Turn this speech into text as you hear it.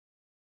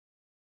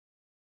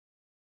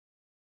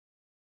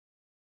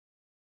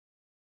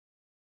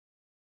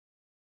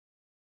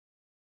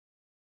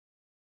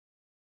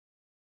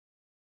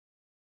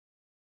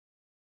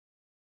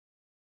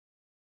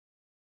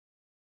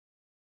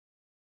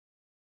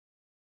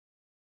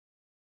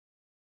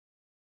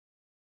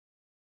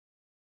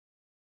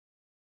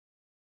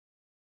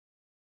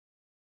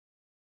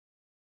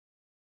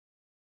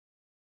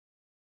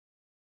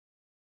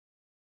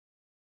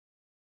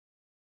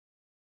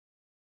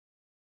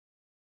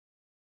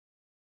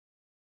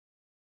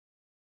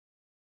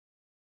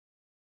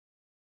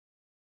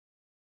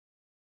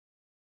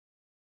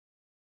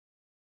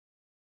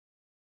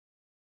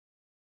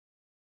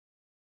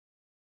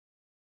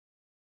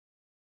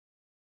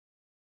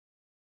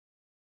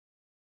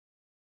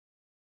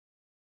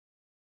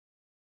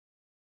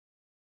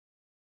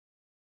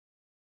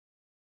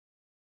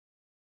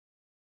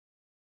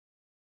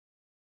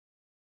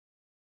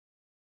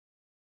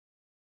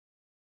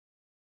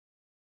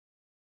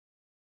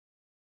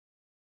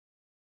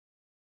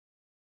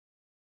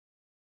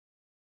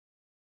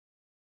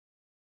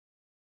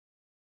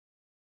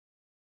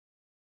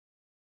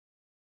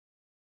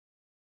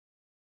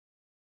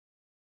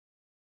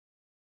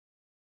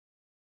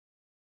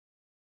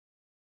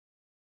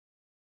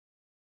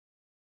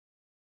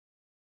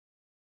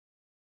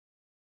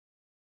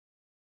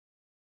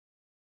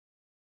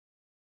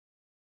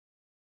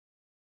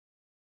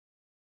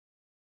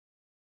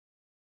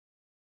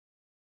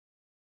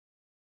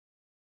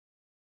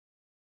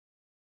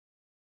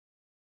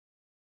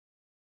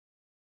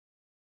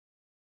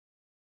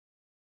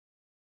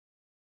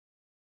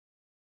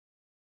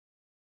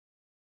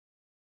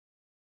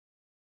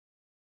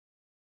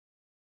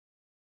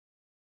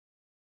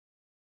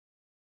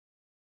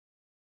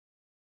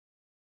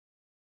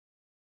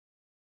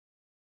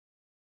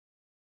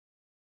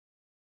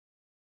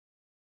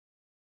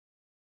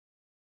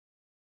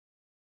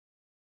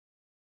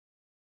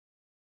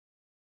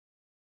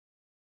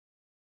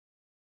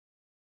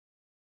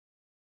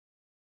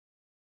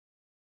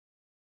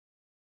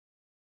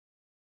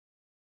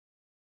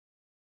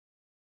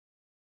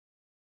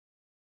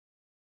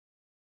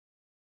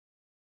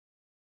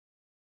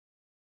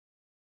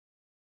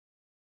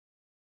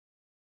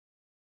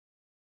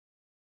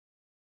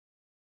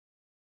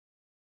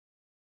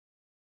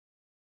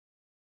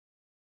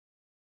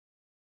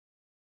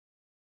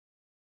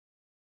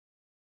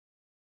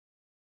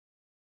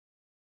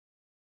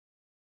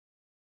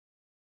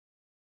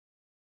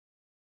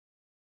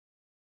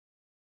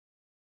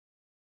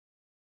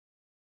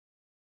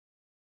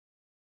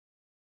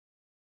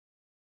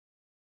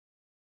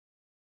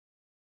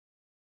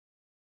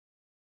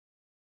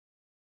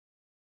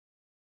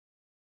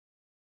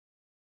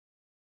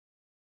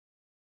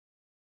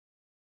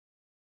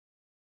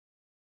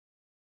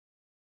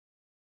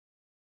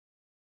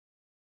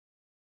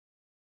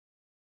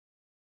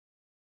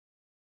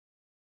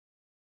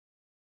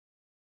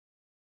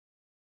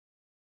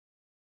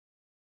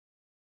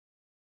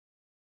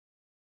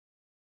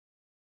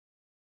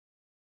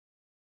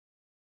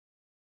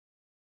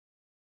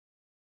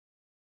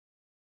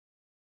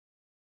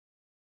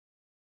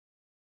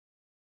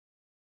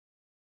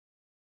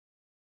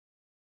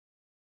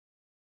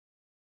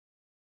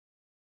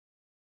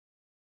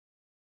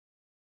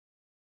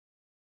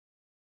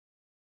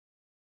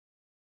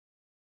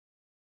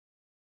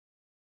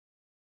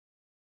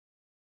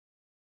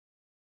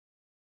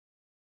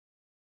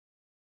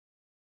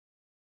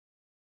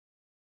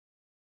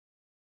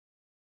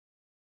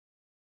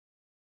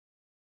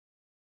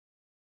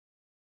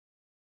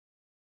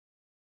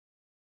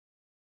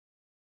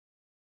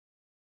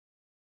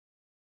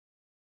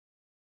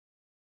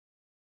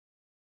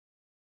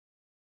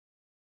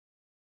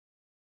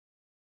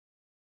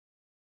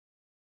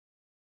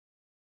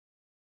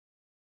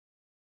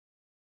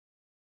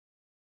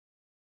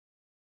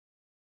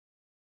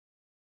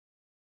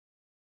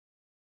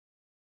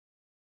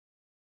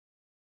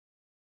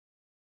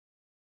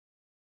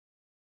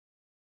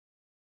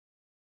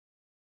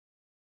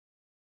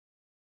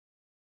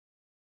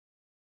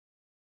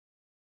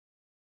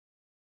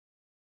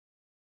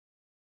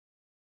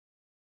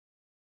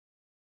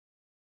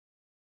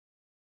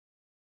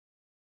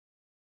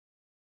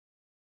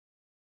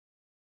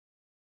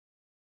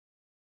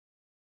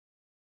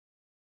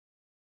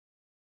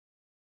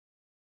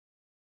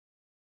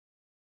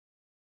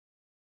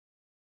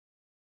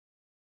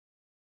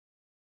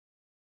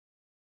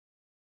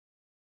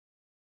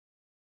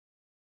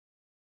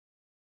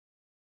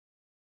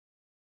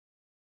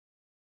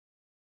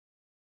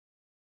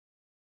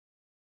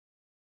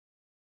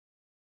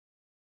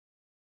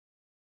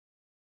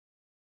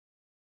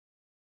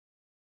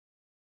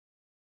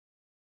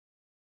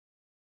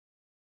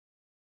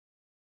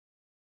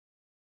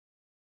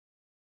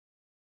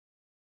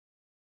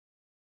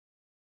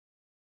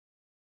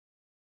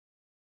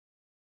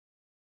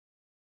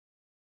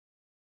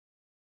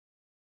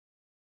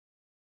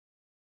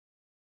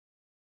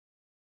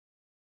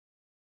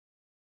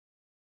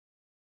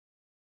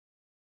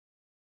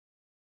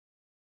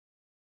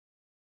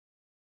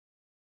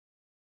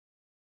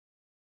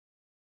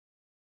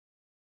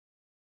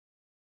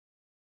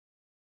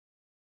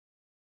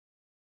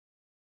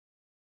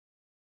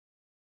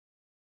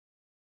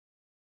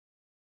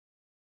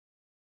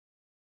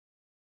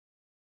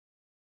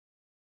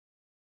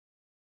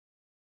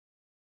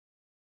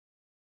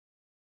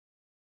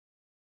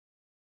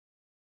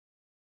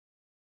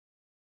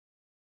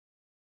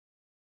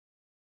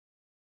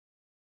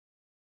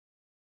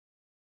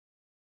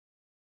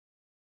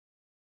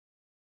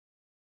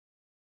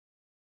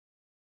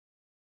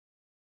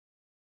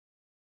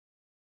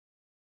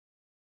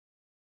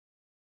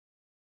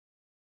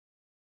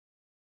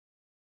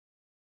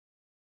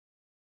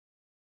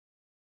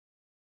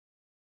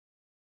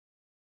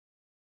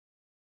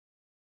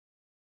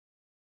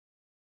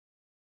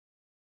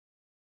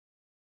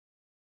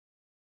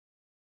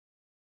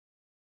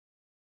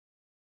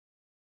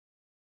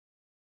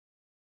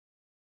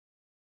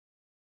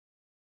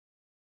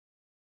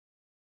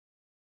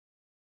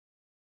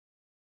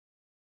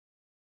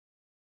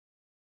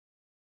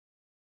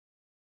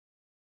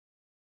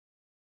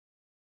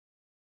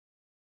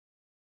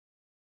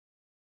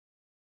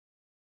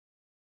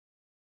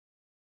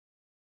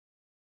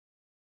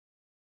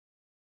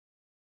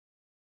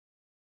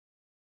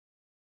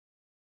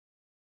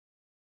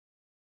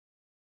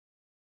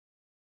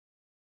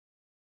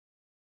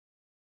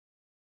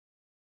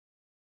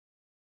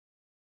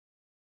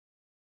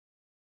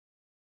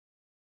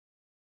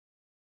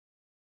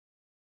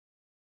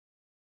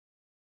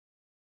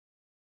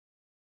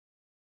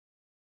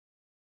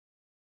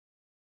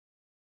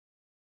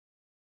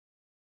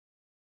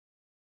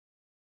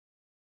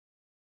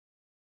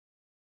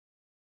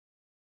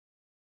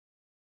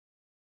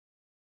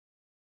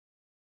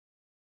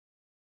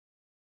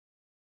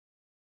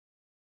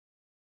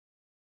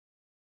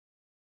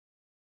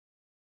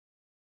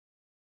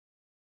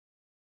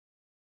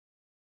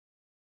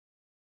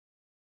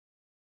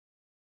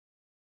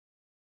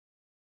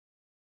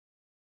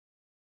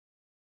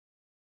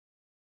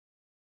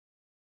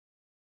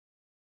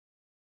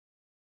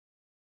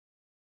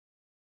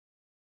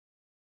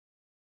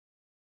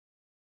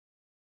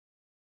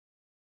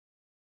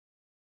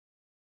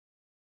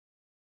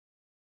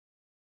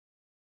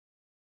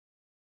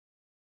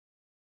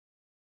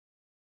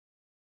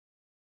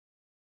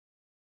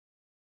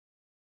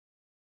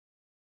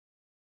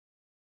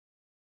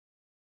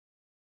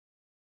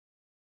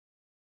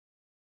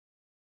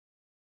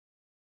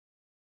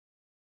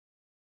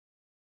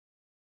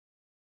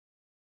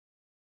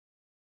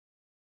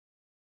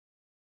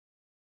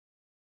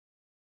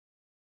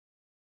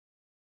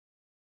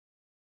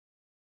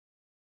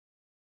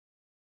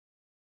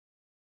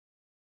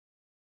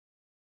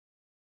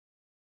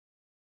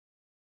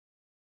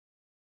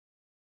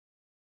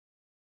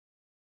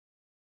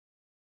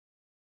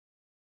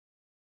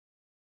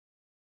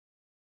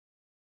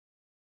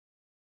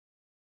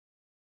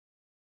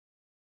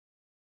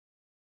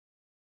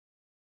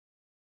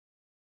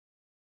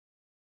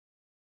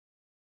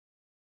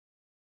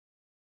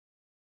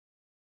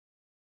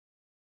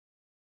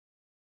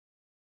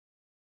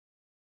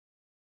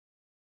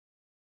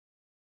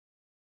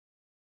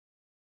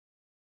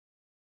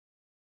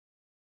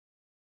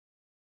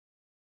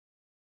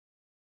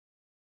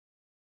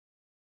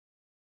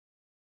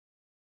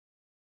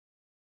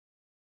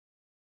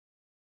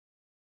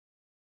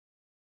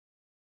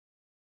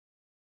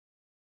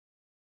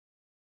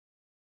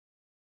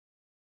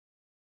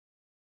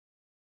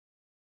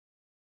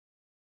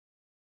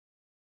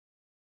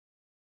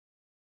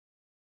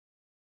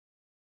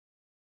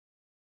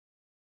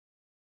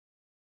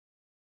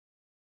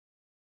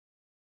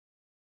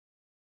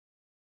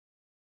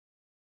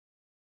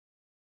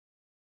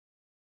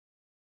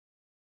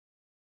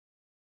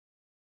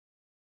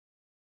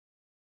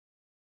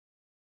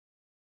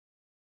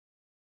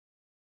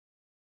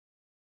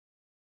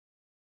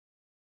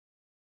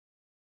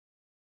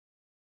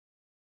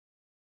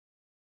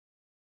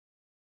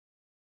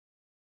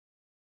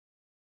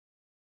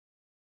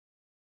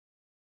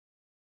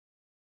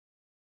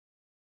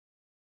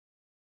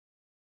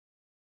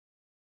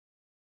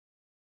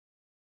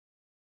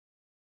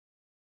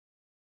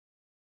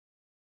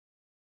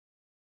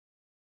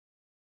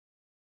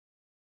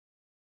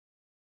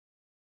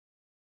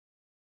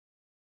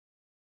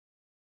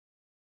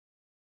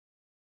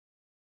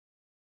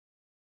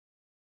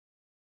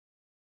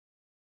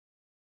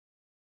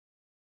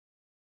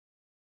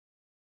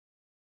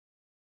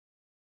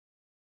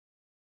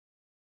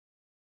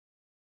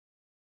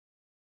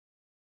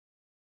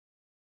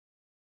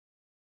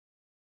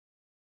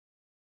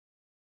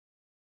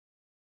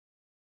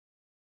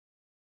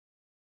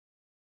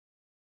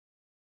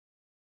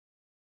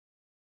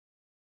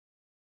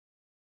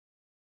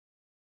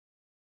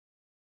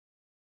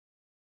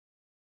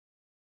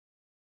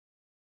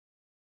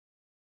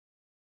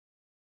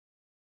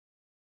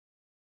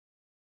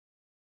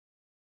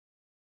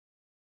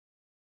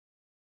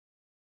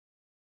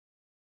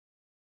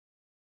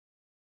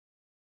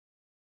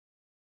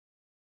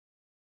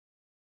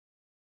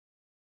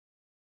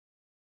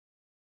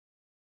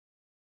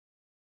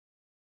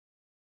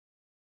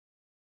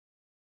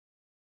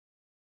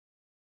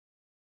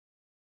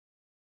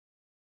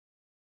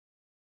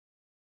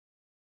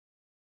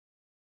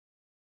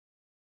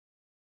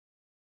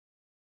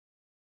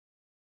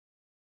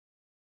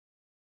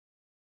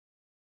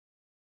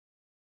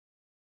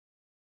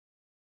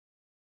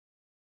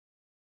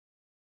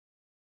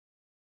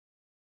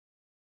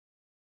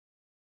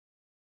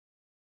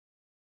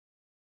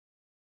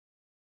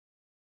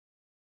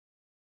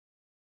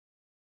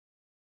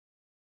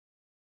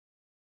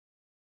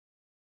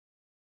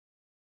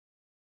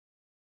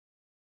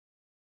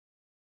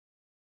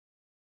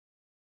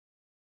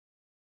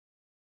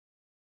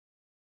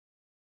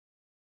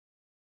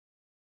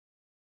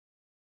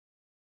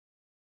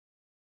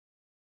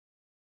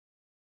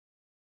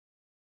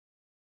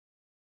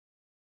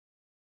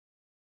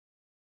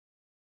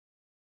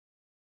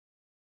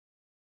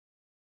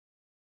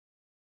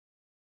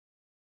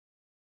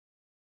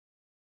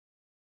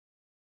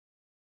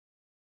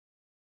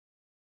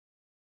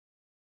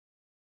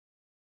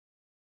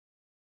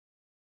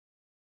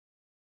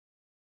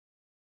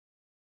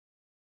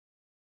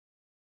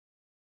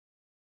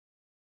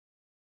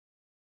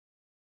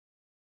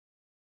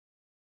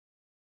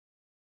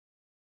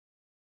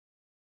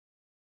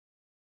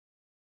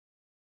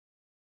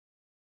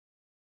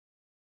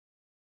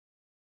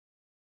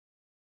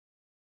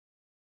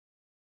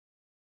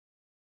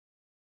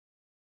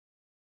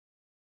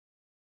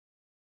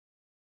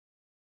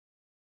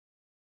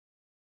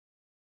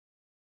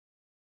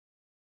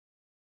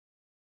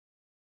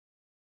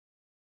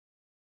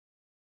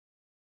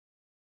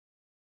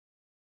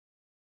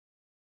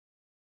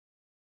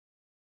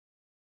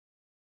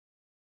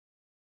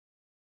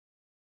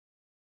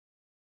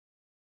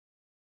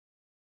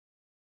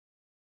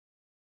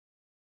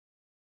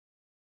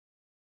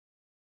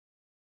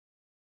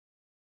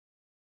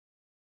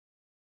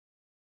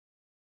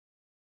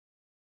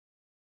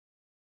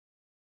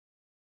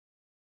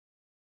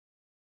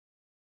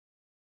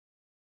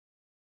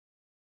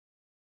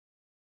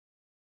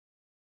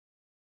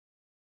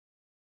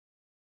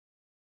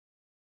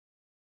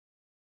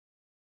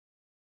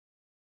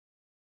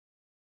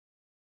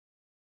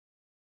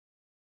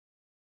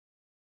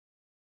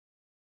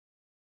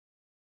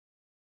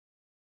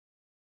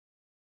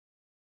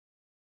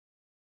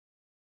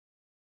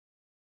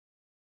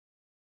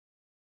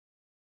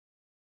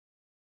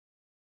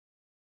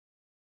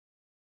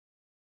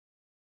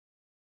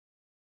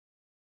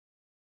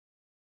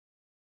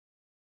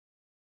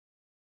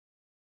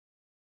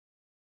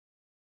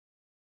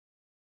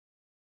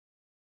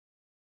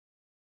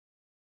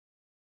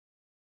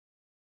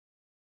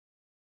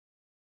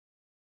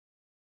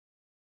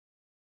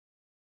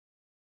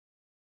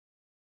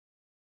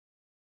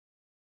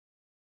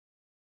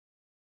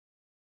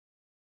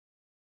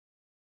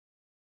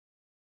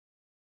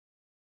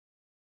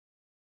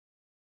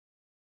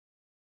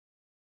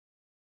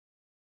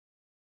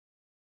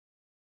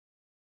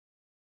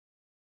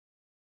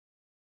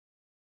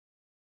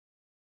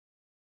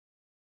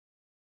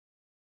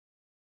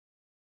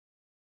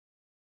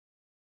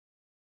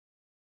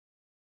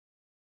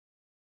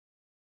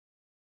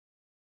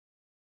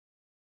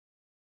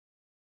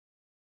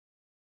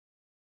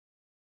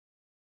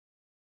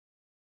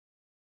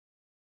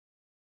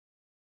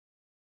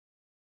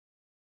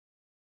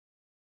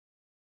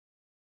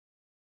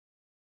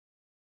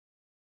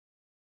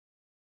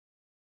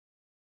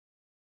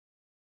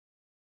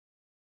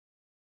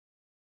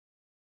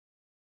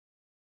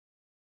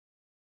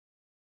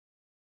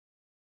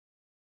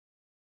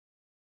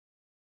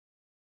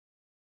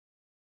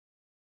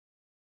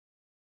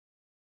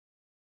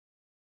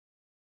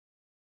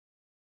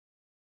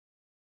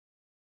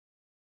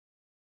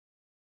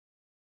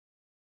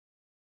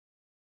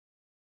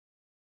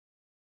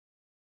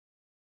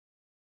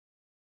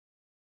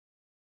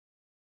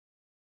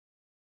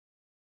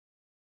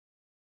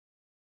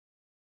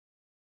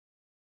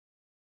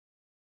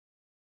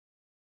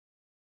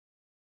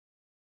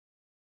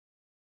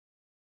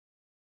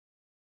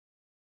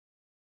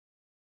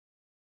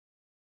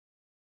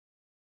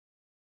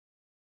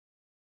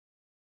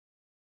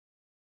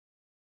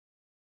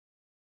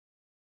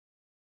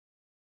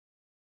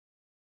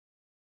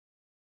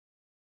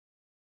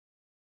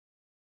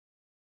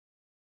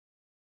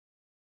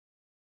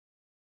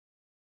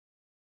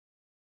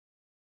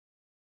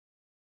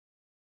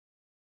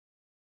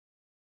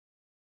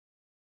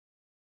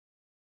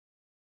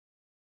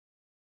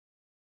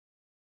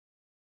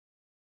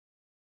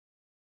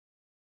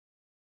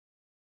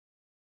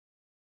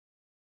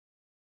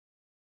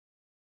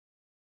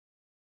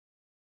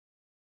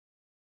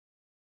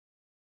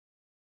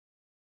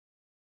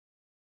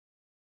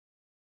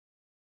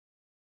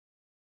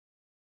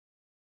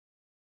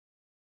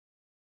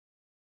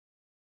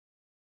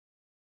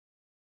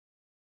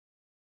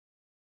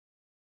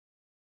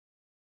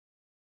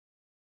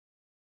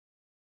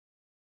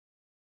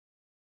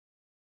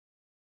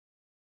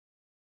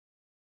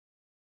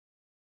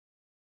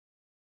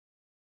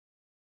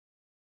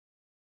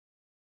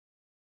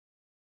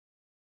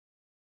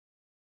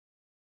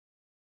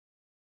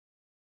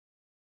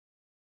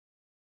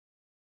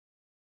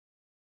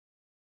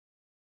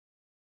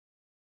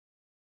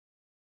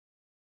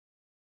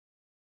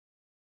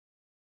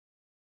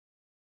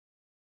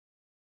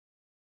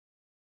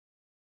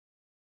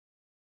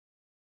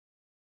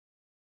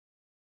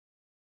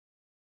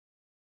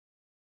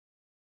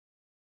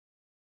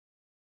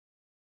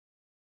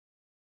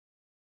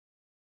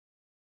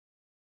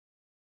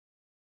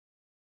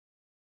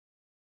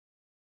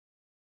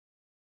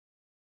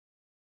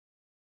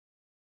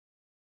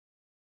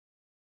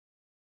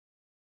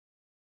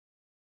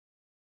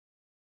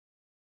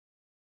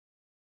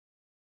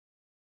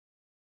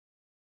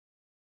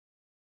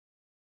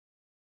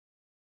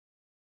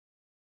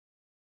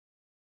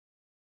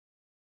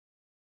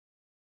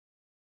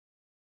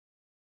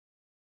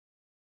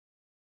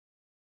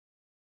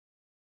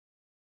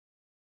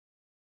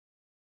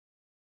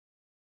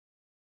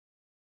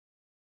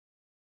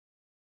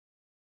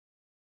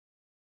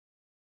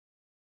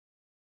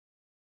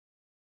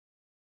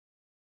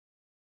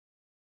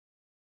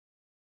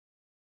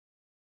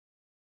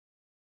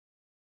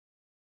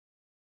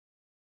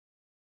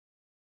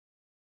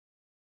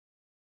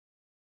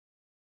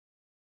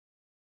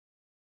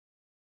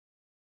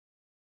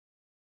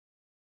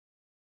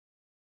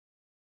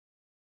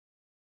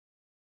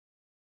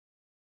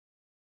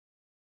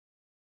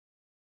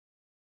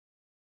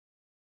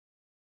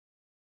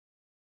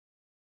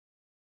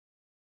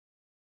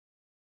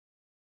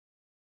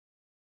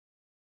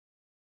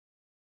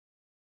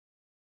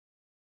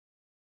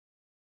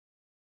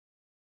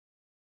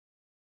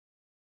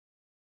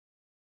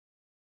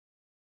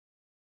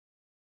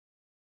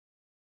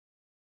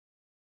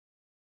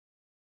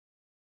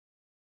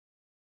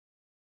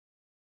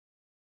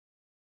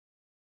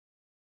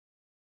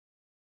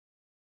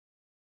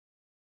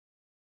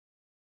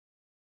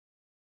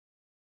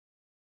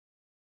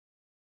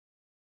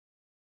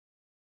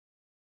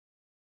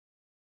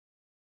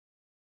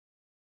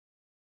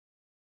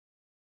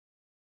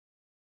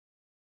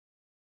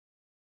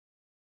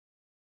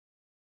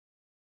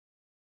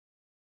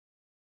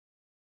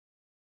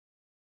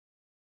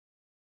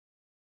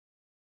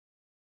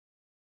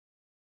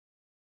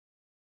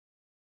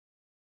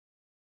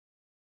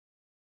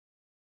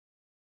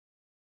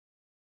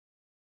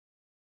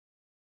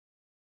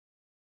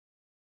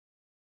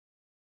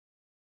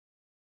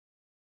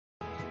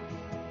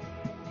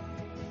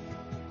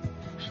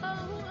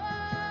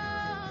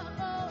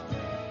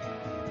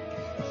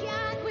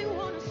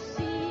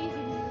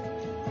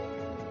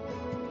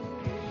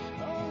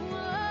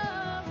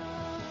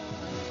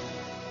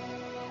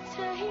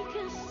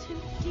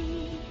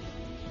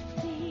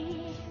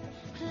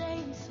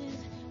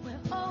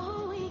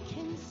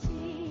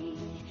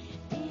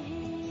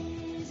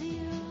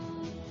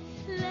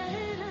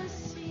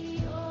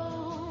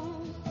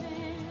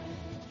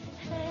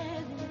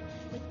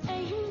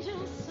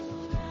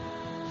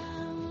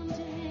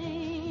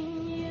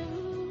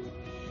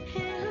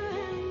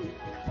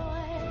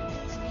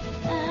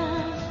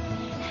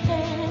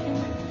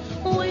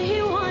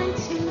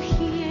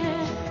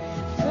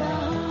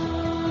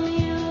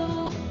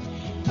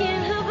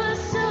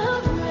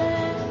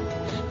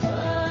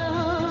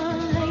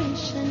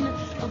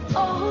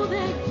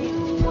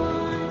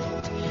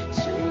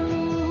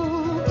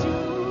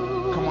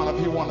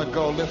want to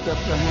go, lift up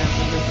your hands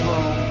in this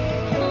room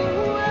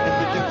and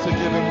begin to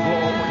give him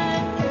glory.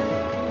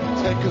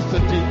 Take us to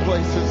deep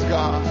places,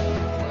 God.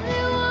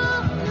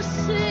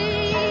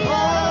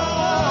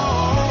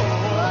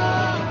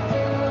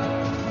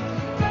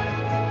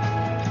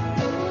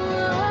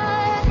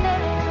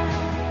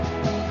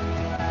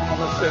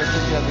 Let's say it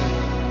together.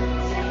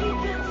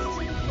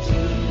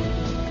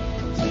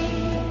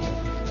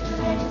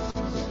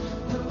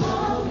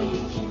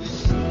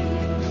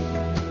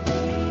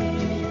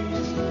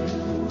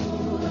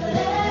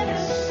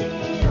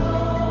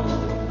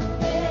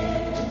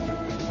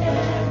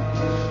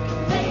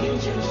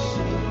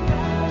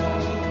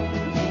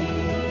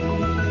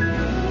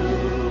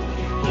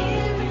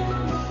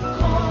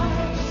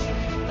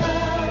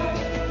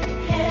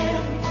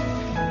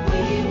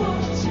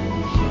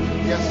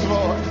 Yes,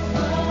 Lord.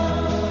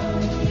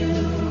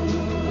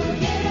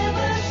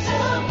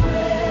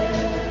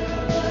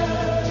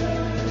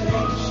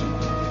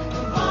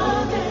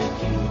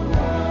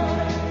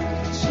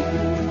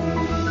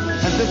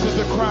 And this is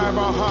the cry of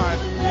our heart.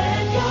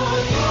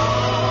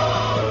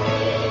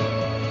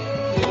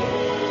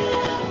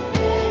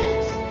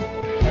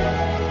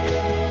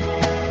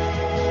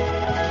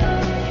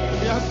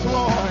 Yes,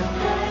 Lord.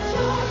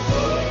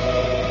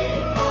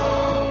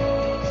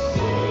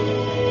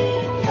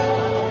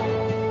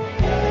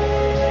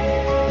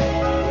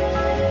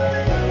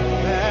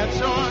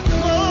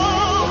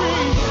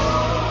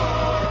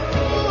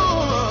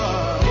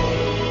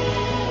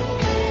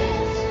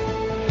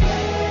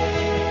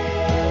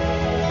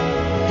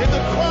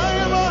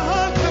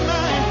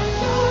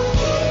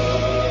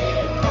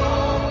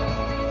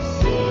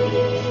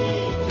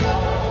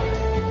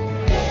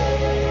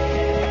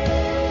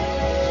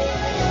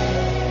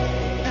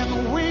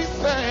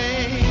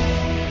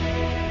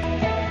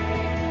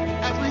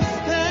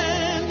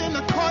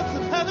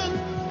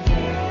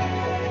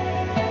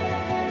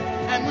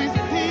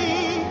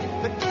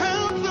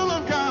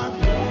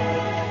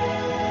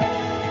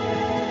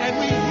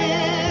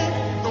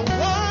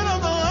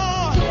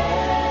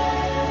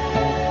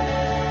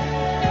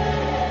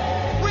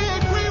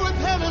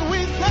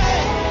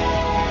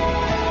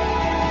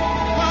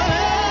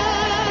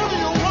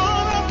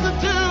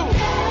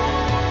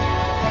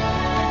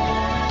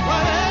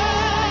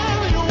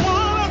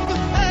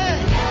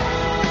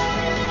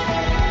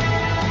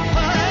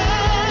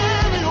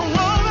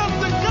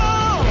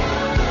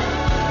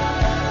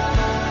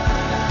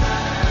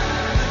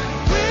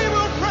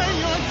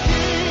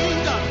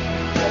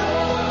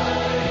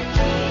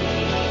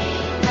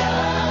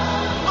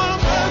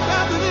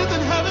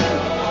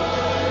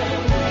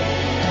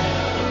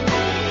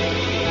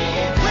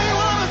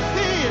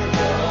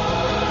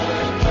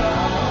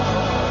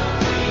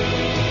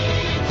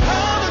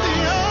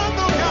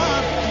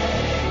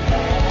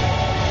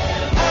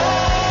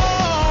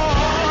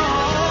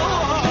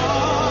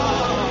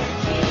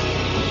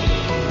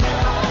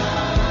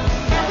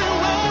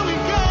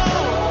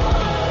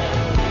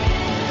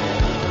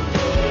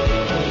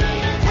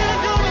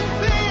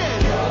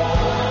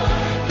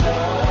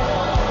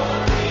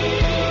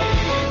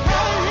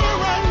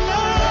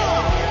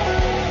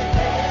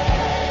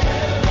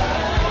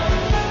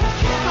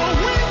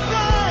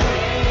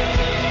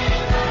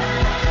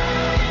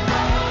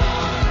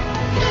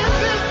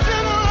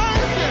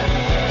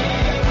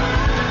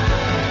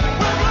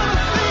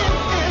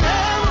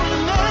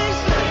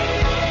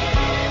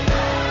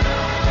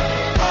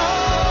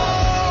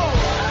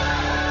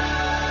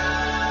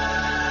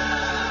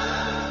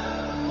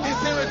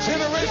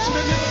 Generation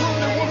in this room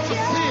that wants to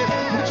see it.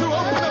 Would you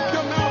open up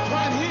your mouth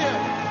right here?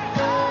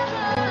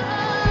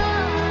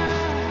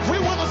 We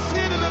want to see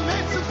it in the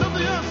nations of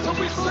the earth, so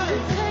we say.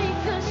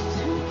 Take us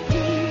to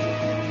deep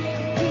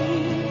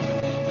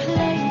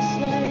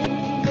places.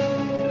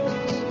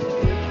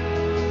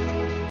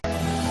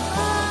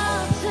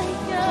 Oh,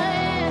 take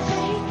us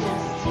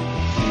to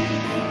deep.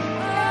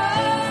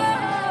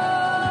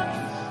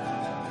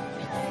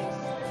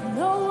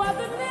 No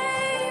other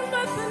name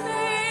but the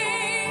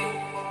name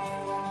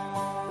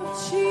of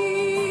Jesus.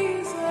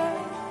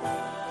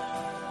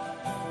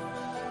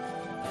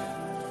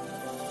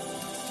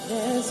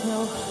 There's no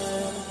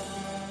hurt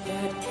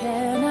that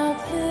can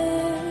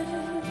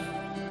outlive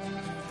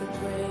the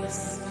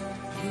grace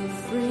you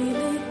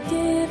freely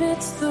give.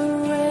 It's the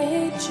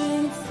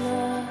raging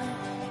flood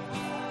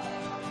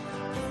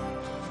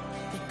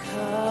that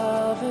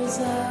covers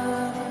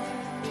us.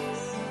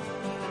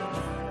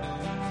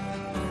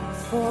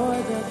 For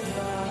the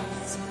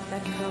thoughts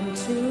that come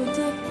to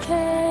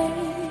decay,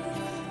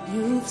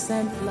 you've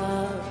sent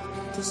love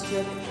to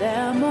strip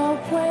them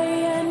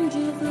away, and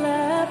you've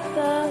left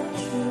the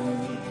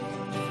truth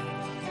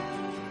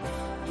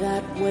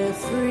that we're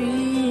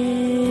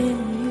free in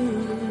you.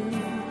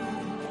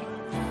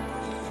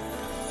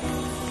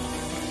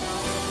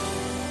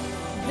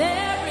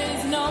 There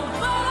is no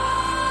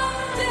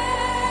bondage,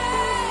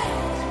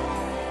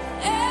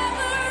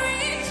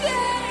 every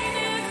chain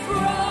is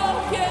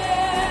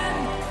broken.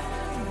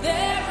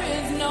 There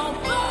is no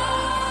bondage,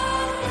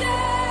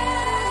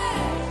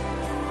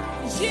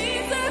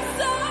 Jesus,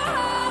 our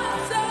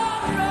hearts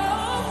are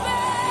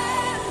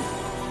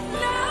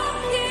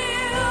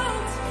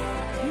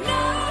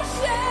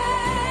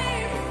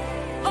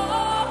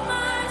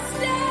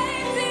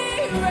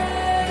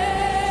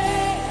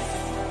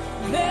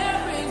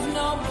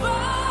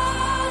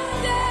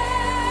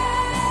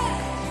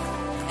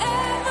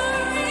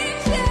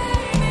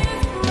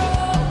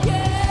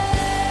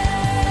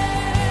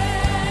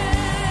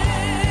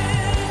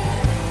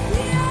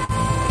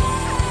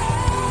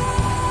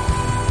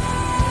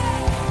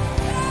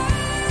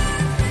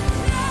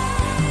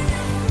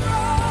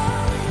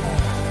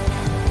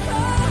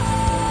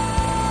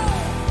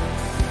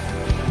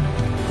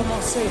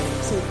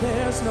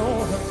is no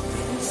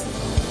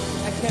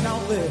I can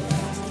outlive.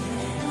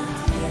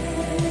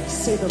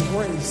 Say the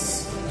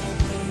grace.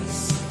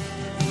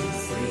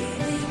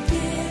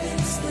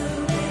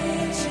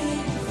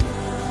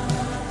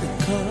 It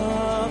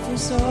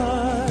covers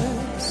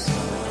us.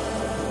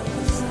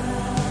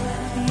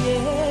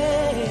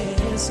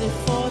 Yes, it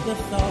for the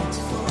thought.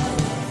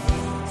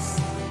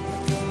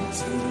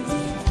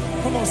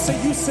 Come on,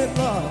 say you sent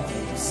love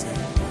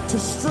to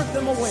strip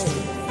them away.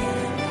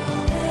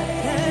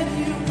 And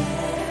you,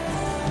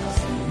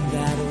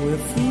 that we're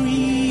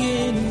free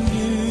in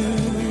you.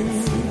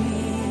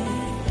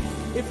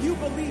 If you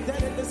believe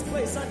that in this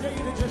place, I dare you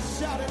to just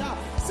shout it out.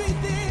 Say,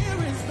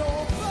 there is no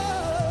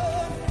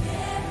one.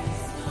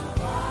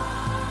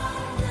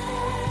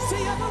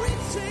 Say, every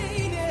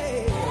chain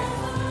is.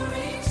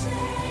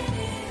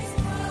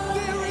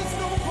 There is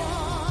no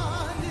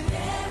bondage.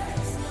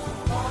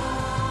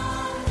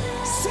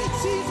 Say,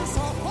 Jesus,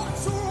 our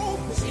hearts are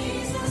open.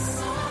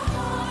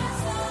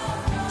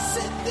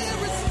 Say,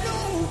 there is no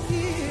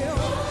guilt.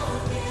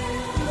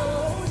 No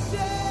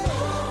shame.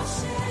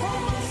 All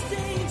my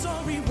stains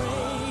are erased.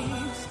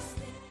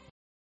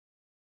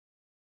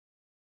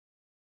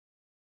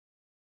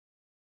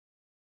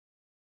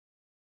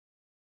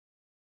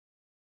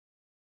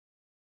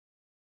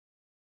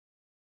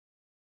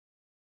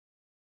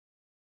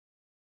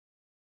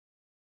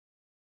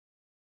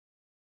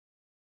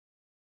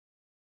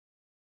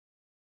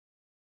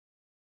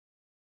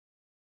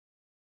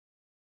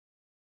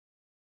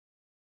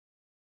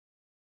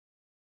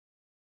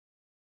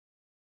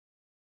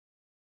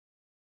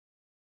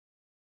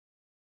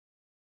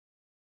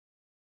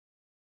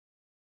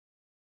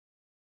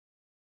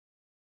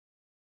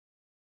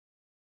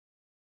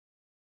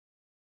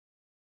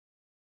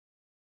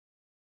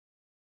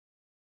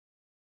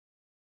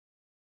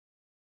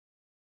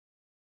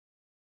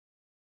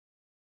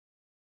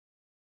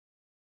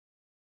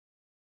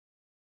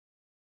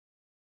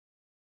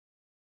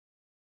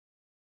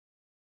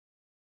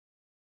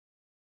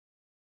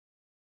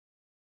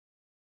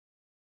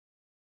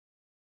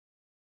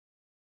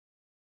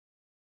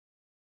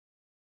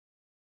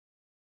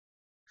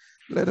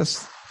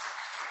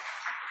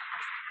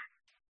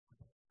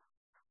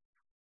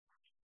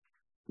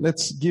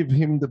 Let's give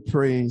him the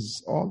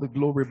praise. All the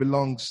glory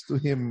belongs to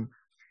him.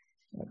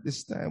 At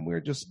this time,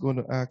 we're just going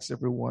to ask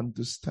everyone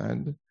to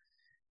stand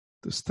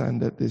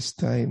at this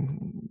time.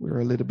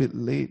 We're a little bit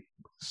late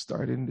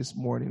starting this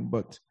morning,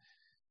 but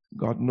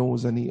God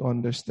knows and he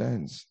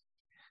understands.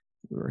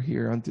 We were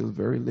here until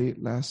very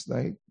late last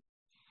night.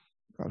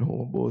 Got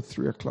home about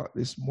 3 o'clock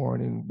this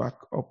morning, back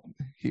up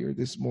here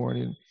this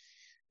morning.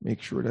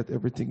 Make sure that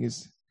everything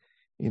is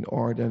in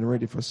order and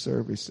ready for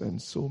service.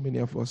 And so many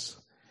of us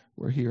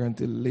were here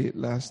until late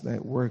last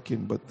night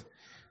working, but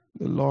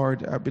the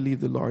Lord, I believe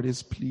the Lord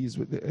is pleased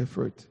with the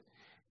effort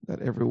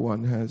that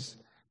everyone has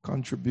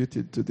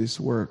contributed to this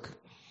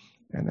work.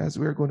 And as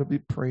we're going to be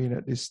praying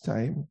at this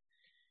time,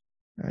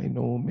 I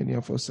know many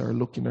of us are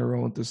looking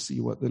around to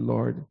see what the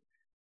Lord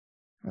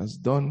has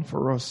done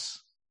for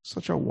us.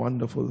 Such a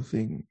wonderful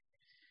thing.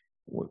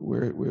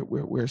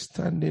 We're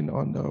standing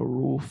on a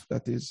roof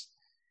that is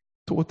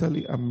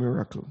totally a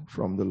miracle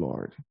from the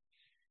Lord.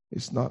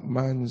 It's not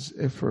man's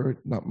effort,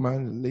 not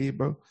man's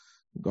labor.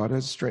 God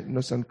has strengthened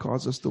us and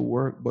caused us to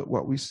work. But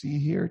what we see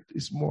here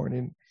this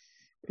morning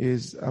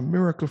is a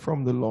miracle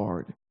from the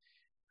Lord.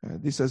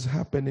 This has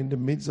happened in the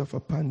midst of a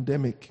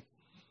pandemic.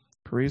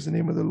 Praise the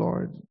name of the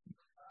Lord.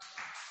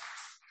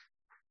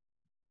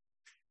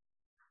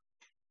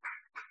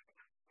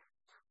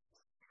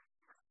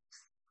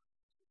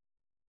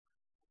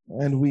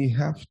 And we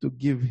have to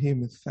give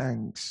him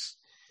thanks.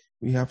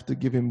 We have to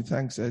give him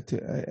thanks.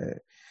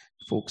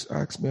 Folks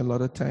ask me a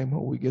lot of time how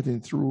we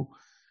getting through.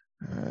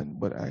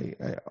 But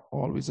I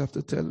always have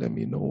to tell them,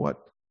 you know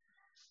what?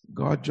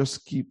 God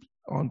just keeps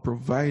on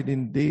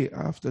providing day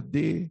after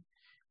day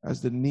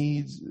as the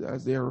needs,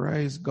 as they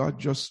arise. God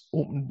just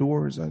open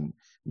doors and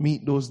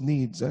meet those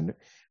needs. And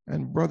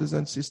brothers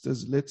and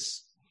sisters,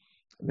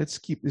 let's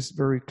keep this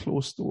very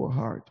close to our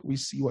heart. We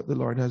see what the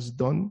Lord has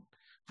done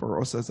for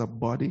us as a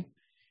body.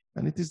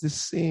 And it is the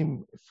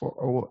same for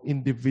our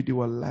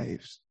individual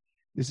lives.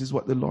 This is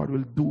what the Lord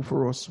will do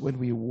for us when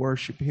we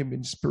worship him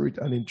in spirit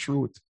and in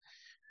truth.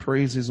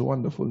 Praise his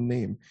wonderful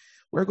name.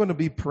 We're going to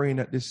be praying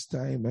at this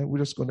time, and we're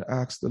just going to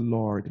ask the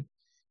Lord.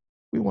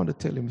 We want to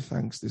tell him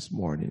thanks this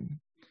morning.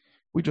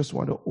 We just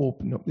want to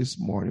open up this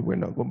morning. We're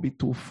not going to be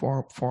too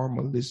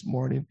formal this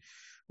morning.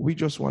 We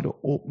just want to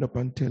open up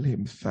and tell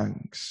him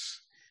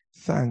thanks.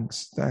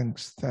 Thanks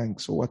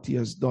for what he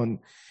has done.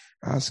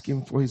 Ask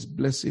him for his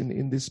blessing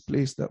in this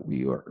place that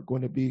we are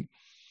going to be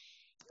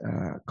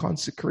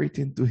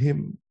consecrating to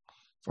him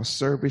for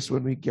service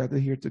when we gather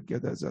here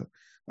together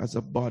as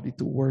a body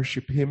to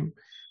worship him.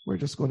 We're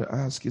just going to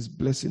ask his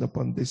blessing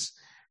upon this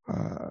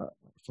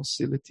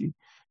facility.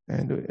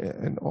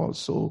 And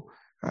also,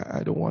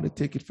 I don't want to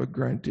take it for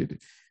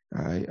granted.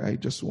 I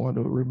just want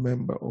to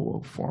remember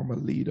our former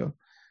leader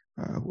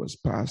who has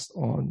passed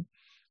on,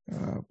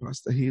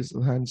 Pastor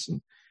Hazel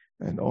Hansen,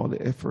 and all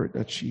the effort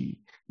that she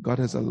God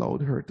has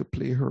allowed her to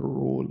play her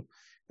role.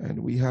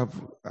 And we have,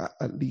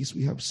 at least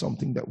we have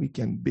something that we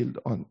can build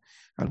on.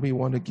 And we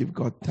want to give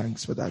God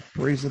thanks for that.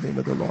 Praise the name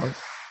of the Lord.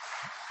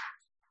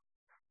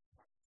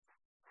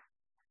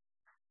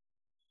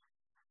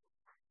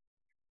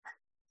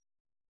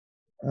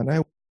 And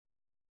I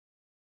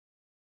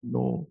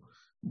know,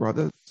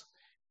 brothers,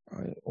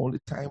 only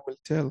time will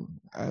tell.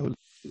 I will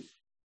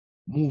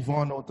move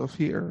on out of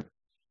here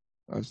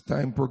as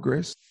time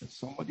progresses.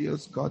 Somebody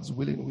else, God's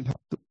willing, will have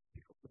to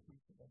pick up the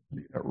people and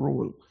play that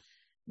role.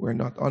 We're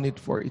not on it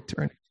for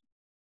eternity.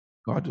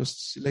 God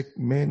just select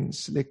men,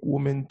 select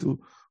women to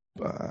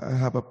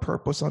have a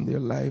purpose on their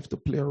life, to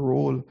play a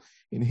role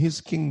in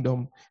his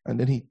kingdom, and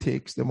then he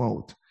takes them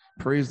out.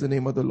 Praise the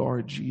name of the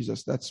Lord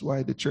Jesus. That's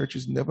why the church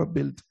is never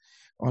built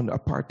on a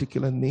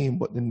particular name,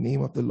 but the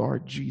name of the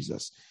Lord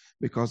Jesus,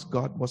 because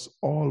God must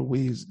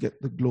always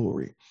get the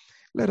glory.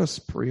 Let us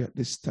pray at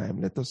this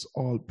time. Let us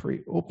all pray.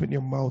 Open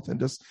your mouth and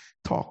just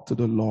talk to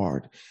the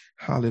Lord.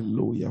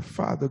 Hallelujah.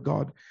 Father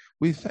God,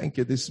 we thank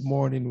you this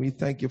morning. We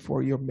thank you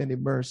for your many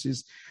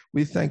mercies.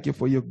 We thank you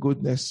for your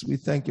goodness. We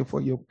thank you for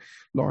your,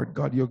 Lord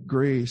God, your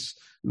grace.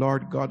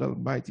 Lord God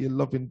Almighty, your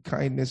loving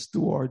kindness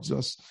towards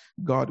us.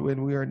 God,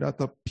 when we are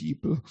not a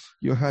people,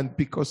 your hand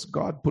pick us,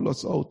 God, pull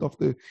us out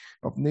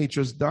of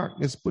nature's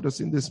darkness, put us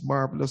in this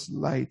marvelous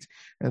light.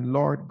 And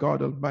Lord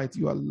God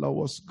Almighty, you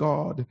allow us,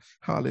 God,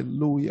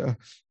 hallelujah,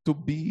 to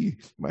be,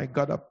 my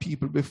God, a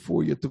people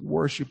before you, to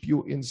worship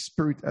you in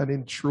spirit and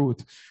in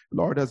truth.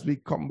 Lord, as we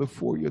come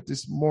before you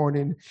this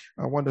morning,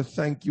 I want to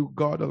thank you,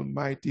 God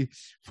Almighty,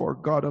 for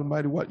God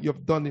Almighty, what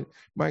you've done,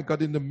 my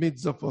God, in the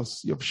midst of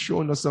us. You've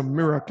shown us a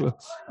miracle,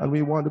 and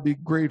we want to be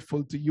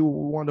grateful to you.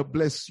 We want to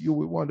bless you.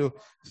 We want to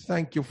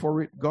thank you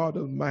for it, God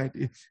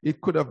Almighty.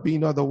 It could have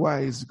been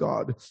otherwise,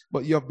 God,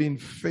 but you have been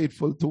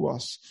faithful to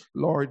us,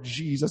 Lord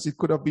Jesus. It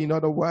could have been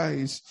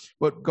otherwise,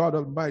 but God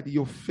Almighty,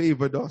 you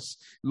favored us,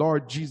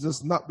 Lord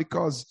Jesus, not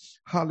because,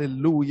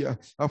 hallelujah,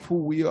 of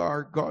who we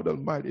are, God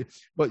Almighty,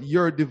 but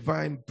your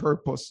divine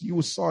purpose.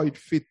 You saw it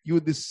fit. You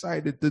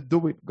decided to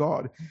do it,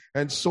 God.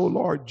 And so,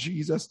 Lord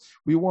Jesus,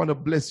 we want to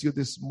bless you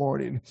this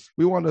morning.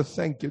 We want to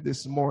thank you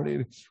this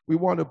morning. We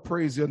want to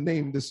praise your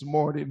name this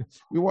morning.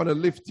 We want to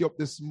lift you up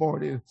this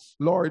morning.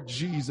 Lord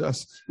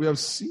Jesus, we have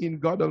seen,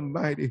 God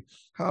Almighty,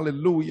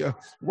 hallelujah,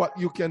 what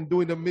you can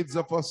do in the midst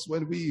of us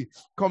when we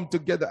come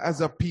together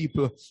as a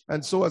people.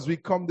 And so as we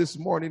come this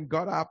morning,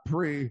 God, I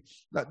pray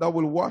that thou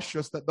will wash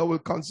us, that thou will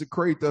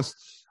consecrate us,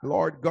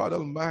 Lord God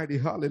Almighty,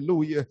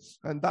 hallelujah,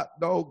 and that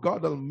thou,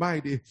 God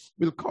Almighty,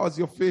 will cause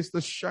your face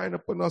to shine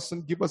upon us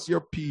and give us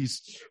your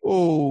peace.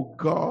 Oh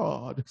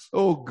God,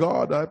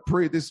 I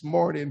pray this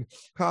morning,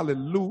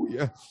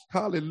 hallelujah,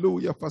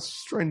 hallelujah, for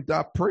strength.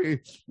 I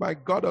pray, my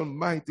God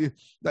Almighty,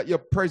 that your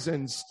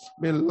presence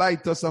may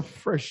light us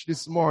afresh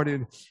this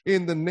morning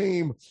in the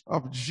name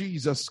of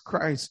Jesus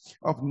Christ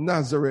of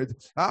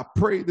Nazareth. I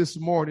pray this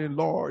morning,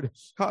 Lord,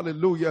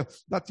 hallelujah,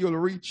 that you'll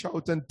reach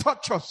out and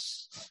touch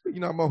us from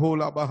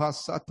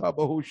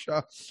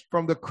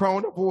the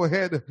crown of our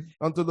head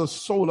unto the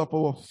sole of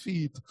our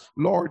feet.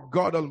 Lord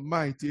God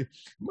Almighty,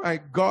 my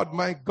God,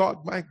 my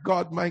God, my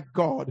God, my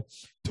God,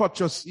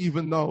 touch us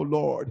even now,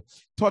 Lord.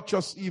 Touch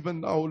us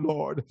even now,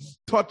 Lord.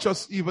 Touch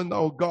us even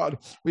now, God.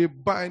 We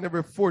bind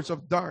every force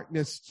of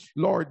darkness,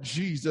 Lord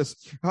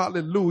Jesus.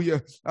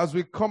 Hallelujah. As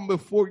we come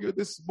before you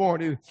this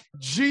morning,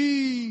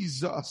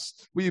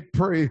 Jesus, we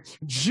pray.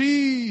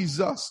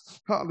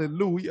 Jesus,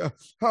 hallelujah.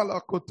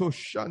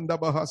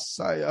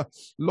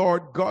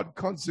 Lord God,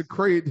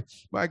 consecrate,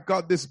 my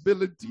God, this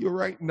building to you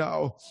right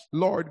now.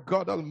 Lord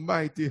God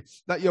Almighty,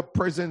 that your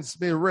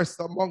presence may rest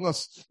among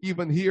us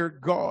even here,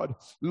 God.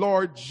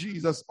 Lord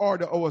Jesus,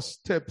 order our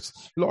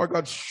steps. Lord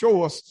God,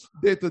 show us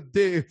day to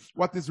day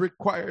what is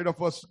required of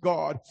us,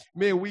 God.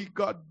 May we,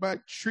 God,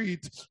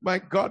 treat, my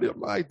God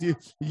Almighty,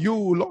 you,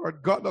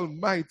 Lord God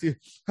Almighty,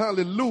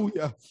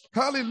 hallelujah,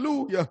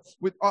 hallelujah,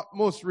 with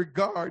utmost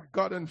regard,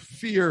 God, and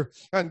fear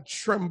and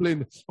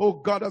trembling. Oh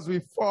God, as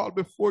we fall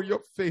before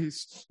your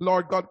face,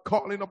 Lord God,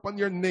 calling upon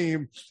your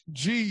name,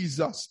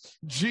 Jesus,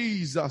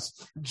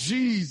 Jesus,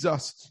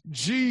 Jesus,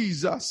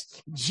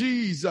 Jesus,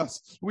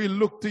 Jesus, we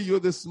look to you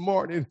this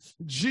morning.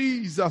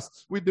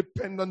 Jesus, we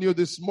depend on you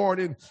this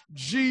morning.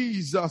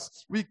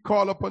 Jesus, we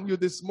call upon you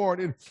this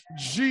morning.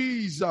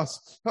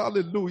 Jesus,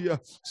 hallelujah.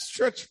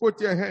 Stretch forth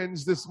your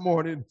hands this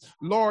morning.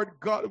 Lord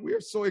God, we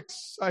are so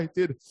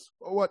excited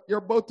for what you're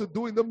about to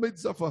do in the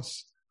midst of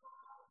us.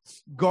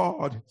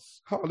 God,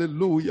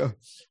 hallelujah,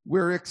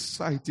 we're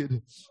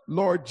excited.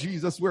 Lord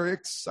Jesus, we're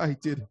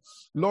excited.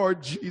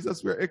 Lord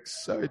Jesus, we're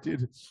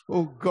excited.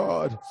 Oh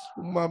God,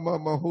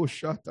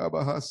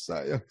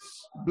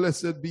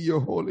 blessed be your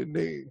holy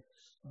name.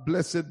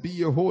 Blessed be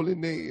your holy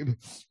name.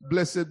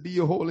 Blessed be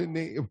your holy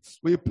name.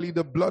 We plead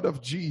the blood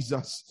of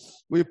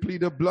Jesus. We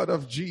plead the blood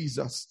of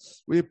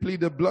Jesus. We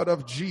plead the blood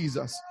of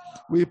Jesus.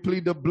 We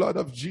plead the blood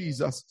of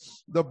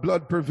Jesus. The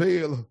blood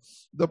prevail.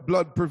 The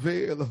blood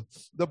prevail.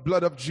 The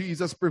blood of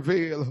Jesus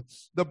prevail.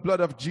 The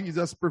blood of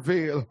Jesus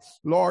prevail.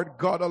 Lord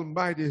God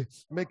Almighty,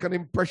 make an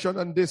impression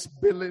on this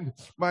building.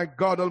 My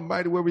God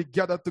Almighty, where we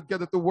gather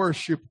together to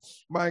worship.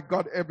 My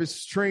God, every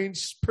strange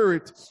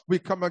spirit, we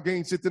come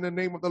against it in the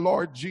name of the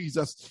Lord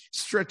Jesus.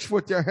 Stretch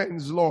forth your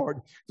hands,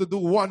 Lord, to do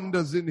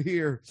wonders in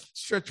here.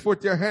 Stretch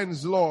forth your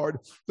hands, Lord,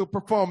 to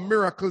perform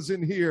miracles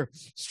in here.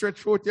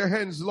 Stretch forth your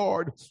hands,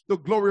 Lord, to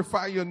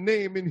glorify your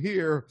name in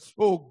here.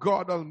 Oh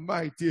God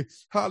Almighty,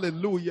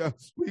 hallelujah.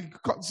 We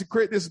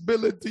consecrate this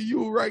building to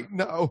you right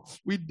now.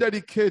 We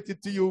dedicate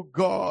it to you,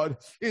 God,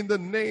 in the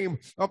name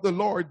of the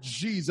Lord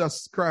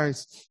Jesus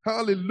Christ.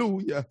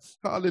 Hallelujah,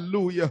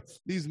 hallelujah.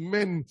 These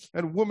men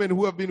and women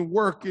who have been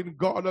working,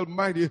 God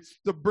Almighty,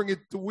 to bring it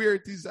to where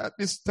it is at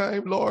this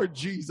time, Lord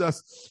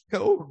Jesus.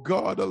 Oh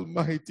God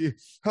Almighty,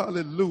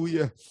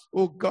 hallelujah.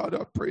 Oh God,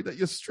 I pray that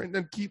you strengthen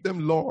and keep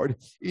them, Lord,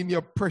 in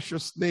your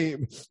precious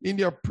name, in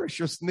your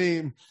precious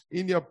name,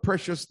 in your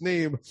precious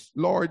name,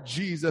 Lord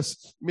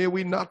Jesus. May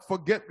we not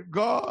forget,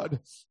 God,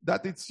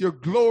 that it's your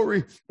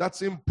glory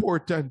that's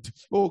important.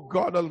 Oh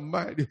God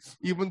Almighty,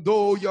 even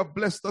though you have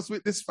blessed us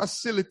with this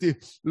facility,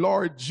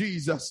 Lord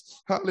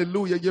Jesus,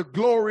 hallelujah, your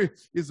glory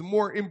is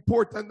more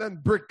important than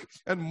brick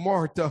and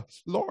mortar.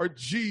 Lord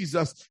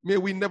Jesus, may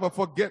we never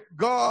forget,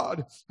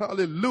 God,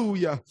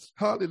 hallelujah,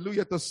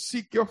 hallelujah, to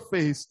seek your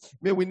face.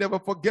 May we never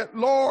forget,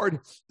 Lord,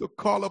 to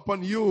call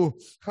upon you,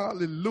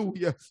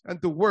 hallelujah,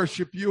 and to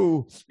worship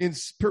you in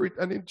spirit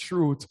and in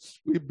truth.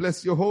 We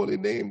bless your holy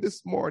name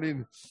this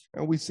morning,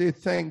 and we say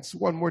thanks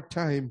one more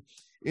time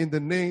in the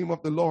name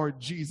of the Lord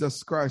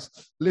Jesus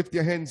Christ. Lift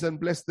your hands and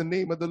bless the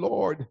name of the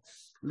Lord.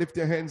 Lift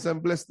your hands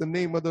and bless the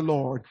name of the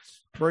Lord.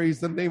 Praise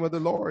the name of the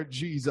Lord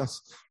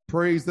Jesus.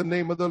 Praise the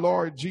name of the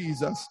Lord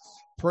Jesus.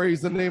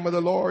 Praise the name of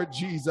the Lord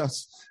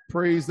Jesus.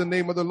 Praise the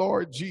name of the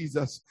Lord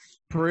Jesus.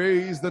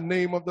 Praise the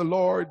name of the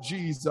Lord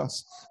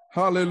Jesus.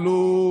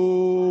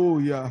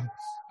 Hallelujah.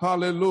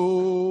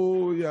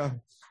 Hallelujah.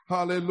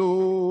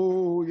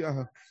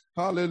 Hallelujah.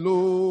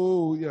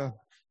 Hallelujah.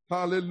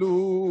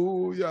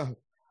 Hallelujah.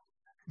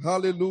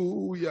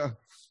 Hallelujah.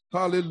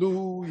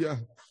 Hallelujah.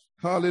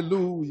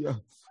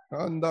 Hallelujah.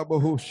 Anda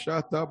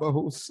bahushata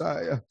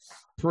bahusaya.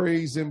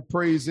 Praise him,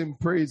 praise him,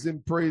 praise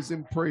him, praise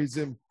him, praise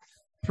him.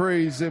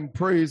 Praise him,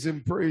 praise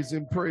him, praise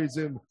him, praise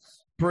him.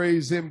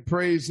 Praise him,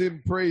 praise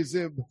him, praise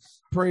him.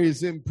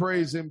 Praise him,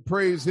 praise him,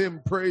 praise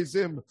him, praise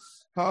him.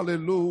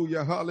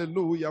 Hallelujah,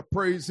 hallelujah.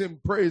 Praise him,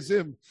 praise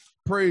him.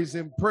 Praise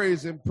him,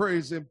 praise him,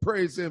 praise him,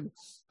 praise him.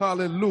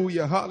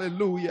 Hallelujah,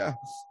 hallelujah,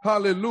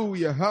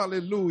 hallelujah,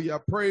 hallelujah.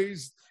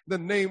 Praise the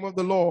name of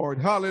the Lord.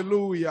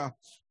 Hallelujah.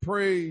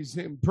 Praise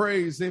him,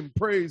 praise him,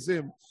 praise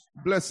him.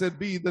 Blessed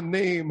be the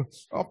name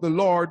of the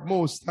Lord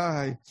Most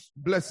High.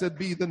 Blessed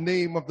be the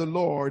name of the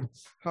Lord.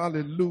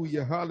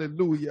 Hallelujah,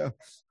 hallelujah,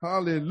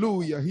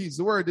 hallelujah.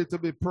 He's worthy to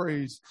be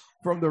praised.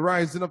 From the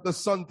rising of the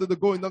sun to the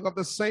going down of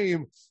the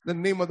same, the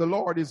name of the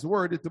Lord is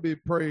worthy to be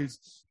praised.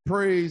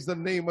 Praise the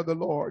name of the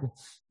Lord.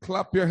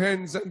 Clap your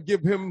hands and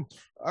give him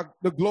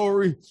the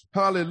glory.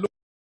 Hallelujah.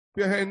 Clap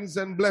your hands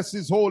and bless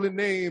his holy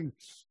name.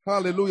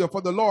 Hallelujah.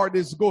 For the Lord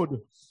is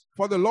good.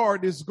 For the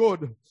Lord is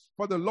good.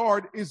 For the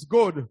Lord is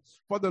good.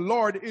 For the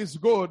Lord is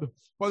good.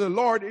 For the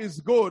Lord is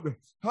good.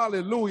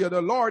 Hallelujah.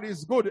 The Lord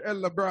is good,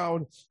 Ella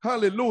Brown.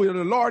 Hallelujah.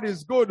 The Lord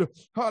is good.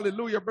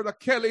 Hallelujah. Brother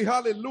Kelly.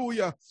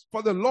 Hallelujah.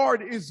 For the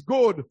Lord is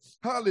good.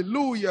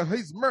 Hallelujah.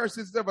 His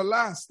mercy is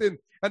everlasting,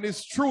 and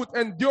his truth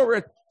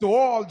endureth to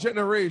all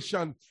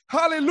generation.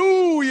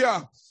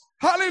 Hallelujah.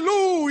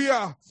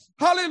 Hallelujah.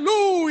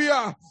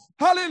 Hallelujah.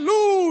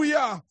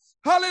 Hallelujah.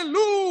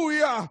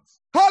 Hallelujah.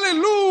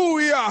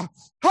 Hallelujah.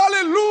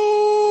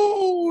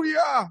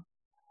 Hallelujah.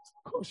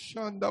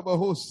 Koshanda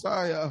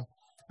Bahosaya.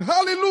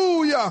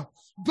 Hallelujah.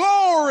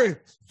 Glory.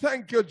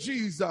 Thank you,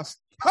 Jesus.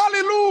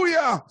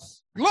 Hallelujah.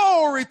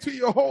 Glory to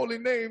your holy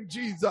name,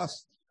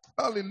 Jesus.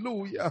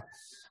 Hallelujah.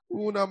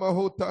 Una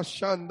Mahota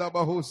Shanda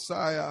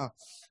Bahosaya.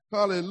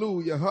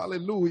 Hallelujah.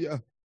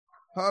 Hallelujah.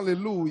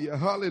 Hallelujah.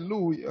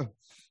 Hallelujah.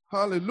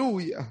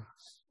 Hallelujah.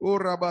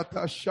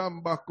 Urabata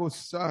Shamba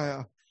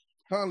Kosaya.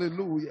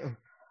 Hallelujah.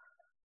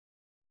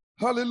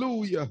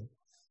 Hallelujah.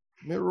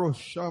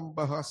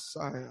 Miroshamba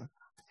Hasaya.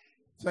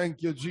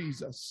 Thank you,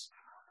 Jesus.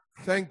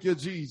 Thank you,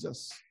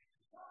 Jesus.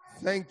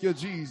 Thank you,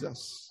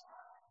 Jesus.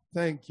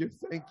 Thank you.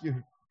 Thank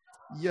you.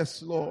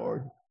 Yes,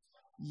 Lord.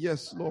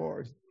 Yes,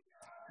 Lord.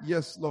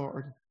 Yes,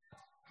 Lord.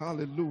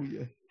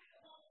 Hallelujah.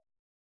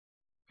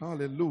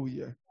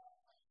 Hallelujah.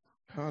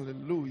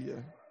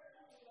 Hallelujah.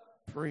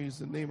 Praise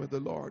the name of the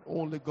Lord.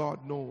 Only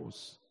God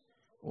knows.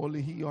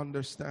 Only he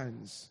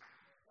understands.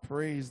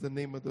 Praise the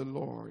name of the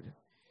Lord.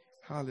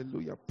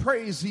 Hallelujah.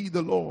 Praise ye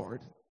the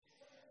Lord.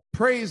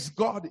 Praise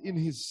God in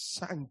his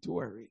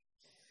sanctuary.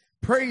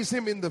 Praise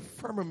him in the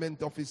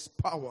firmament of his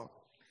power.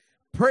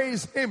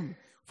 Praise him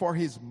for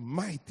his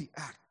mighty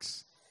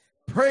acts.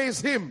 Praise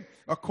him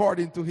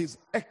according to his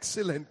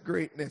excellent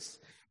greatness.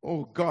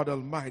 Oh God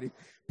Almighty.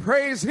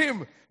 Praise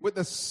him with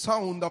the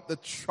sound of the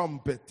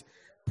trumpet.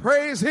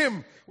 Praise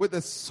him with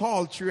the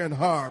psaltery and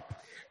harp.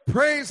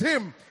 Praise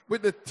him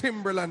with the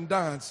timbrel and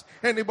dance.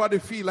 Anybody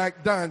feel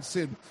like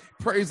dancing?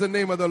 Praise the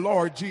name of the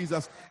Lord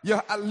Jesus.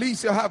 At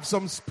least you have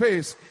some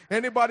space.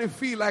 Anybody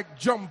feel like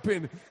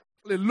jumping?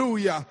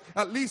 Hallelujah.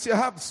 At least you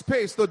have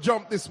space to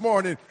jump this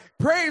morning.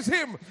 Praise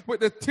him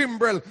with the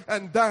timbrel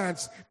and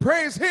dance.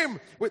 Praise him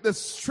with the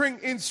string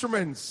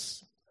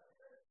instruments.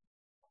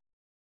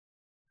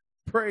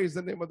 Praise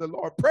the name of the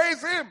Lord.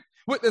 Praise him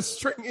with the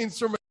string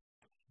instruments.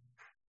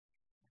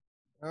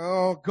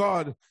 Oh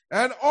God.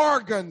 And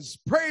organs.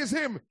 Praise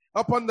him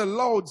upon the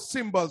loud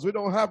cymbals. We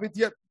don't have it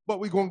yet, but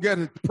we're going to get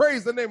it.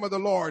 Praise the name of the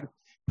Lord.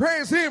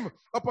 Praise him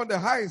upon the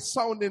high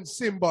sounding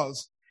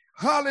cymbals.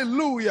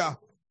 Hallelujah.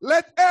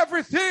 Let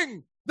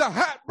everything that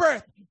hath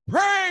breath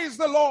praise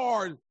the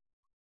Lord.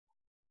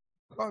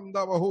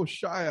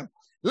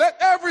 Let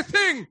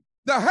everything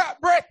that hath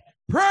breath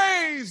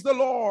praise the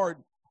Lord.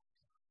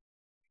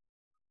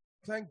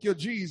 Thank you,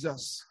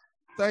 Jesus.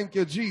 Thank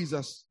you,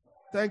 Jesus.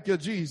 Thank you,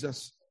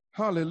 Jesus.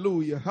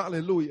 Hallelujah.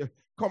 Hallelujah.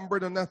 Come,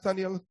 Brother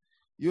Nathaniel.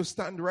 You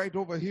stand right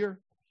over here.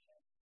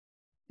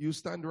 You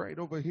stand right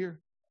over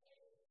here.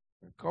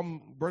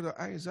 Come, Brother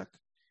Isaac.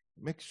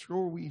 Make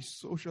sure we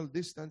social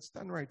distance.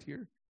 Stand right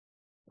here.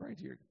 Right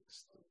here.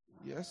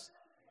 Yes.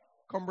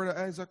 Come, Brother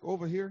Isaac,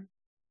 over here.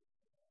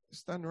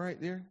 Stand right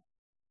there.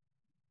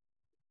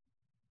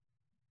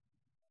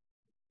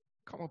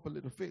 Come up a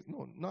little face.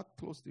 No, not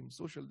close to him.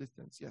 Social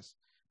distance. Yes,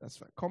 that's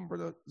fine. Come,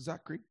 Brother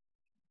Zachary.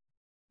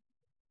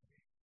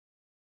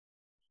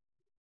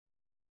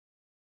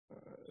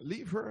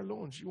 Leave her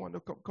alone. She want to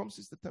come. Come,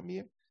 Sister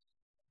Tamia.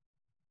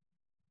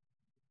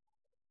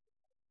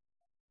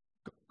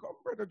 Come,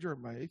 Brother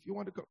Jeremiah. If you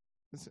want to come.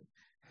 Listen.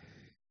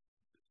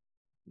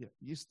 Yeah,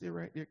 you stay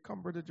right there.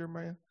 Come, Brother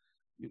Jeremiah.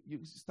 You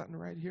standing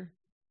right here.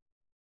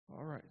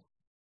 All right.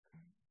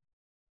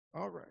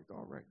 All right.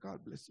 All right.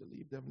 God bless you.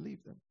 Leave them.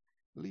 Leave them.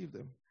 Leave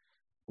them.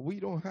 We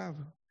don't have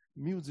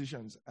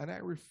musicians, and I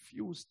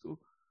refuse to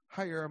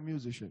hire a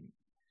musician.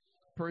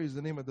 Praise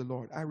the name of the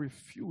Lord. I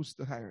refuse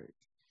to hire it.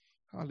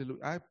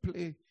 Hallelujah.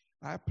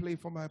 I play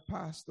for my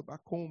pastor back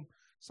home.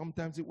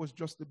 Sometimes it was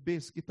just the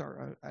bass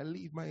guitar. I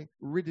leave my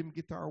rhythm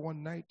guitar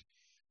one night,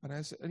 and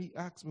he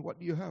asked me, "What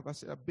do you have?" I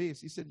said, "A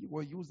bass." He said, "You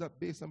will use that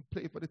bass and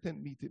play for the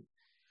tent meeting."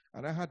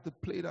 And I had to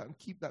play that and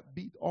keep that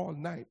beat all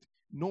night.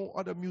 No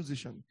other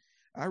musician.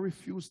 I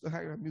refuse to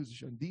hire a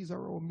musician. These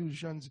are all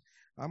musicians.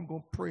 I'm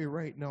going to pray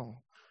right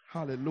now.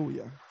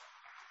 Hallelujah.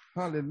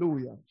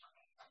 Hallelujah.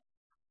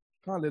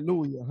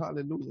 Hallelujah.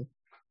 Hallelujah.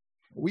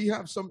 We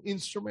have some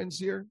instruments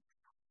here.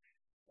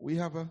 We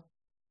have a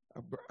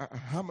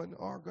Hammond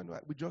organ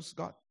that we just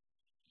got.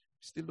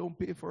 Still don't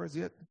pay for it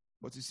yet,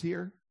 but it's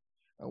here.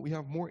 And we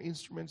have more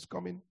instruments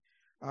coming.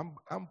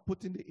 I'm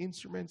putting the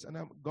instruments, and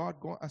God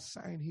going to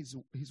assign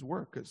his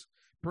workers.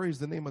 Praise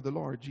the name of the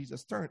Lord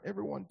Jesus.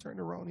 Everyone turn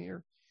around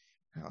here.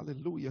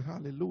 Hallelujah,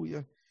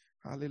 hallelujah,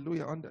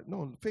 hallelujah.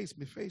 No, face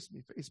me.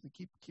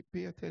 Keep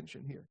pay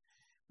attention here.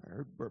 I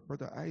heard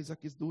Brother Isaac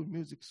is doing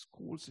music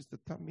school, Sister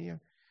Tamia,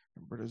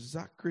 and Brother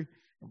Zachary,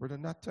 and Brother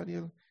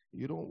Nathaniel.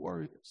 You don't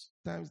worry.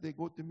 Sometimes they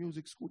go to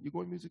music school. You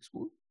go to music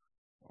school?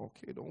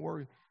 Okay, don't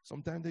worry.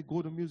 Sometimes they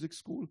go to music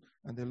school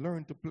and they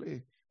learn to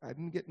play. I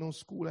didn't get no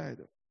school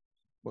either.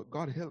 But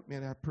God helped me,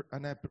 and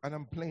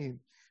I'm playing.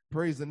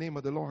 Praise the name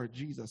of the Lord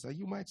Jesus. And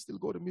you might still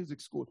go to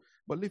music school,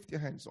 but lift your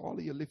hands. All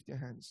of you lift your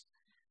hands.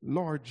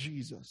 Lord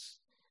Jesus.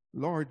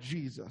 Lord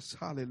Jesus.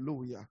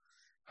 Hallelujah.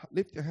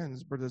 Lift your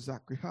hands, Brother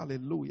Zachary.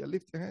 Hallelujah.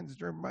 Lift your hands,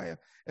 Jeremiah.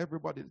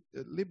 Everybody,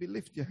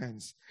 lift your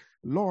hands.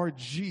 Lord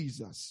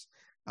Jesus,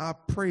 I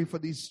pray for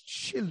these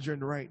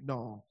children right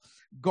now.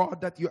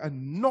 God, that you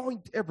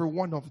anoint every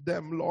one of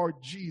them, Lord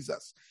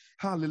Jesus.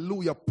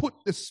 Hallelujah. Put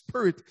the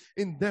Spirit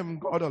in them,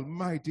 God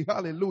Almighty.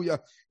 Hallelujah.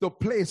 To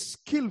play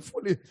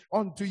skillfully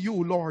unto you,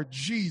 Lord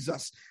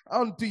Jesus.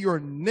 Unto your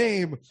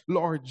name,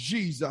 Lord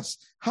Jesus.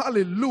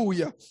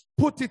 Hallelujah.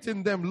 Put it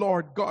in them,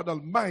 Lord God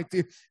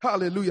Almighty.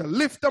 Hallelujah.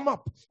 Lift them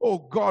up, oh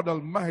God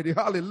Almighty.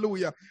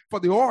 Hallelujah. For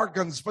the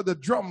organs, for the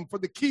drum, for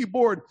the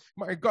keyboard.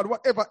 My God,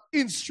 whatever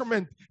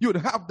instrument you'd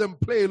have them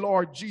play,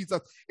 Lord Jesus.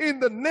 In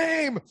the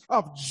name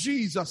of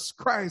Jesus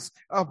Christ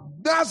of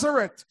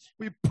Nazareth,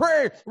 we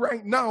pray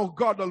right now,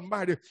 God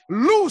Almighty.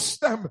 Loose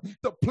them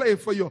to play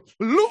for you.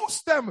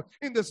 Loose them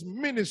in this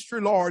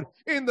ministry, Lord.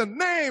 In the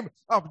name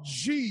of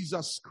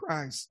Jesus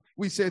Christ.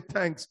 We say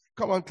thanks.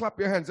 Come on, clap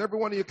your hands. Every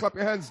one of you clap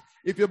your hands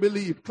if you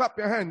believe. Clap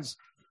your hands.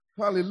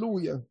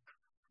 Hallelujah.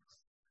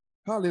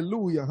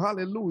 Hallelujah.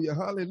 Hallelujah.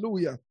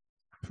 Hallelujah.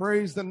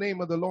 Praise the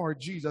name of the Lord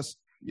Jesus.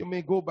 You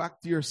may go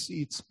back to your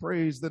seats.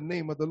 Praise the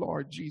name of the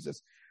Lord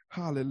Jesus.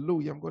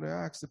 Hallelujah. I'm going to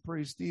ask the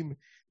praise team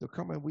to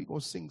come, and we're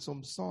going to sing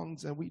some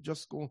songs, and we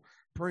just go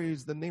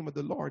praise the name of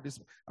the Lord.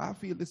 I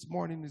feel this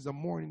morning is a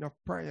morning of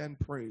prayer and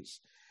praise.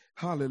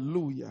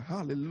 Hallelujah.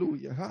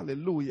 Hallelujah.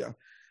 Hallelujah.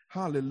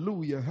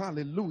 Hallelujah,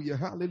 hallelujah,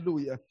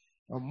 hallelujah.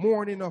 A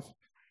morning of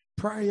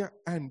prayer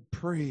and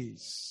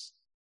praise.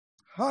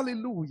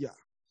 Hallelujah.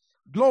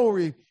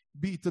 Glory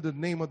be to the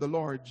name of the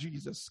Lord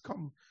Jesus.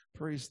 Come,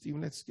 praise team,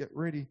 let's get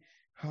ready.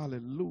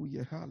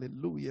 Hallelujah,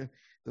 hallelujah.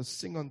 To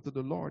sing unto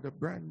the Lord a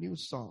brand new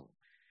song.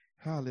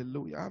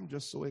 Hallelujah. I'm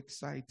just so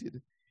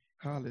excited.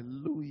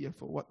 Hallelujah,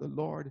 for what the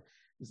Lord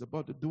is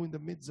about to do in the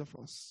midst of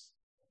us.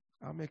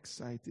 I'm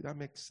excited.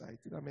 I'm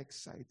excited. I'm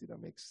excited.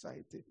 I'm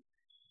excited.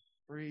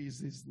 Praise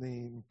his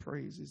name.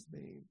 Praise his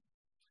name.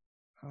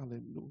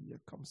 Hallelujah.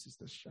 Come,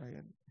 Sister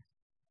Cheyenne.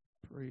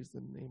 Praise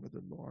the name of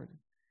the Lord.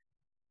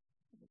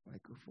 The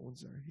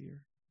microphones are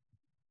here.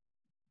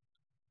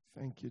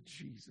 Thank you,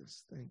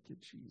 Jesus. Thank you,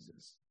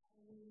 Jesus.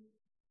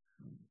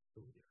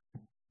 Hallelujah.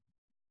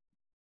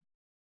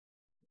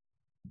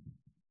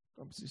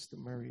 Come, Sister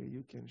Maria,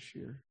 you can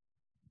share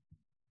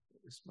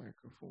this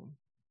microphone.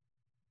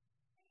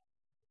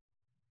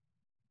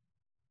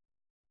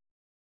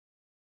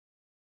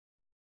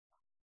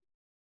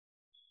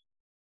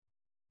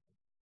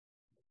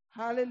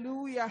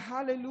 Hallelujah,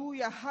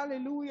 hallelujah,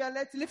 hallelujah.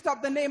 Let's lift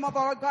up the name of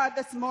our God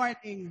this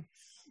morning.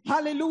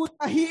 Hallelujah.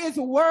 He is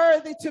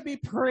worthy to be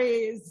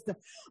praised.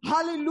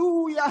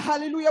 Hallelujah.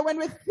 Hallelujah. When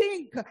we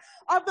think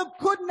of the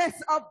goodness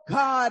of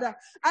God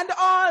and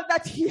all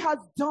that he has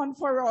done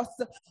for us,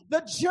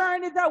 the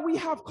journey that we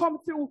have come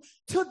through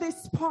to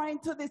this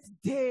point, to this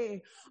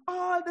day,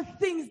 all the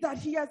things that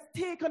he has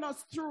taken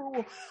us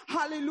through.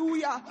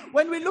 Hallelujah.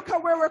 When we look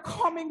at where we're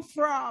coming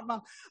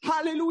from,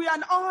 hallelujah,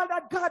 and all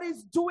that God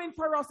is doing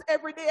for us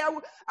every day,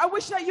 I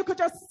wish that you could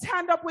just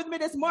stand up with me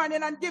this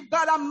morning and give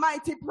God a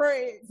mighty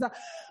praise.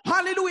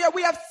 Hallelujah.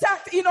 We have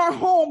sat in our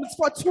homes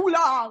for too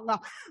long.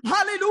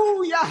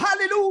 Hallelujah.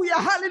 Hallelujah.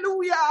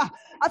 Hallelujah.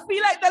 I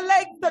feel like the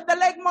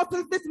leg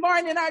muscles this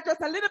morning are just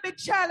a little bit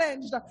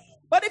challenged.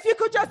 But if you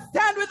could just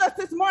stand with us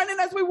this morning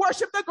as we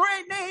worship the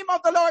great name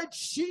of the Lord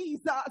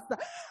Jesus.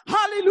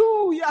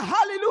 Hallelujah.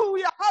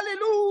 Hallelujah.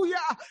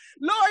 Hallelujah.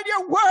 Lord,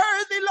 you're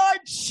worthy,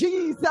 Lord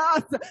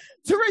Jesus,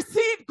 to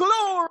receive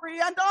glory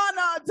and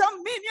honor,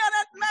 dominion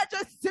and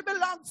majesty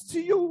belongs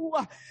to you.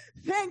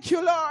 Thank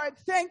you, Lord.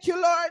 Thank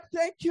you, Lord.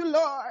 Thank you,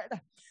 Lord.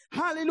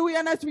 Hallelujah.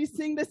 And as we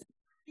sing this,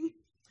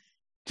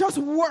 just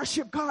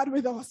worship God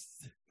with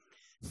us.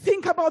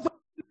 Think about the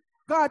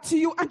God to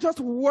you and just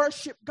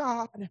worship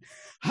God.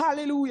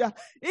 Hallelujah.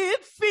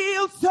 It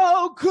feels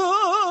so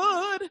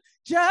good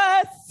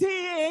just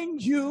seeing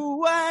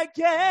you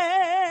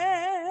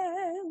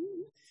again.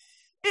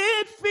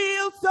 It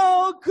feels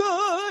so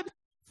good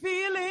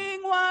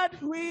feeling what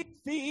we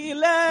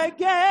feel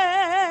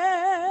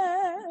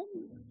again.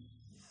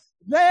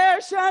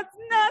 There's just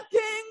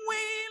nothing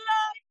we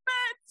like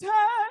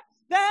better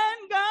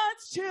than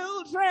God's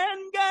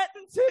children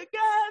getting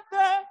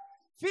together.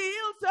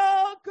 Feel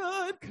so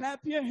good.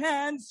 Clap your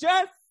hands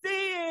just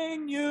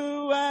seeing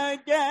you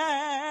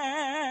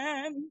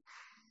again.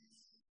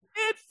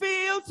 It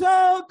feels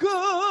so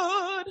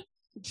good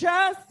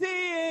just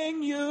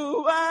seeing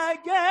you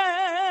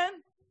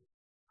again.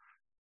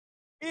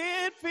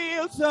 It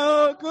feels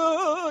so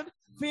good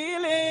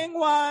feeling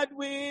what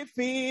we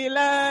feel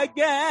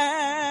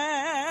again.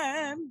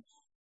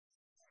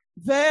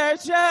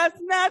 There's just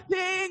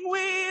nothing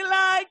we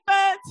like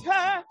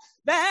better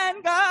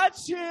than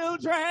God's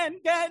children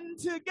getting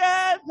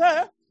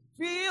together.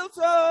 Feel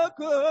so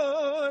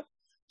good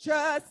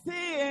just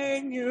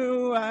seeing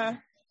you.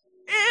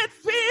 It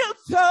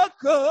feels so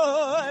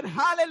good.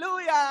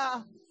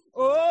 Hallelujah.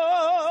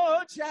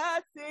 Oh,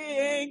 just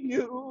seeing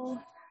you.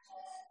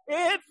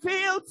 It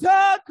feels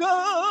so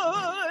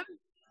good.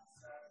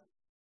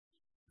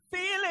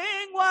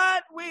 Feeling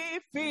what we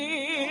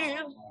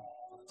feel.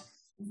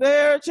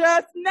 There's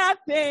just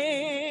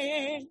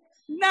nothing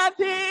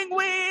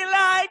we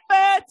like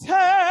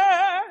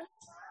better.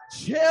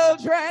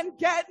 Children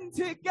getting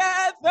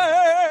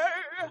together.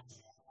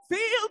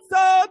 Feel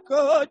so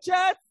good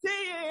just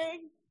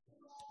seeing.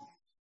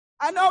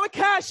 I know we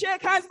can't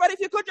shake hands, but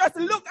if you could just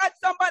look at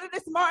somebody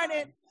this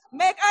morning,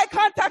 make eye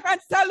contact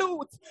and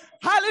salute.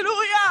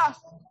 Hallelujah.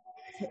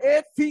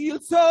 It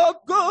feels so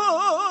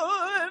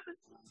good.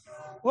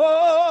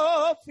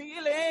 Oh,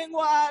 feeling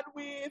what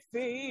we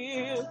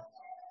feel.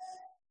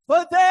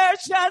 But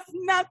there's just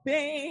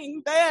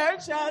nothing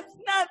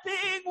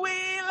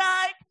we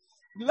like.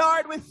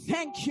 Lord, we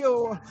thank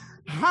you.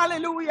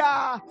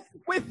 Hallelujah.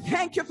 We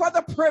thank you for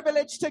the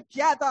privilege to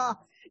gather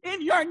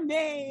in your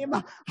name.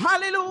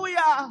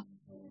 Hallelujah.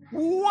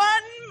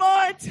 One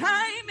more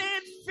time,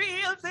 it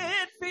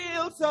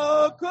feels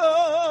so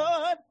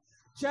good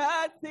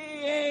just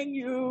seeing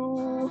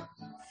you.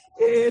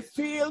 It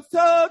feels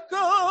so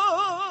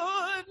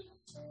good.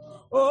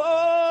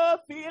 Oh,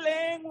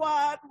 feeling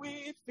what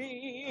we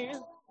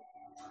feel.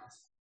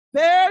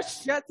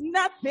 There's just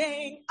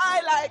nothing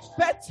I like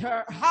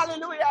better.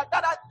 Hallelujah.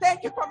 God, I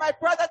thank you for my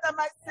brothers and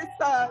my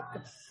sisters.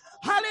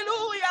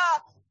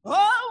 Hallelujah.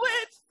 Oh,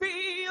 it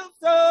feels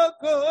so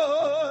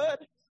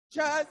good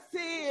just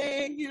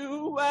seeing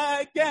you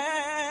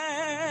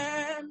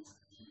again.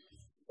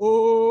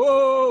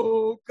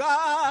 Oh,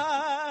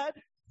 God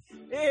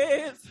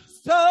is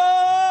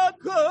so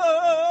good.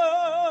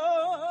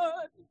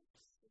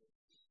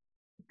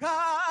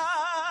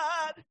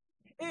 God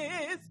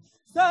is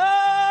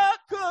so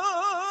good.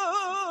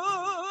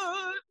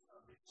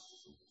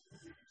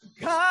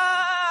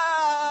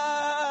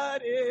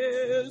 God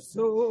is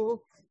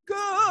so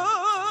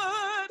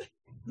good.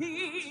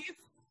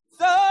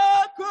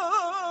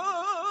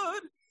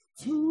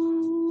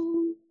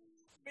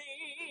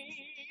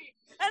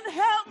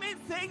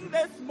 sing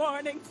this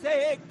morning,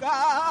 say,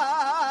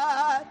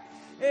 God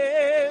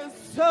is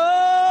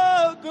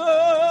so good.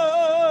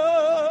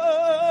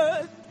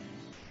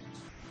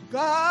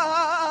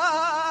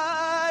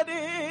 God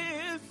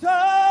is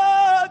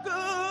so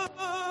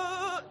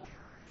good.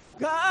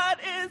 God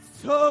is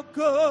so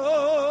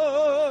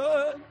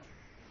good.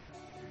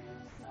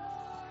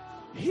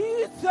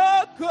 He's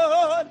so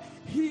good.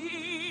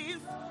 He's,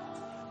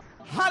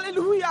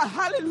 hallelujah,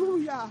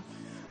 hallelujah.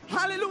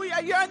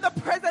 Hallelujah. You're in the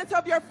presence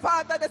of your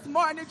Father this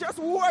morning. Just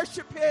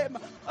worship him.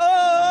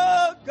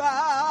 Oh,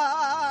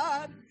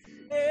 God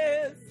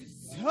is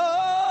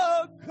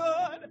so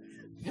good.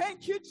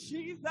 Thank you,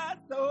 Jesus.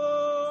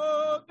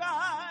 Oh,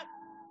 God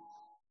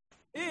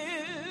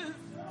is.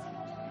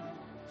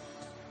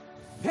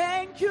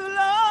 Thank you,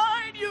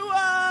 Lord.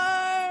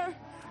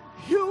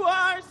 You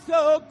are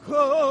so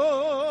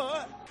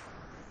good.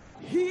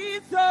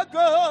 He's so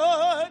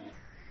good.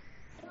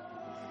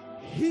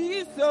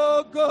 He's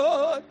so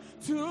good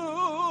to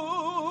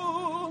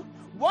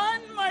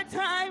one more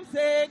time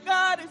say,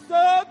 God is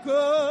so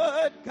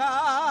good,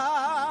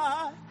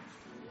 God.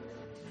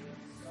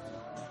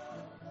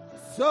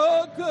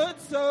 So good,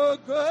 so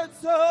good,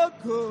 so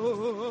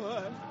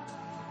good.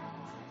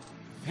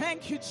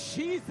 Thank you,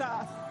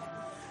 Jesus.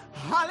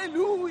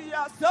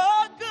 Hallelujah. So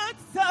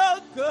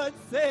good,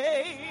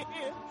 say.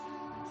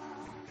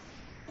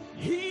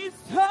 He's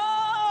so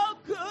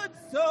good,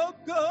 so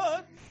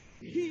good.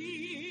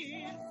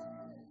 He's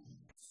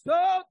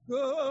so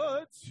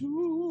good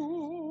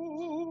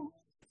too.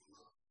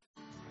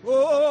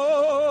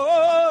 Oh,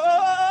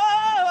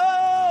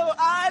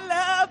 I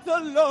love the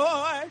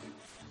Lord,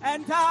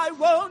 and I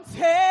won't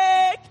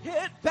take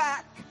it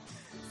back.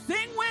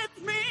 Sing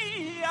with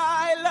me,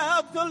 I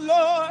love the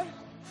Lord,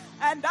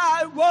 and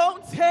I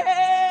won't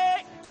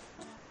take.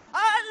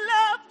 I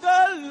love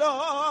the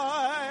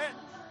Lord,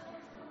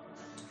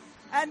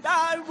 and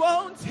I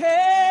won't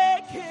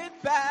take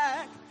it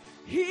back.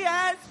 He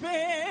has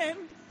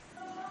been.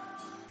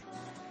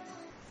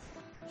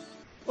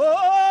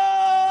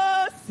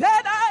 Oh,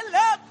 said I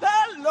love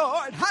the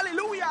Lord.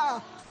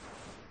 Hallelujah.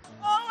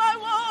 Oh, I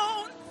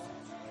won't.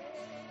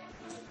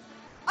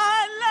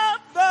 I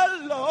love the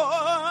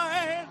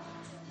Lord,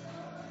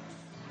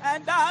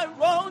 and I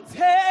won't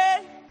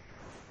take.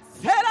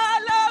 Said I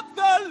love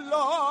the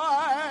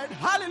Lord.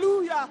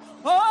 Hallelujah.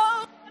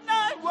 Oh, and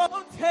I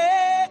won't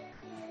take.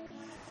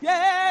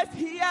 Yes,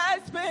 he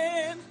has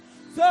been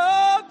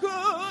so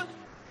good.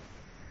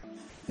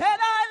 Said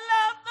I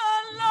love the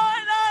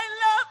Lord,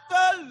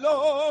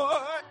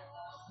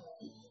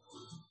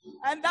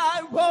 and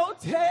I won't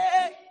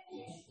take.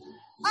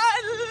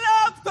 I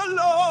love the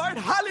Lord,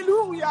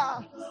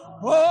 hallelujah.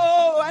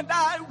 Oh, and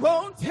I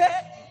won't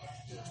take.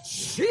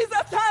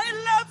 Jesus, I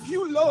love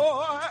you,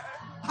 Lord.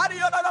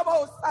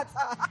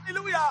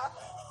 Hallelujah.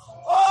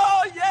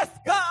 Oh, yes,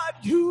 God,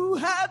 you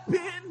have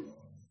been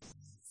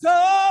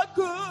so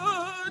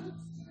good.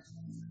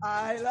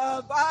 I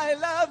love,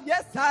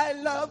 yes, I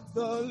love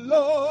the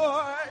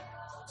Lord.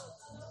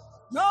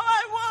 No,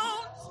 I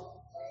won't.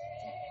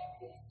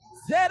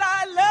 Said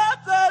I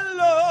love the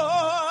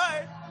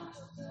Lord.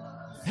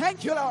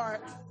 Thank you, Lord.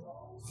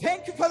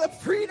 Thank you for the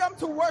freedom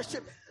to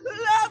worship.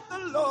 Love the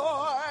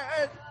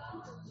Lord.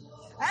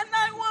 And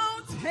I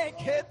won't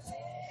take it.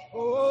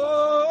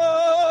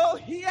 Oh,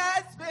 he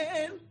has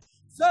been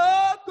so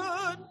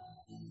good.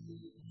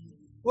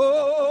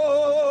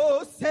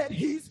 Oh, said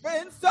he's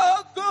been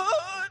so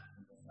good.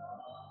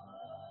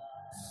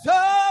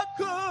 So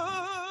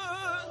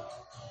good.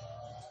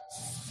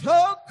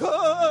 So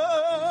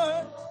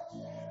good.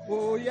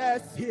 Oh,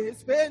 yes,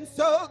 he's been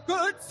so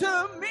good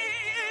to me.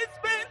 He's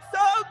been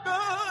so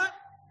good.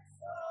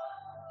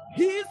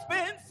 He's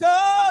been so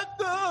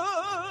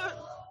good.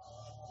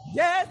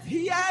 Yes,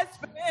 he has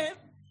been.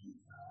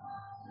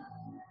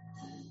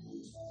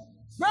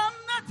 From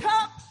the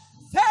top,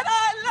 said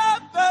I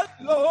love the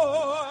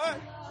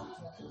Lord,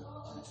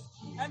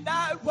 and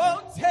I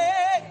won't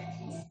take.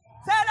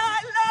 Said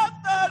I love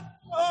the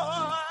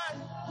Lord,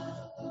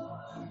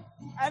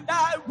 and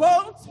I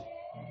won't.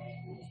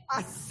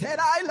 I said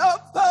I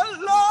love the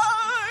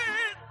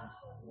Lord,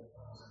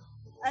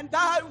 and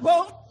I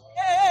won't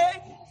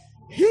take.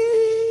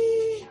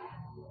 He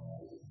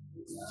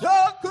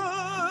so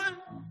good.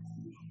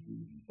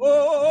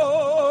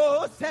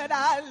 Oh, said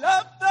I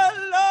love the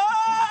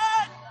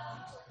Lord.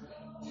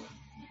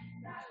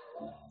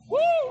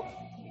 Woo!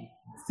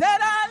 Said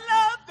I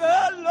love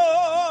the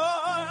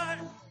Lord.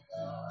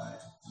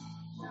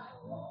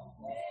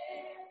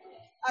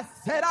 I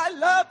said I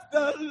love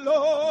the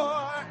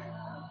Lord,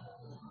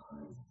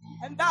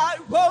 and I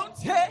won't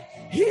take.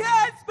 He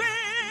has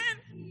been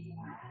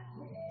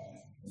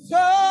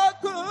so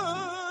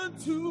good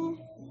to.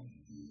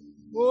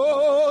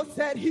 Oh,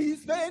 said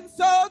he's been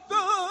so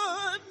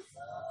good.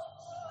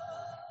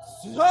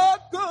 So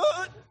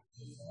good.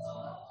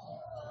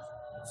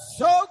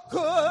 So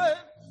good.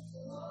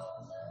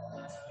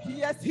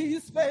 Yes,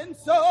 he's been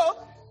so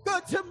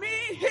good to me.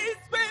 He's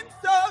been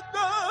so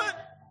good.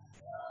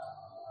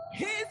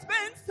 He's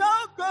been so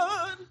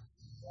good.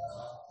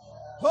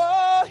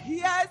 Oh, he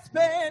has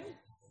been.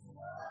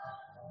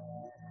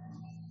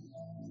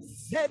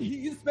 Said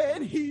he's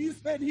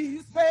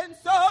been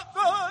so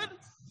good.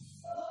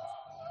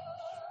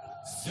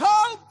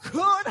 So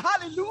good,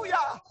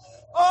 hallelujah.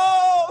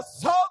 Oh,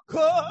 so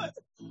good.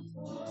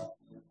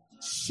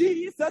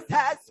 Jesus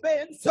has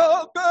been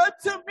so good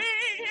to me.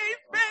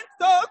 He's been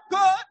so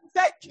good.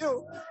 Thank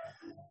you.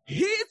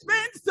 He's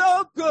been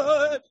so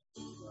good.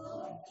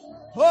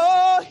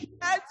 Oh, he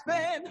has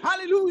been,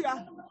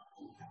 hallelujah.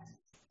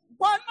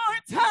 One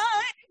more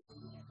time.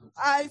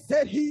 I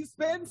said he's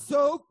been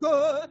so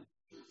good.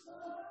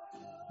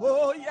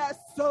 Oh, yes,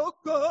 so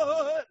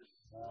good.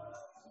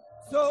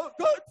 So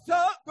good,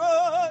 so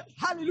good.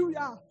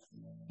 Hallelujah.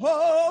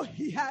 Oh,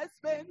 he has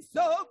been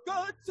so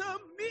good to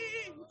me.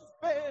 He's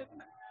been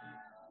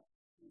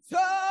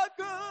so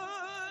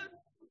good.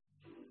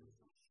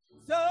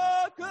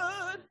 So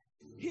good.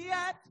 He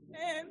has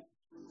been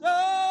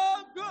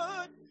so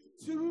good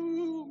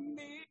to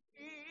me.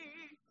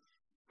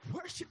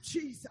 Worship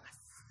Jesus.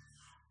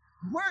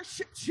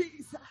 Worship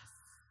Jesus.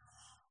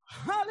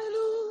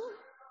 Hallelujah.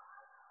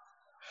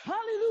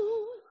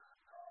 Hallelujah.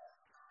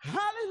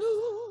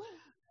 Hallelujah.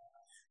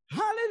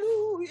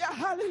 Hallelujah.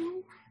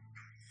 Hallelujah.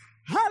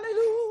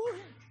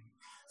 Hallelujah.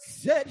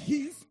 Said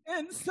he's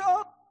been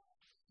so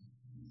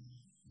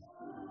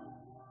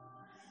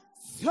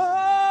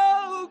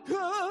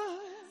good.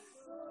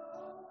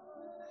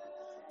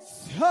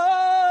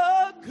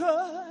 So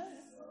good.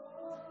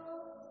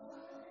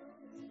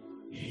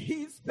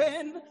 He's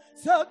been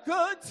so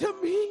good to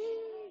me.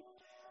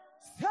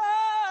 So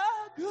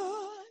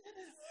good.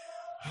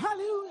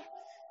 Hallelujah.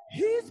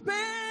 He's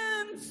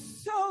been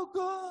so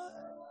good.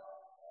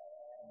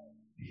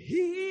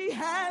 He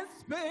has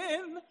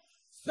been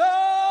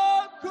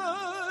so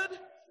good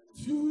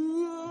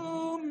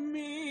to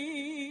me.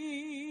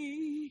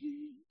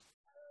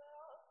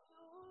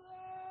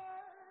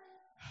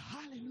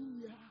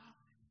 Hallelujah.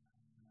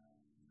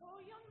 Oh,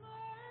 your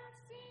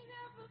mercy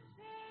never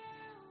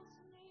fails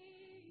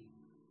me.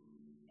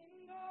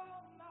 In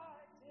all my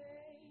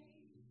days,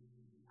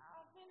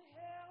 I've been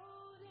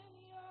held in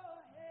your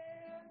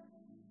hand.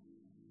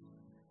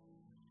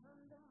 From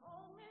the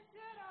moment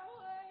that I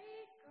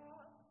wake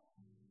up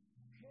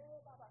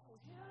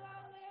till I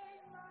lay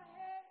my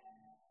head,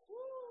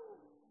 oh,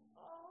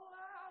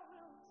 I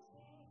will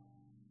sing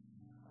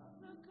of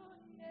the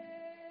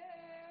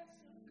goodness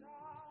of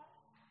God.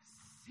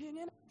 Sing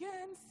it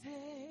again,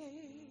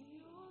 say,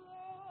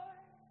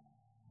 Lord,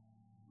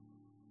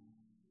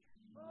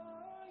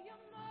 for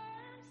your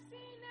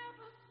mercy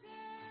never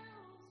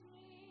fails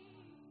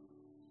me,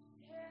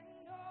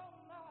 and all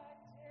my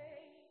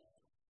days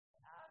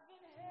I've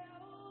been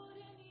held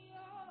in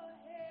your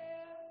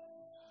hand.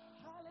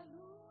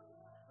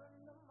 hallelujah. From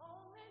the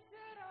moment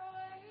that I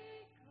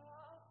wake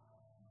up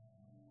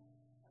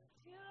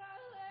until I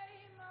lay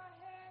my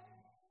head,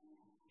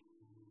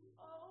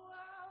 oh,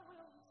 I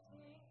will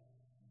sing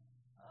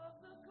of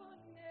the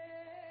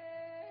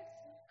goodness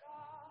of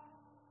God.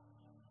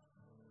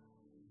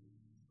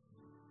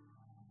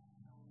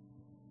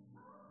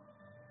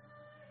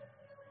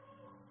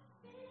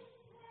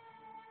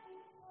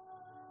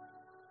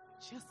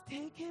 Just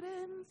take it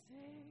and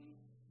say,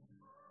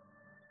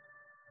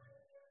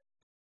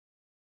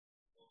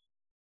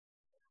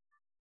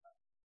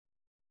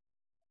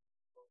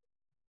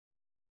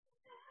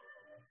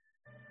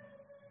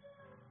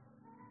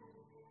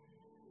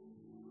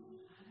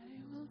 I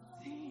will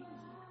sing.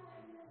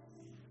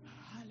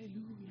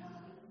 Hallelujah.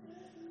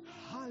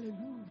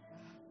 Hallelujah.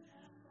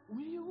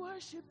 Will you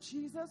worship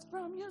Jesus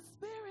from your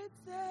spirit?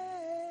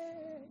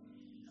 Say,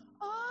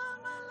 all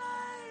my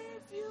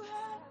life you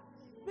have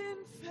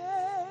been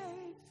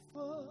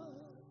faithful.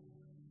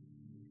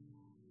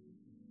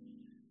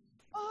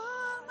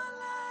 All my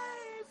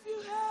life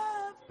you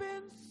have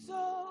been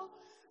so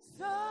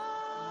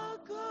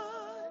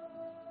good.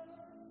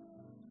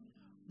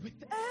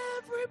 With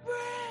every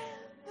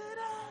breath that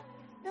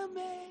I am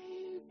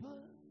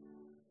able,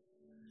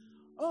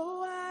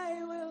 oh,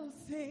 I will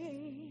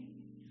sing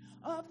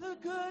of the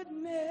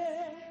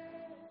goodness.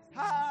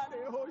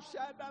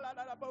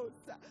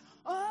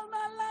 All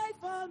my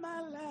life, all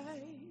my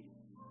life.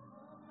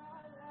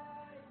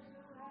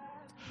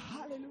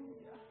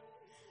 Hallelujah.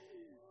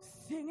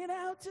 Sing it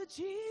out to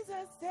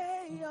Jesus,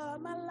 say, all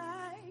my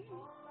life.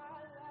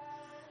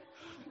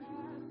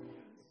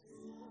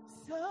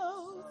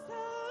 So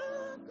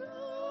good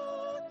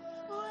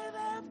with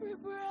every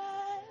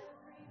breath.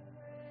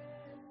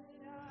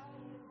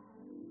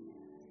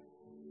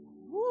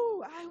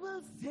 Woo, I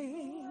will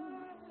sing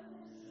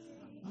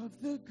of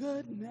the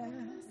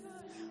goodness.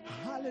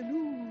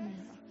 Hallelujah.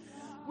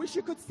 Wish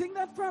you could sing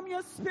that from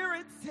your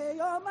spirit. Say,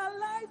 all my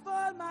life,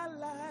 all my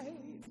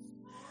life.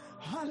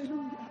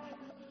 Hallelujah.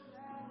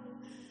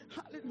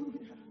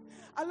 Hallelujah.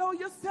 Allow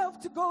yourself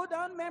to go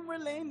down memory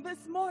lane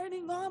this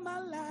morning, all my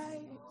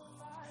life.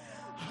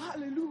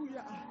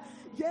 Hallelujah.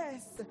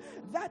 Yes,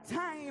 that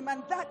time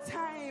and that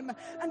time.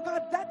 And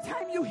God, that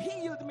time you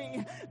healed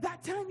me.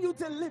 That time you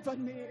delivered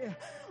me.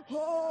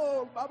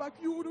 Oh, Baba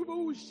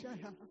Kyurubusha.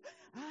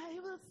 I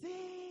will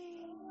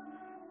sing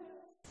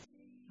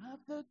of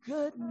the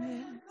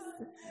goodness.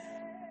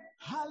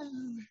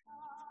 Hallelujah.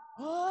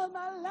 All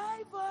my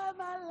life,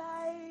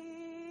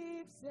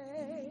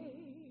 say.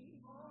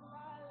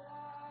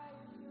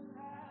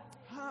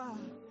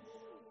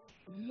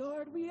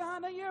 Lord, we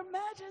honor your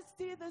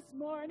majesty this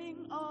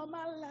morning, all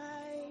my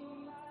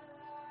life.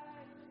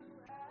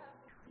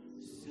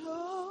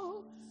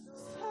 So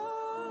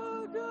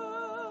good.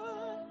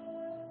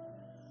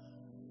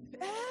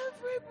 With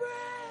every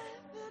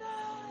breath that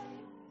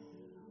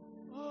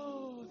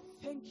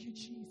thank you,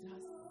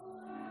 Jesus.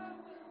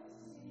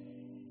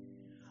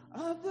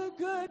 Of the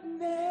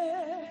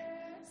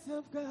goodness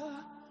of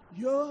God,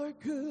 your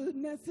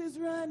goodness is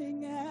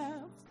running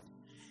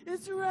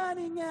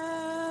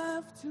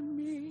after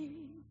me.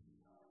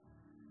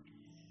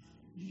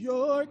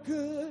 Your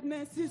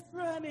goodness is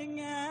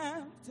running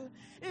after,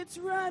 it's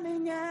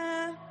running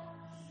after.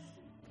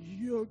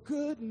 Your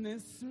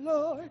goodness,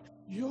 Lord,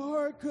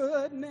 your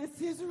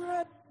goodness is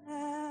running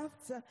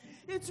after,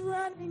 it's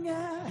running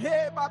after.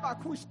 Hey, Baba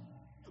Kush.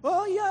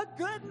 Oh, your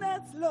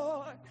goodness,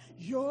 Lord,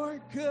 your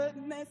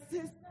goodness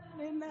is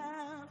running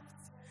after.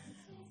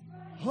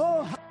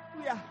 Oh,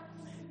 hallelujah.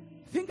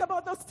 Think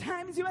about those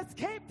times you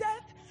escaped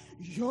death.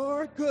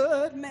 Your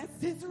goodness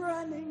is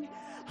running.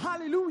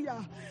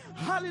 Hallelujah.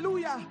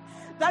 Hallelujah.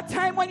 That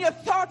time when you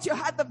thought you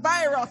had the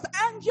virus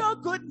and your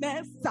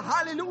goodness.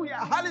 Hallelujah.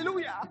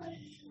 Hallelujah.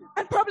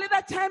 And probably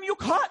that time you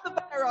caught the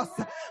virus.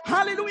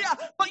 Hallelujah.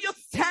 But you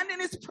stand in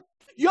his presence.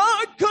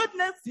 Your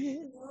goodness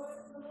is.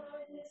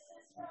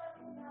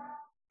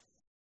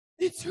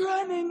 It's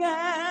running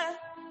out.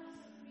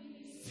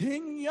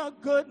 Sing your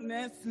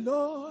goodness,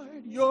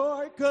 Lord.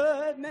 Your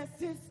goodness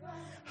is.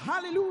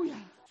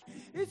 Hallelujah.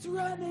 It's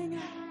running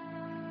out.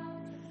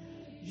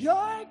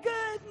 Your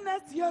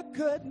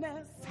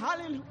goodness.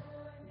 Hallelujah.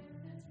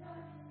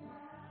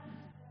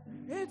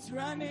 It's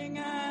running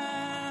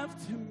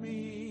after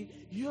me.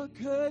 Your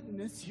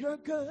goodness.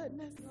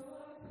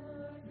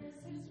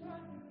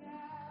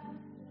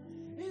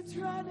 It's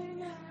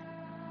running out.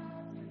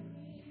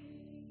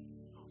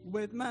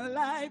 With my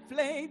life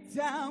laid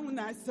down,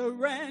 I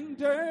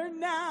surrender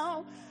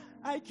now.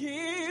 I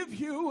give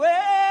you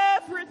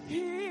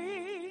everything.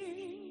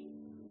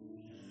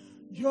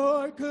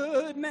 Your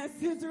goodness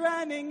is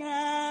running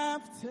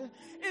after,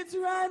 it's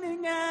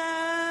running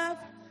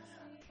after.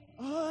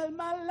 All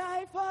my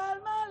life,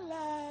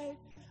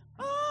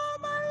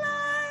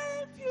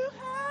 you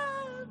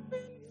have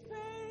been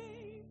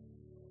faithful.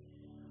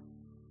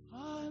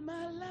 All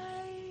my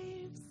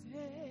life,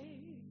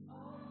 say.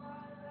 All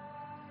my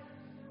life,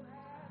 you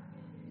have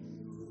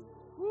been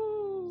so.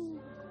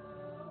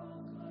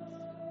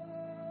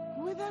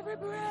 With every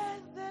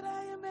breath that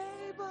I am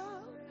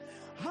able,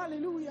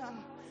 hallelujah,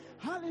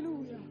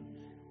 hallelujah.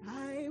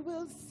 I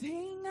will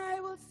sing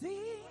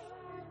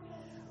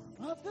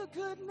of the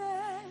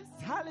goodness.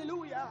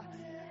 Hallelujah.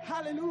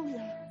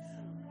 Hallelujah.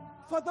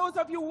 For those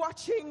of you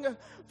watching,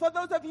 for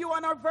those of you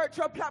on our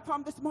virtual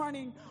platform this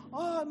morning,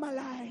 all my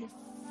life.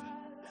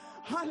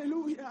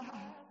 Hallelujah.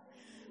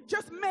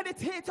 Just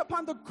meditate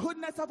upon the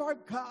goodness of our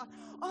God.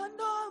 On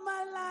all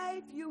my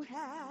life you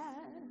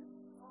have.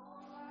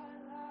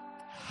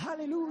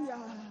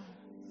 Hallelujah.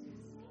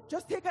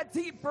 Just take a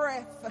deep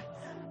breath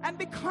and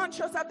be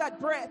conscious of that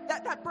breath,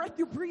 that breath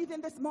you breathe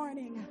in this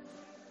morning.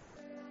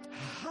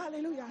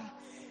 Hallelujah.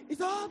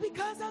 It's all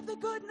because of the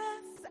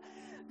goodness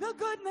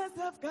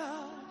of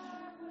God.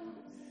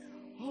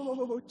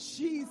 Oh,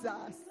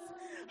 Jesus.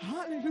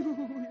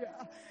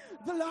 Hallelujah.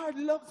 The Lord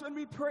loves when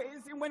we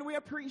praise him, when we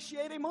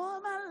appreciate him.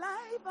 All my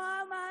life,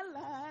 all my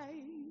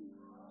life.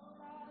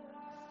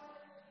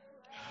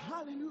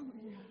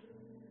 Hallelujah.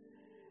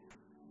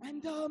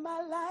 And all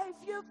my life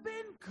you've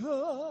been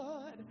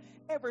good.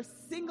 Every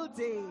single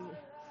day.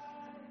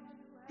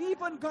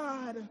 Even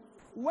God,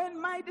 when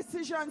my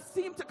decisions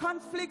seem to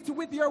conflict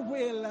with your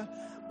will,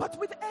 but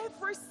with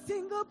every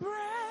single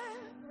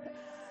breath,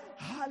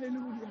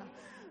 hallelujah.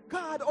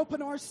 God,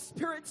 open our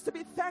spirits to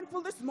be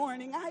thankful this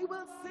morning. I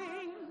will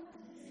sing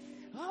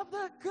of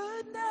the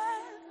goodness.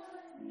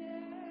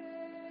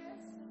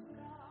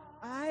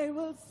 I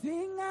will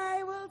sing,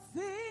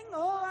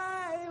 oh,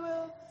 I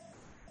will,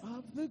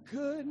 of the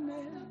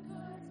goodness.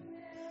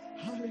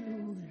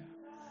 Hallelujah.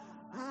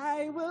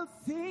 I will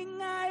sing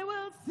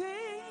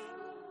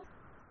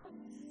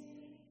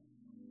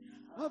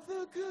of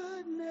the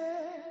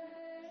goodness.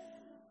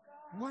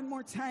 One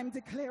more time,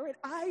 declare it.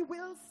 I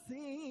will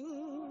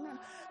sing.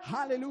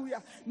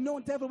 Hallelujah. No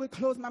devil will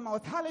close my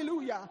mouth.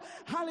 Hallelujah.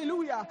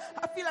 Hallelujah.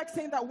 I feel like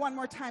saying that one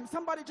more time.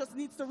 Somebody just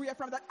needs to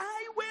reaffirm that.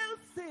 I will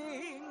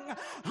sing.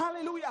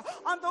 Hallelujah.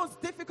 On those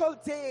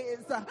difficult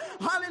days.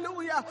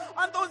 Hallelujah.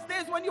 On those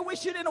days when you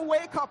wish you didn't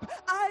wake up.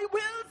 I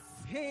will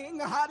sing.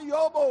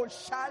 Hariobo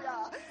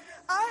Shaya.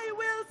 I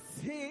will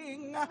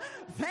sing.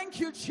 Thank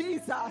you,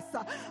 Jesus.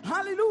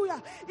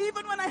 Hallelujah.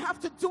 Even when I have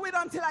to do it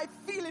until I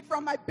feel it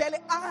from my belly,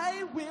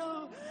 I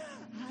will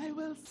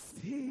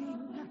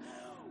sing.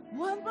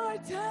 One more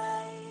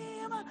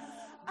time.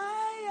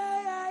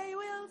 I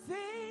will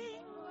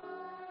sing.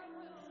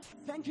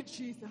 Thank you,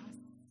 Jesus.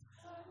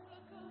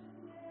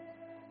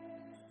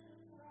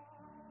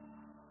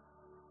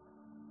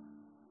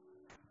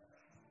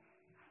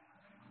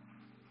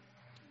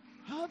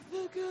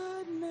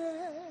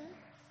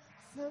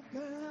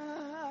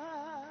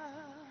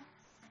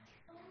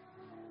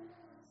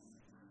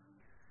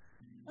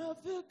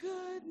 the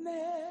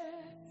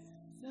goodness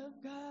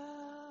of God.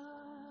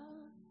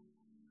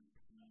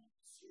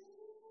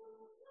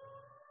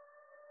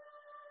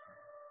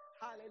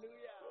 Hallelujah.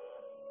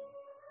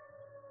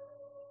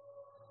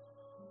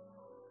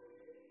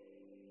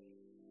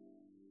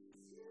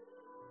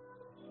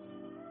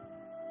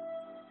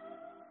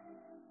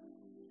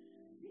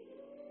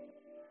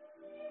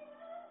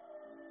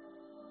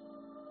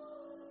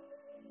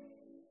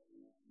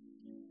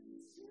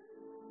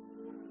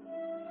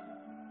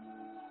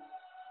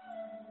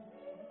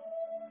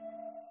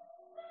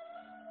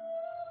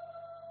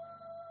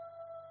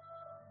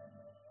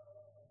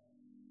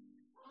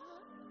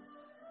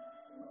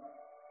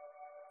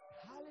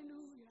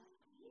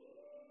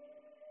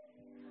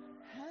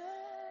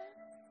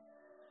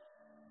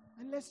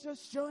 Let's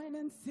just join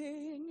and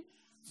sing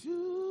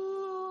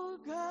to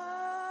God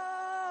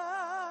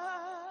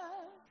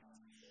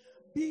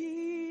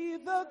be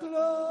the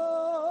glory,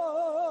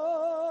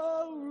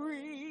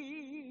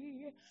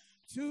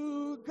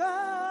 to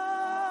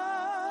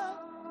God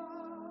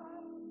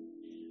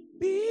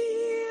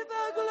be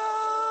the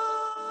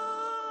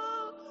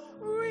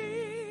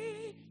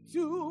glory,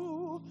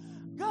 to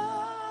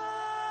God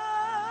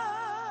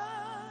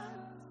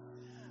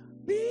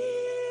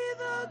be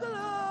the glory.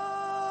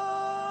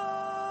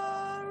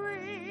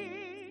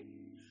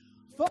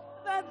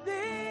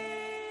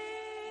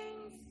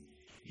 Things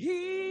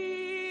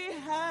he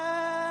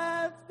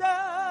has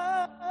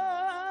done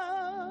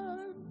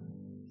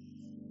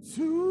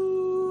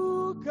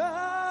to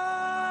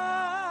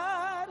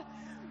God.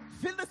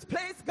 Fill this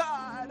place,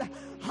 God.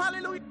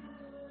 Hallelujah.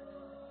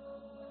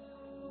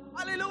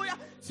 Hallelujah.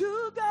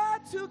 To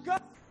God, to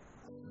God.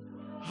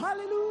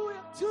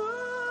 Hallelujah. To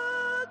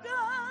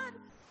God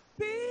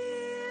be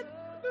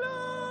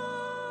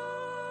glory.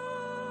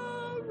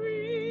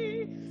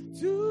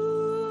 To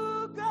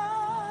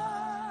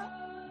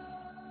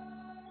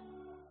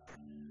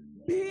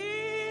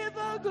be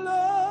the glory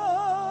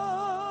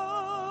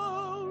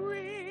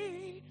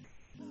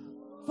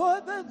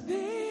for the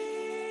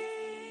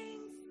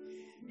things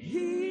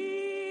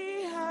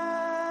he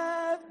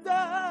has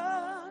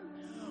done.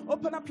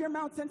 Open up your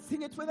mouths and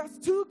sing it with us.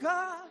 To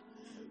God,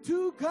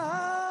 to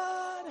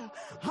God.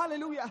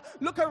 Hallelujah.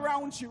 Look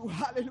around you.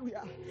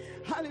 Hallelujah.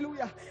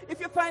 Hallelujah. If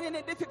you're finding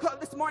it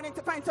difficult this morning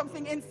to find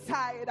something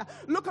inside,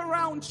 look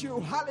around you.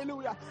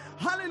 Hallelujah.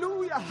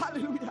 Hallelujah.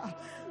 Hallelujah.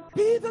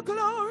 Be the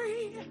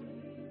glory.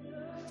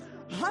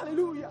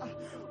 Hallelujah.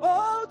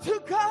 Oh, to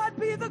God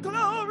be the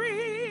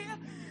glory.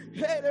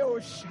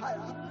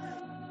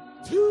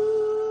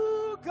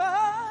 To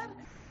God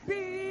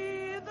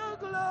be the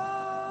glory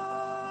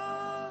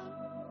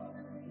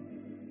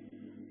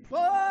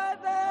for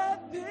the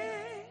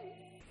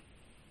things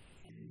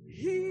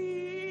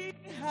he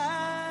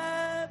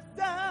has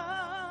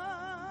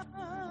done.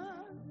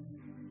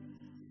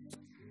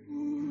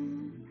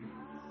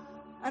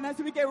 And as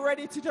we get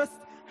ready to just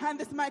hand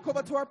this mic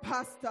over to our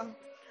pastor,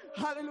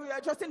 hallelujah,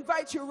 I just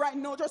invite you right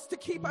now just to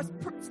keep a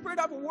spirit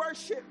of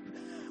worship.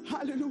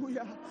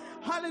 Hallelujah.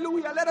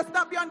 Hallelujah. Let us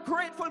not be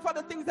ungrateful for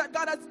the things that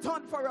God has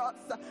done for us.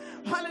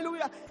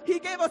 Hallelujah. He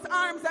gave us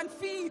arms and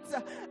feet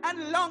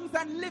and lungs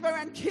and liver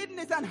and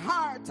kidneys and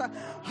heart.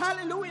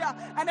 Hallelujah.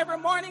 And every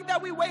morning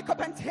that we wake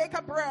up and take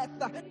a breath,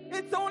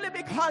 it's only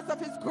because of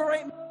his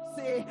great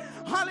mercy.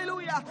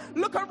 Hallelujah.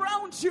 Look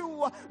around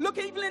you. Look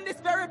even in this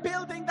very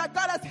building that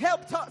God has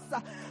helped us.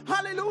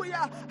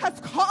 Hallelujah. Has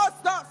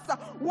caused us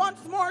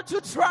once more to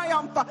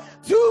triumph.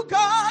 To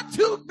God,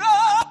 to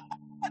God.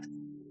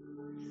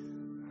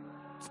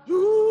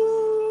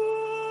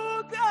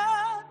 To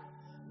God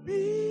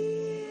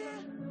be,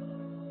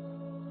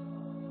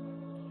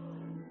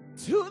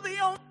 to the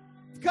only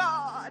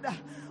God,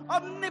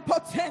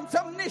 omnipotent,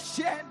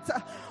 omniscient,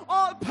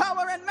 all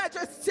power and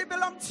majesty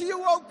belong to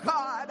you, O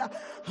God.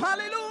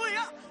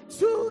 Hallelujah.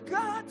 To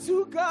God,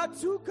 to God,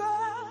 to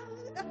God,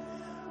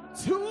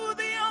 to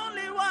the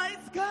only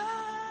wise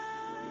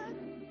God.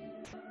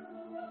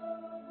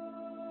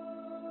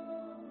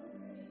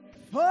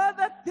 For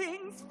the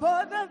things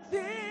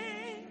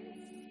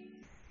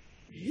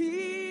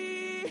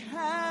he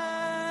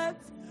has,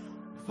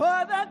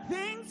 for the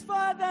things,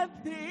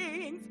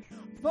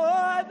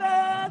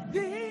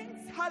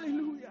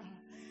 hallelujah,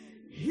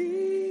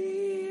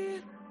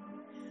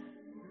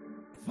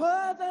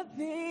 for the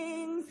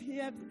things he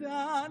has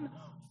done,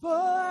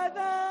 for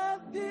the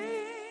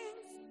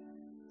things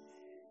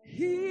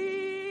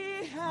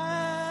he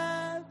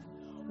has,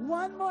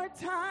 one more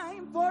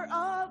time, for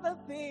all the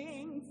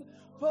things,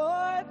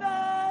 for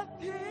the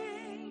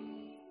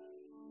things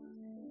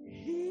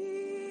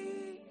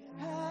he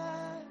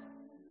has.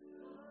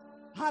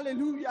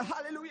 Hallelujah,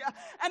 hallelujah.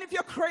 And if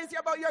you're crazy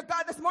about your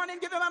God this morning,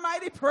 give him a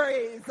mighty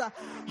praise.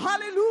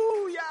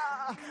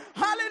 Hallelujah,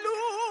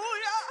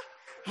 hallelujah,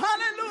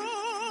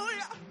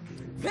 hallelujah.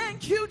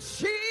 Thank you,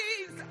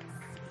 Jesus.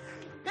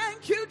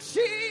 Thank you,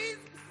 Jesus.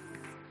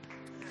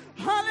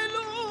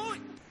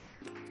 Hallelujah.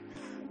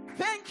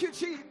 Thank you,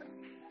 Jesus.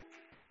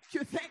 Thank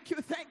you, thank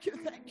you, thank you,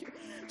 thank you.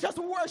 Just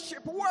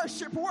worship,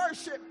 worship,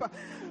 worship,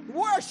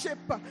 worship.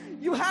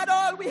 We had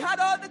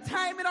all the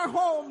time in our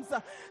homes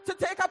to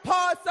take a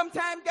pause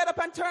sometime, get up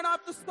and turn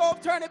off the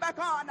stove, turn it back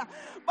on.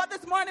 But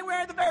this morning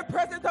we're in the very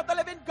presence of the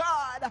living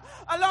God.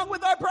 Along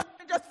with our brothers,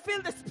 just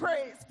feel this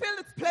praise, feel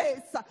this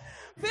place,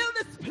 feel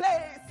this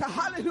place.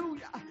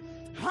 Hallelujah,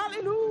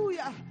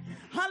 hallelujah,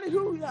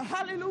 hallelujah,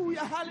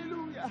 hallelujah,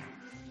 hallelujah.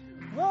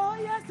 Oh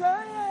yes,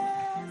 oh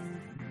yes.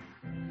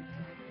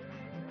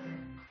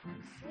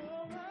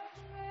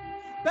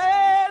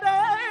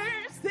 Better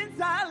since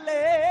I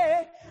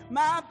lay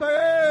my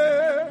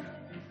burden.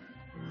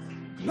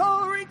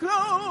 Glory,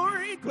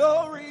 glory,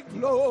 glory,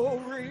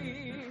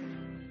 glory.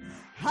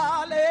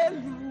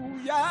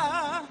 Hallelujah.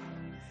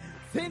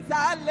 Since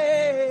I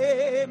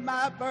lay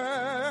my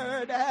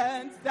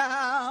burdens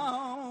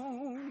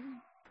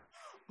down.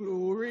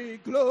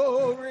 Glory,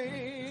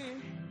 glory.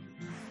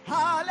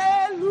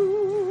 Hallelujah.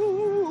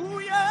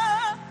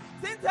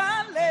 Since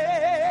I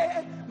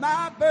lay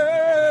my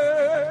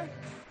burden.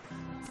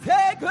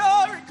 Say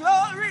glory,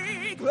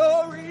 glory,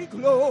 glory,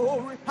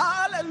 glory,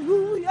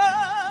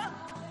 hallelujah.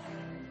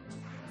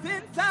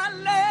 Since I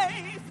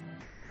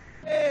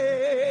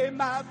lay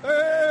my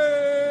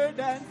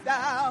burdens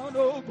down,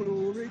 oh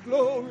glory,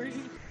 glory,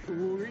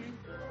 glory,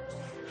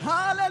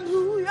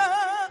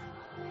 hallelujah,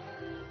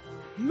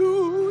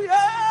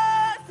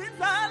 hallelujah. Since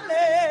I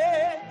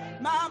lay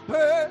my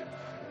burden,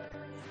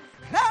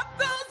 clap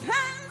those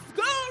hands,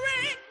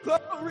 glory,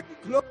 glory,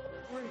 glory.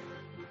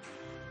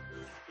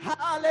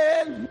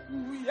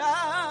 Hallelujah,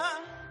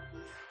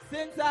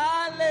 since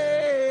I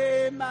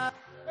lay my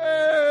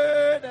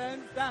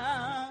burdens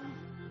down.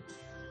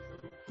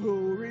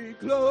 Glory,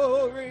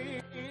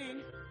 glory,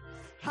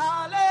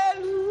 hallelujah,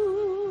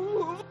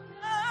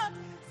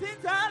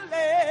 since I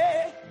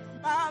lay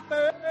my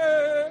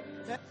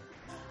burden.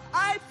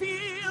 I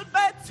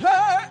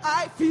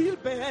feel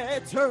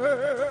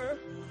better,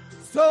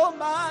 so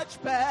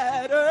much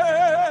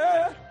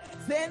better.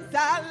 Since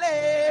I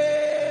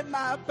lay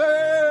my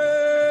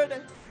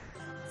burden,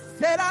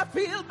 said I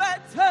feel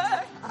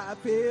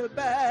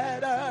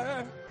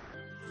better,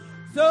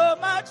 so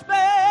much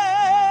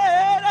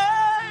better.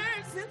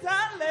 Since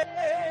I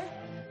lay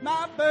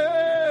my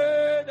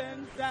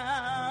burdens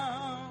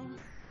down.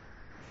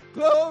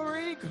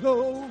 Glory,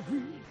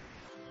 glory,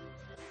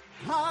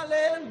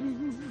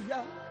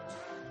 hallelujah.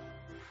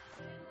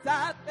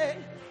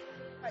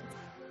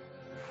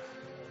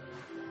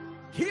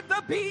 Keep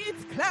the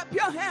beats, clap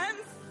your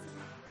hands.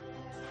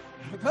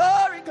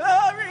 Glory,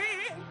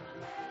 glory.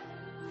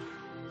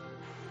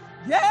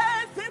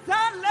 Yes, since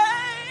I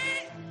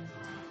lay.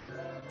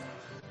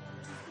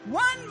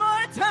 One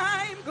more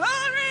time,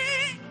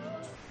 glory.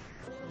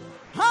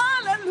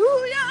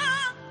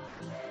 Hallelujah.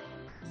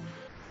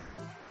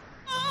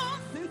 Oh,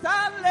 since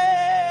I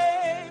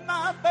lay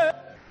my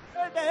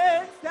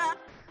burdens down.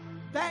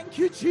 Thank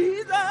you,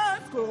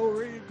 Jesus.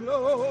 Glory,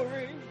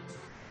 glory.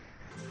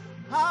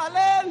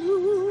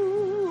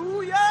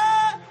 Hallelujah,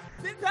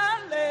 since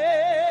I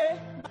lay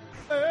my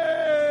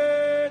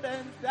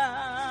burdens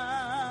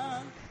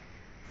down.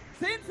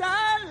 Since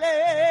I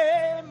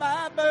lay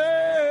my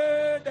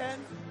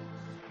burdens,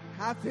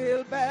 I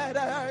feel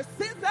better.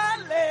 Since I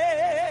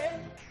lay,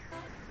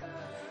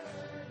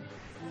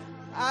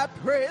 I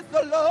praise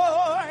the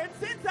Lord.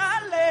 Since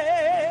I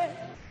lay,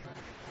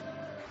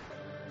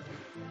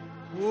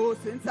 oh,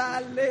 since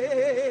I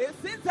lay,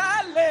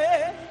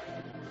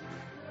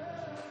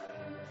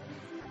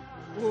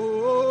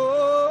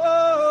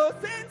 oh,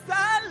 since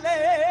I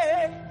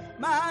lay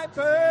my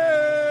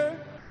burden.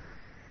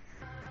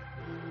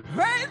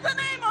 Praise the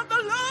name of the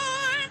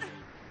Lord.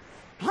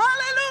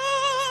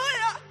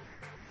 Hallelujah.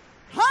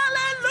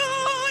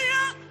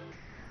 Hallelujah.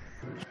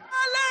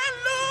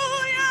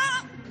 Hallelujah.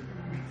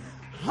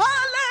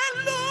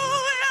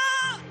 Hallelujah.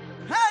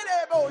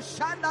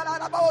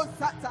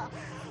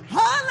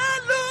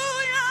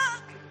 Hallelujah.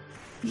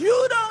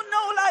 You don't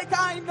know like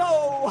I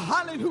know.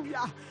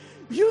 Hallelujah.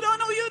 You don't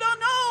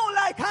know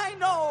like I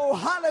know.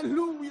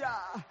 Hallelujah.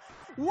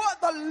 What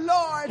the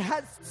Lord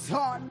has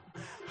done.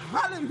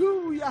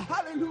 Hallelujah.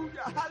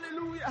 Hallelujah.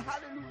 Hallelujah.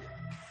 Hallelujah.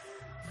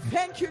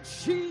 Thank you,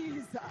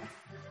 Jesus.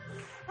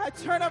 I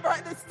turn over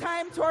at this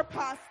time to our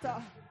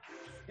pastor.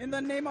 In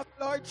the name of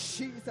the Lord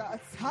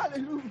Jesus.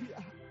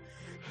 Hallelujah.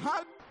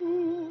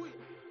 Hallelujah.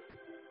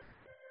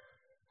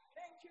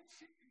 Thank you,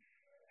 Jesus.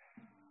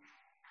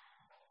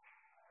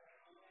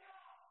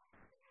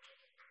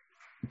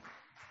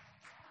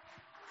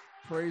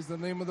 Praise the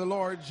name of the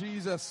Lord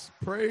Jesus.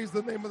 Praise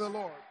the name of the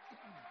Lord.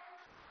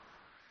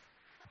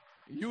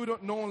 You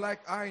don't know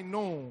like I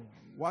know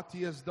what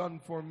he has done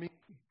for me.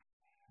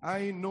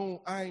 I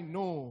know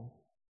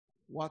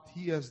what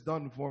he has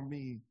done for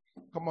me.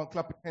 Come on,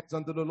 clap your hands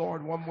unto the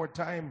Lord one more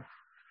time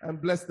and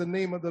bless the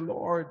name of the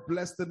Lord.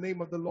 Bless the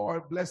name of the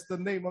Lord. Bless the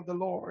name of the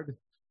Lord.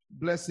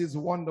 Bless his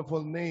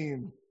wonderful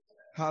name.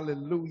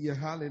 Hallelujah,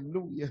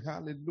 hallelujah,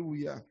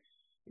 hallelujah.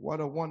 What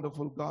a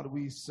wonderful God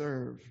we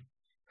serve.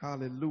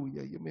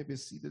 Hallelujah. You may be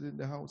seated in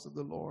the house of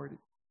the Lord.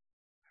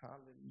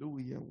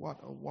 Hallelujah. What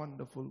a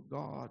wonderful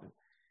God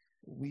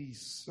we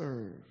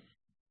serve.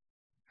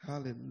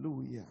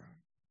 Hallelujah.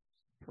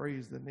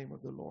 Praise the name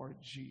of the Lord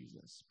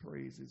Jesus.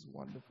 Praise his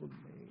wonderful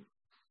name.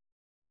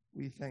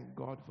 We thank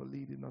God for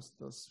leading us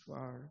thus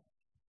far.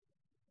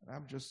 And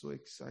I'm just so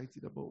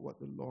excited about what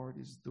the Lord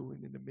is doing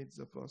in the midst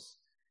of us.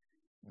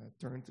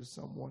 Turn to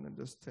someone and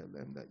just tell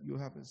them that you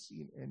haven't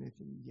seen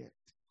anything yet.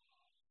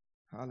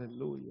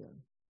 Hallelujah.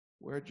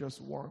 We're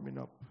just warming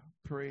up.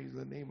 Praise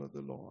the name of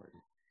the Lord.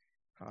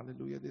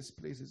 Hallelujah. This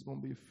place is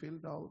going to be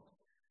filled out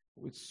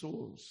with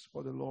souls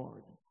for the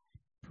Lord.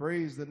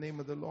 Praise the name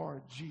of the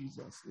Lord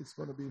Jesus. It's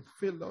going to be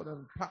filled out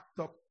and packed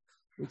up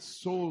with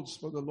souls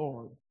for the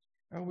Lord.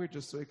 And we're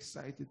just so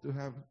excited to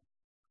have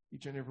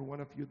each and every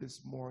one of you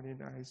this morning.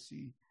 I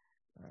see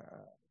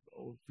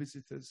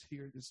visitors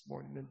here this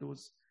morning and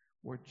those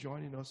who are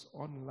joining us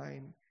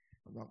online.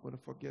 I'm not going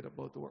to forget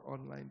about our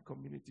online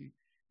community.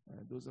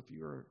 Those of you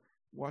who are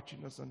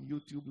watching us on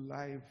YouTube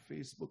Live,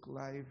 Facebook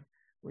Live,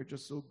 we're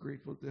just so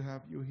grateful to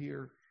have you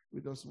here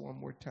with us one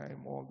more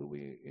time, all the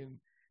way in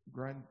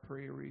Grand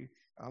Prairie,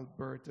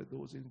 Alberta,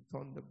 those in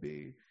Thunder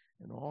Bay,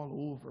 and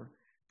all over.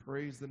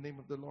 Praise the name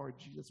of the Lord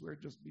Jesus. We're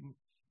just been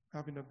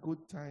having a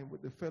good time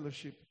with the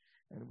fellowship,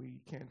 and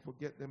we can't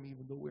forget them,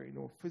 even though we're in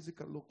our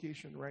physical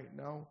location right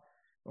now.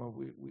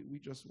 We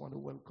just want to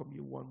welcome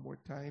you one more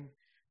time.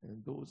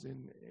 And those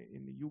in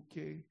the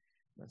UK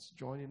that's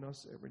joining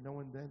us every now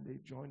and then, they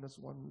join us.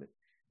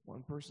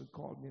 One person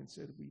called me and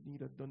said, we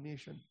need a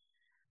donation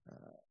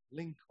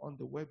link on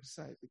the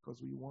website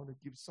because we want to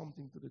give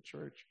something to the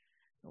church,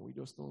 and we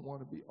just don't want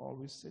to be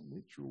always sending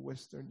it through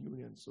Western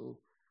Union. So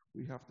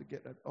we have to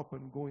get that up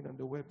and going on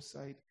the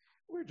website.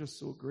 We're just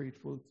so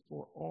grateful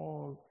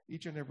for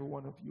each and every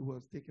one of you who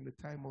has taken the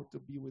time out to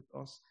be with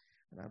us.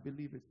 And I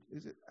believe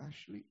is it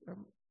Ashley?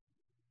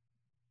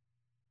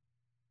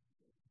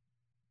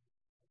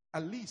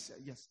 Alicia.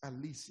 Yes,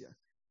 Alicia.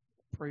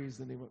 Praise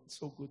the name. It's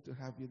so good to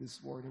have you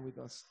this morning with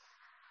us.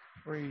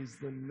 Praise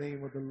the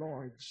name of the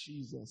Lord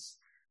Jesus.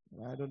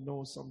 I don't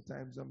know,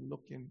 sometimes I'm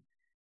looking,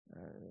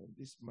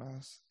 this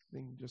mask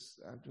thing,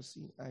 I've just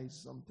seen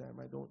eyes sometime.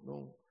 I don't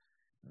know,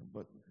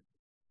 but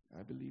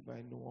I believe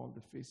I know all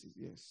the faces.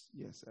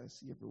 Yes, I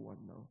see everyone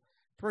now.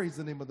 Praise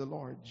the name of the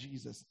Lord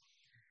Jesus.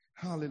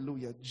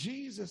 Hallelujah.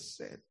 Jesus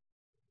said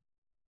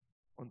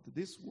unto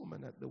this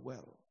woman at the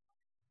well,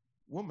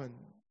 woman,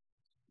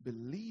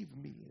 believe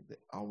me, the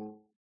hour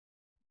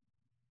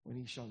when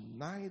he shall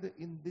neither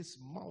in this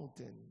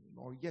mountain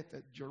nor yet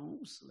at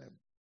Jerusalem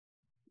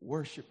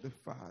worship the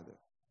Father.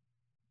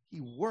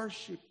 He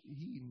worshiped,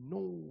 he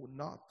know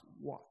not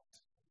what.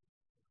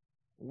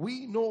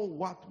 We know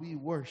what we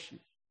worship,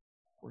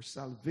 for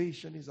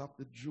salvation is of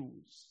the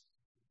Jews.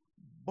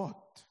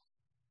 But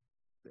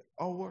the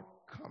hour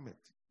cometh,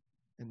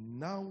 and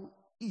now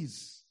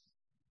is,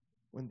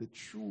 when the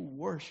true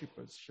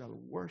worshipers shall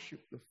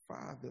worship the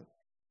Father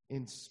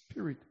in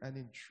spirit and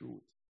in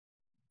truth.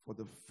 For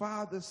the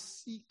Father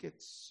seeketh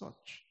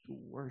such to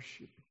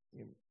worship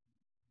him.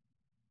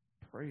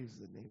 Praise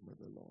the name of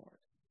the Lord.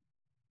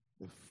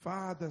 The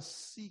Father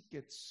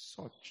seeketh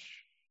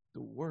such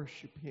to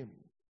worship him.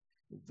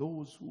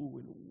 Those who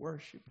will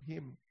worship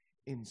him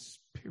in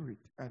spirit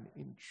and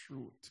in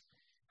truth.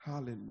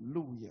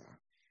 Hallelujah.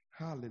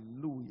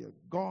 Hallelujah.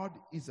 God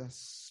is a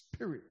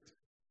spirit,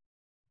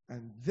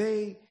 and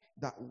they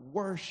that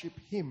worship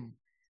him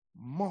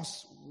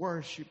must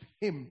worship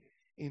him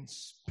in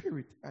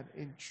spirit and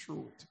in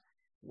truth.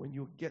 When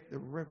you get the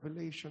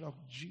revelation of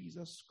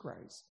Jesus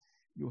Christ,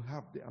 you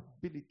have the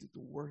ability to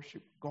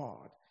worship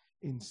God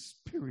in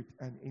spirit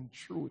and in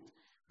truth.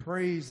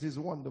 Praise his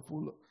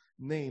wonderful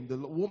name. The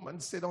woman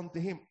said unto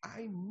him,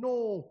 I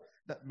know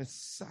that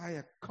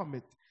Messiah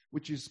cometh,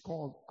 which is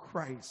called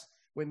Christ.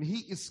 When he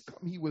is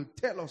come, he will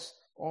tell us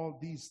all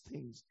these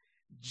things.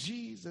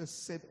 Jesus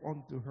said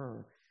unto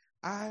her,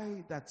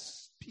 I that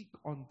speak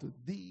unto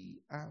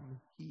thee am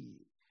he.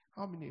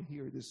 How many are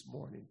here this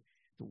morning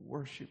to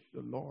worship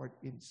the Lord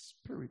in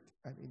spirit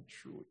and in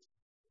truth?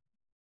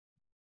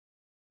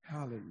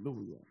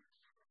 Hallelujah.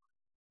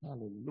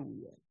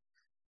 Hallelujah.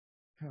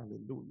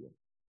 Hallelujah.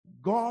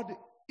 God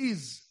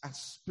is a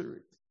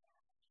spirit,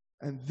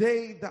 and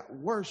they that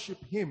worship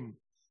him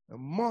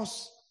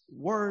must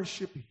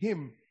worship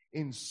him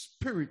in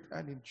spirit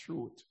and in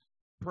truth.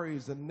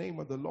 Praise the name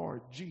of the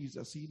Lord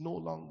Jesus. He no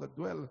longer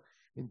dwells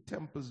in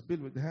temples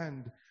built with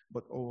hand,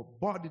 but our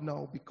body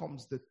now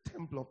becomes the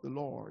temple of the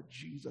Lord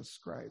Jesus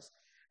Christ.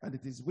 And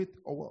it is with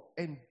our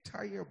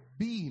entire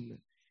being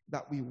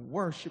that we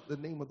worship the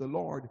name of the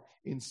Lord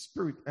in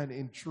spirit and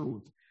in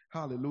truth.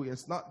 Hallelujah.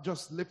 It's not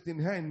just lifting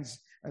hands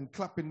and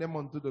clapping them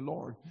unto the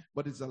Lord,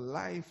 but it's a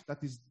life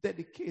that is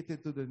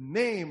dedicated to the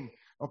name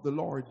of the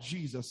Lord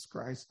Jesus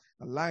Christ,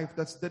 a life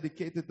that's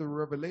dedicated to the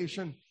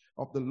revelation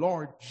of the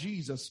Lord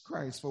Jesus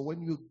Christ. For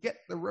when you get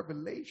the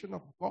revelation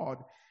of God,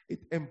 it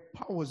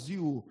empowers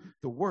you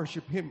to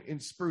worship him in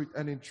spirit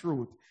and in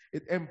truth.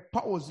 It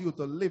empowers you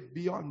to live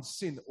beyond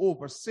sin,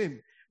 over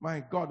sin,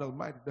 my God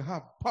Almighty, to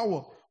have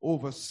power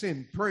over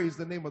sin. Praise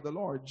the name of the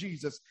Lord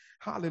Jesus.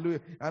 Hallelujah.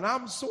 And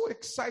I'm so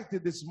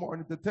excited this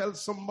morning to tell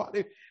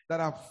somebody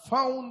that I've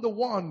found the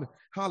one,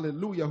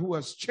 hallelujah, who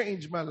has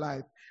changed my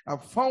life.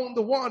 I've found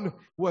the one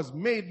who has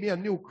made me a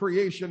new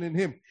creation in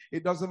him.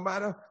 It doesn't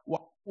matter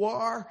what you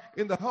are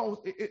in the house,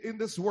 in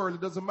this world.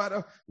 It doesn't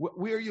matter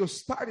where you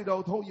started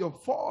out, how you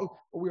fall.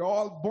 We're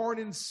all born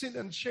in sin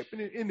and shaped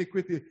in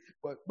iniquity.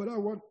 But I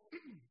want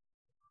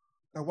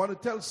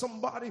to tell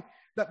somebody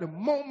that the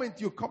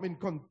moment you come in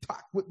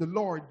contact with the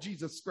Lord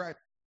Jesus Christ,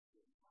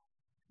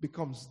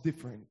 becomes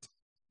different.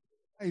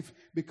 Life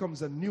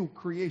becomes a new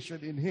creation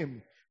in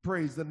him.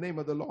 Praise the name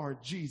of the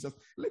Lord Jesus.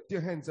 Lift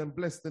your hands and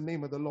bless the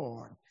name of the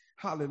Lord.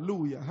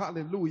 Hallelujah,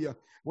 hallelujah.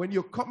 When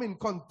you come in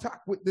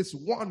contact with this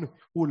one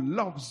who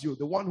loves you,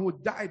 the one who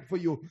died for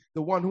you,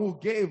 the one who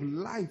gave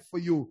life for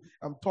you,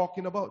 I'm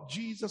talking about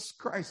Jesus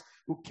Christ,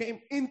 who came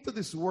into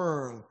this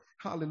world,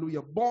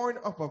 hallelujah, born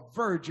of a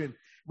virgin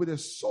with a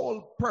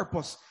sole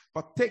purpose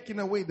for taking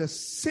away the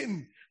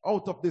sin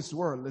out of this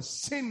world, the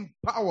sin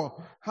power,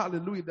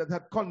 hallelujah, that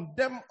had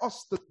condemned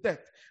us to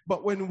death.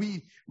 But when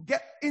we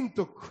get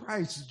into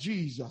Christ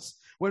Jesus,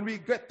 when we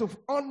get to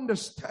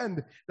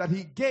understand that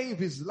he gave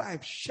his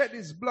life, shed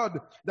his blood,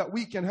 that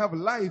we can have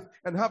life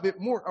and have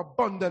it more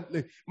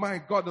abundantly, my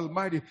God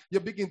Almighty, you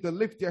begin to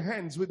lift your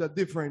hands with a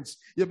difference.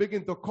 You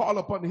begin to call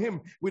upon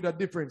him with a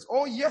difference.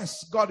 Oh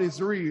yes, God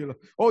is real.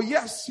 Oh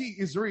yes, he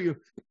is real.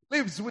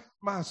 Lives with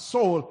my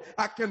soul.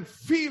 I can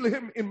feel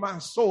him in my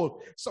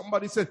soul.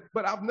 Somebody said,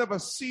 but I've never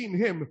seen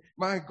him.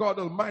 My God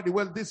Almighty.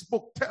 Well, this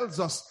book tells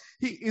us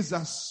he is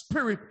a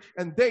spirit,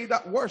 and they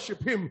that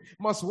worship him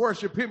must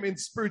worship him in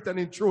spirit and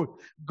in truth.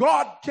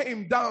 God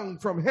came down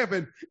from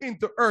heaven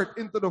into earth,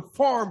 into the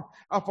form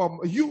of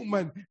a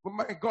human.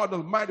 My God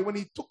Almighty, when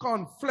he took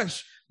on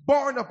flesh,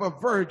 born of a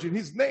virgin,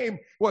 his name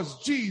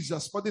was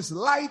Jesus. For this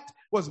light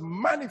was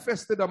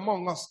manifested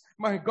among us,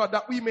 my God,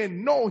 that we may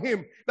know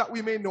him, that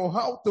we may know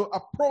how to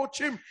approach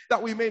him,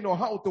 that we may know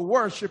how to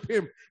worship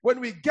him.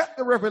 When we get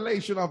the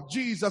revelation of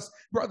Jesus,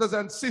 brothers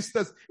and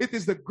sisters, it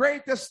is the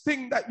greatest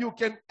thing that you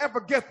can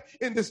ever get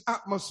in this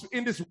atmosphere,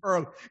 in this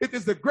world. It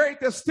is the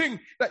greatest thing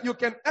that you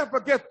can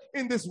ever get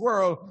in this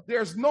world.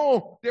 There's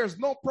no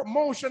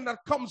promotion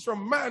that comes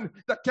from man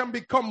that can be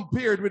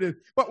compared with it.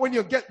 But when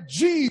you get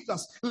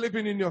Jesus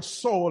living in your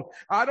soul,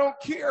 I don't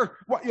care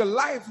what your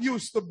life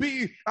used to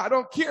be. I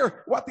don't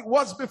care what it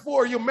was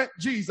before you met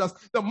Jesus.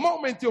 The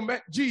moment you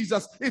met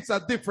Jesus, it's a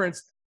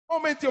difference. The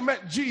moment you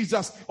met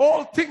Jesus,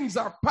 all things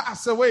are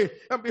passed away,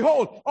 and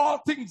behold, all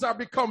things are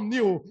become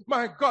new.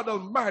 My God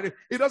Almighty,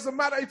 it doesn't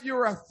matter if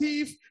you're a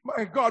thief.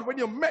 My God, when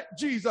you met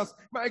Jesus,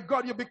 my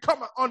God, you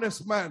become an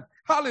honest man.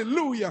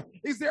 Hallelujah.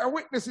 Is there a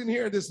witness in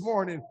here this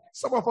morning?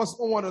 Some of us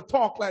don't want to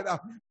talk like that.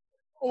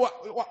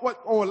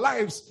 What our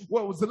lives,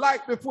 what was it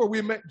like before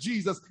we met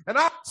Jesus? And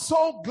I'm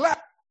so glad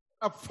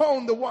I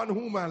found the one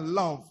whom I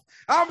love.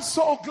 I'm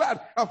so glad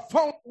I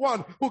found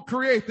one who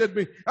created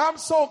me. I'm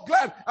so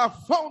glad I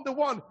found the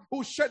one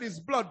who shed his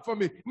blood for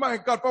me. My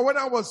God, for when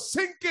I was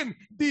sinking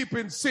deep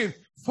in sin,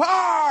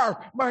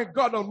 far, my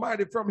God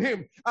Almighty, from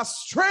him, a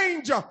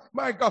stranger,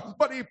 my God,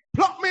 but he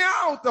plucked me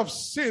out of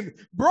sin,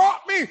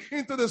 brought me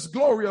into this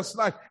glorious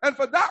life. And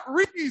for that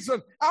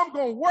reason, I'm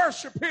going to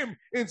worship him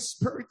in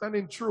spirit and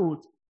in truth.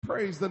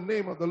 Praise the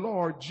name of the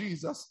Lord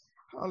Jesus.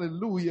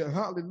 Hallelujah,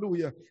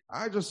 hallelujah.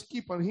 I just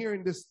keep on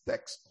hearing this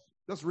text,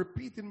 just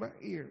repeat in my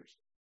ears.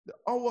 The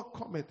hour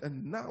cometh,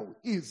 and now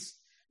is,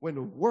 when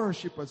the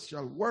worshipers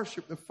shall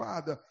worship the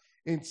Father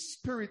in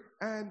spirit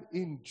and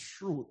in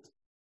truth.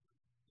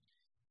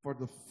 For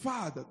the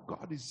Father,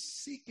 God is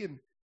seeking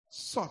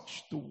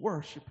such to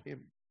worship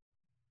him.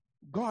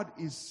 God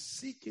is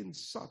seeking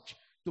such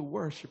to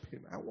worship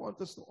him. I want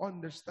us to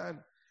understand,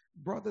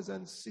 brothers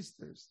and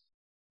sisters,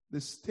 the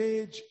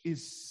stage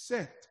is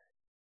set.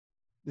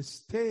 The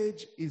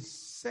stage is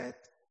set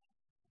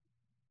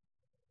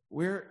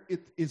where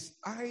it is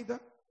either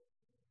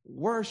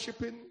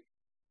worshiping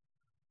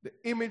the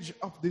image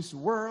of this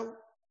world,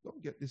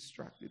 don't get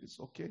distracted, it's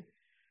okay,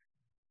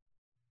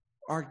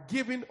 or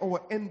giving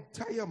our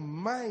entire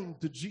mind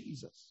to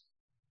Jesus.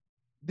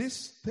 This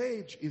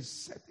stage is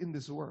set in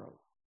this world.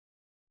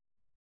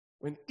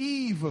 When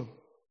evil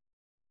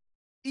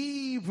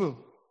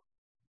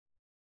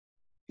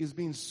is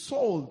being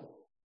sold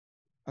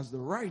as the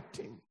right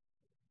thing,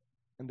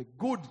 and the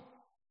good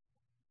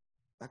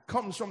that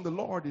comes from the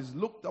Lord is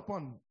looked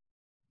upon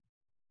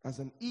as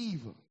an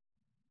evil.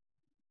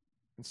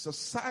 And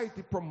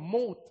society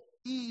promote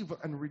evil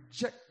and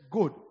reject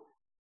good.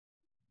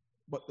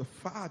 But the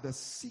Father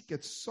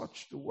seeketh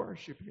such to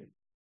worship him.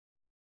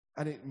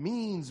 And it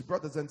means,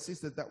 brothers and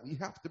sisters, that we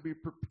have to be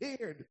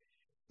prepared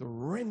to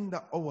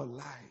render our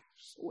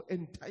lives, our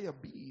entire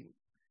being.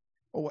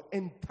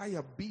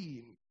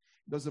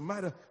 Doesn't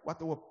matter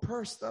what our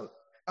personal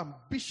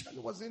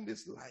ambition was in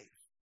this life.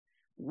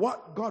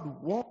 What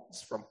God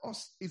wants from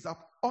us is of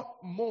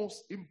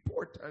utmost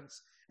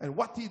importance. And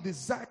what he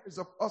desires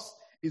of us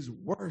is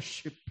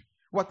worship.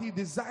 What he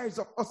desires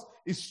of us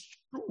is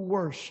true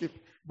worship.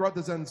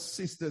 brothers and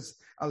sisters,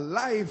 a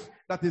life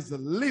that is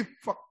lived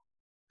for,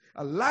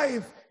 a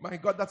life, my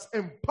God, that's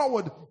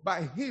empowered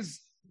by his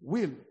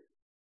will.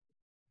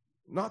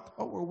 Not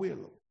our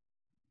will,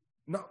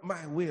 not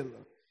my will,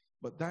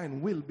 but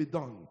thine will be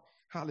done.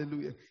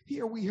 Hallelujah.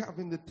 Here we have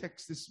in the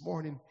text this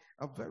morning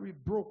a very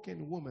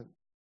broken woman.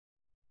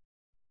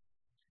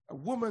 A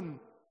woman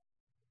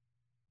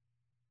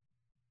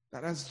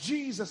that as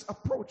Jesus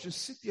approached the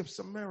city of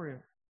Samaria,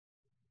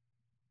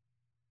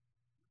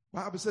 the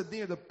Bible said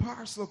near the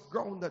parcel of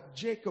ground that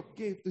Jacob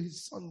gave to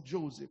his son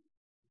Joseph,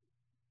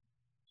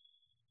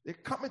 there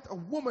cometh a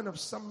woman of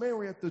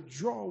Samaria to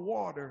draw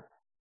water.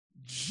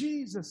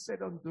 Jesus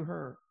said unto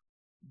her,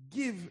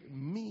 give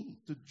me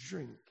to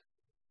drink.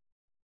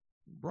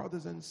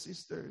 Brothers and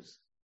sisters,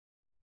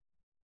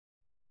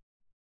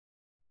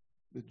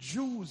 the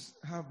Jews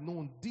have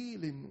no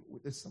dealing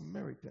with the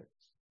Samaritans.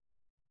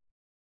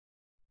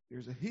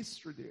 There's a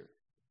history there.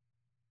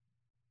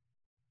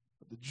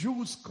 But the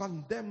Jews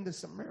condemned the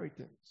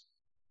Samaritans.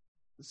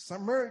 The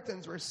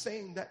Samaritans were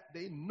saying that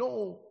they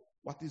know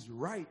what is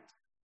right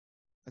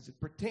as it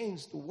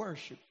pertains to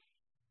worship.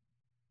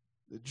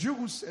 The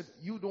Jews said,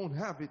 you don't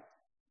have it.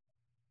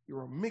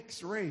 You're a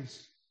mixed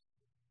race.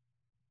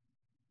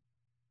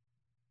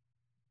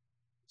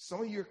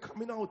 Some of you are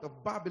coming out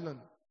of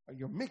Babylon and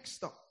you're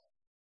mixed up.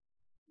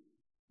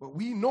 But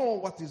we know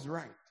what is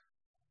right.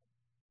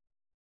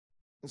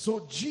 And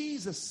so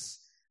Jesus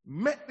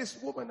met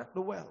this woman at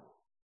the well.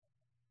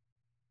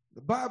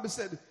 The Bible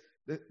said,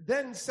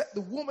 then said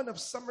the woman of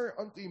Samaria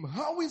unto him,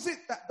 how is it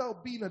that thou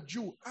being a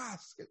Jew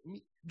askest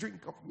me,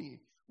 drink of me,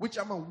 which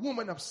am a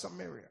woman of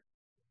Samaria?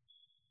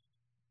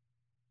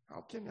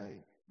 How can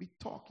I be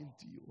talking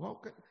to you?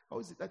 How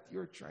is it that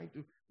you're trying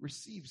to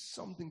receive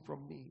something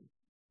from me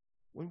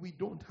when we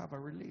don't have a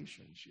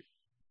relationship?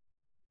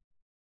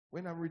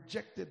 When I'm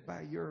rejected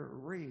by your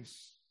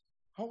race,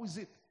 how is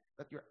it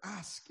that you're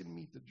asking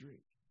me to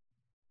drink?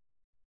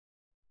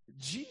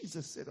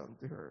 Jesus said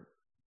unto her,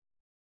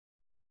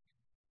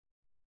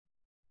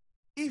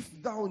 if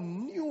thou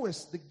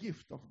knewest the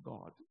gift of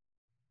God,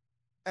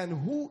 and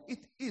who it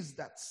is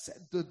that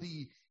said to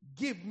thee,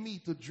 give me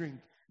to drink,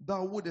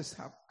 thou wouldest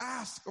have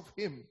asked of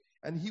him,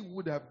 and he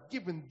would have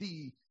given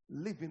thee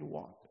living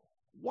water.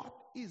 What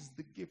is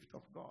the gift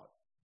of God?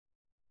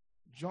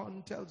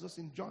 John tells us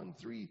in John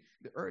 3,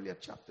 the earlier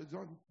chapter,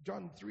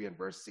 John 3 and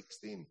verse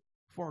 16,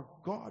 for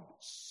God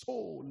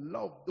so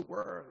loved the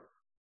world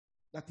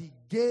that he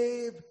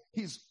gave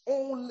his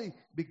only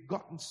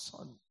begotten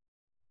Son.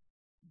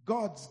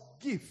 God's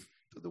gift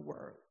to the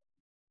world.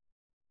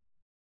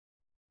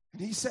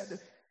 And he said,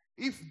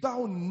 if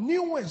thou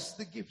knewest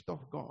the gift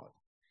of God,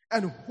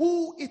 and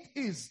who it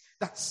is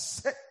that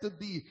said to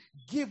thee,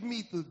 give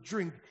me to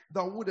drink,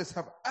 thou wouldest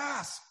have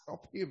asked of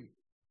him,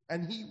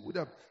 and he would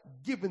have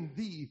given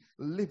thee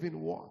living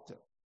water.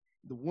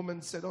 The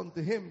woman said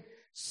unto him,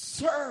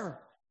 Sir,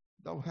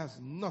 thou hast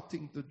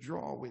nothing to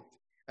draw with,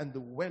 and the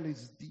well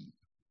is deep.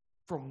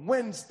 From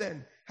whence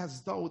then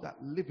hast thou that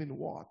living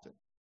water?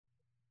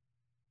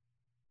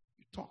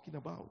 You're talking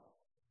about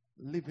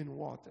living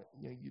water.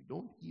 You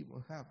don't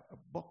even have a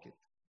bucket.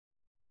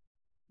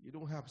 You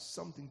don't have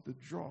something to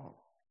draw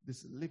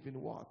this living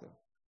water,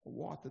 a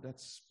water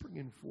that's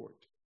springing forth.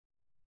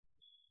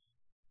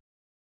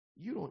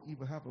 You don't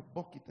even have a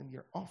bucket and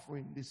you're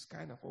offering this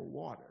kind of a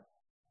water.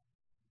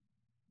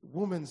 The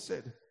woman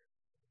said,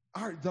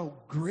 art thou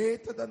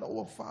greater than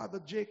our father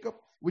Jacob,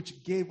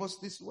 which gave us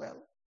this well,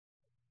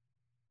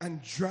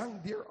 and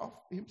drank thereof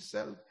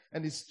himself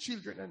and his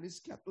children and his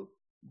cattle?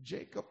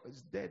 Jacob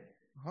is dead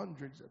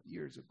hundreds of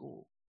years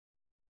ago.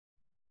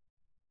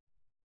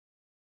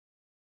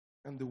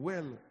 And the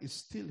well is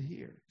still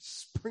here,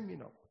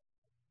 springing up.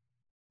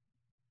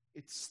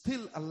 It's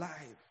still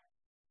alive.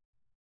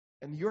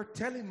 And you're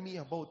telling me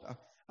about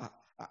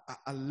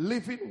a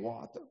living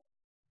water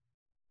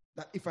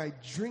that if I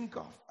drink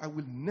of, I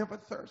will never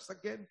thirst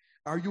again.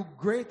 Are you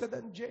greater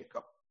than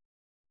Jacob?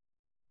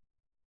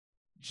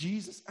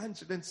 Jesus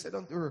answered and said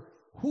unto her,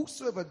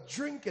 whosoever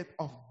drinketh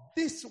of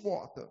this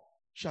water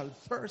shall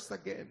thirst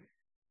again.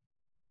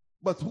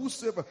 But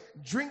whosoever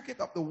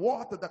drinketh of the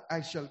water that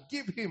I shall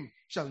give him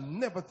shall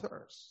never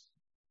thirst.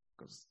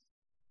 Because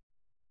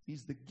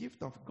he's the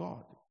gift of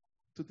God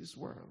to this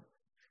world.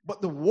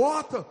 But the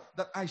water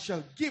that I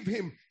shall give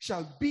him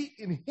shall be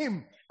in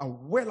him a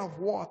well of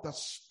water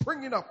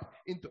springing up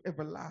into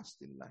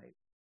everlasting life.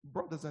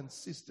 Brothers and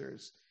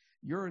sisters,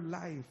 your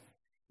life,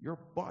 your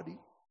body,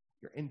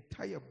 your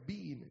entire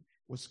being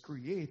was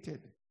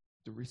created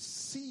to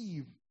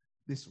receive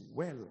this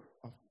well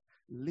of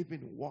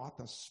living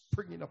water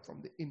springing up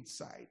from the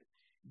inside.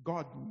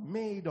 God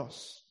made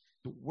us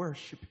to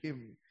worship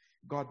him.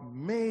 God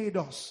made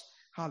us,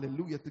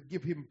 hallelujah, to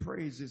give him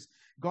praises.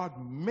 God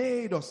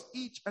made us,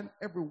 each and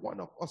every one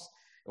of us,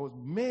 it was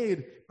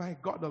made by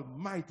God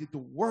Almighty to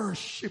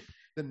worship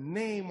the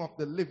name of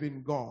the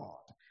living God.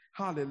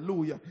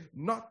 Hallelujah.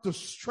 Not to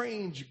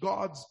strange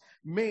gods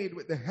made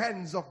with the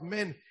hands of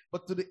men,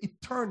 but to the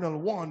eternal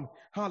one,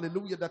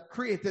 hallelujah, that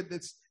created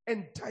this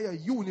entire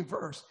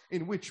universe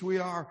in which we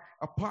are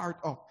a part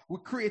of. We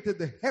created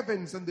the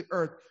heavens and the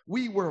earth.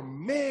 We were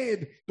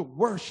made to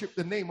worship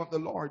the name of the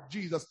Lord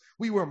Jesus.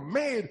 We were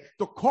made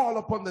to call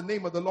upon the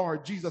name of the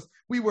Lord Jesus.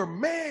 We were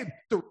made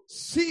to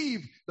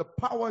receive the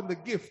power and the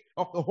gift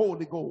of the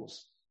Holy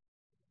Ghost.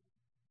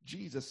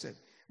 Jesus said,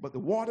 but the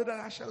water that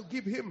I shall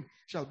give him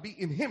shall be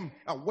in him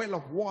a well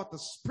of water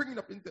springing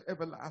up into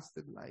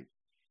everlasting life.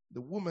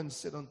 The woman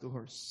said unto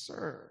her,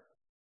 Sir,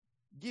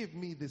 give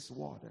me this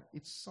water.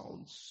 It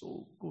sounds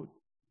so good.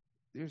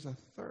 There's a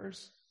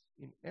thirst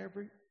in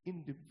every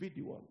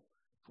individual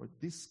for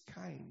this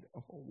kind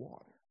of a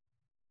water.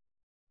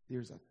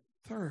 There's a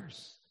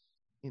thirst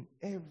in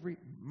every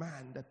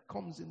man that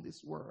comes in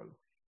this world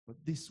for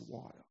this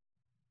water.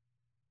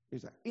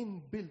 There's an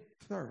inbuilt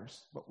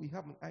thirst, but we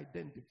haven't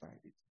identified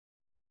it.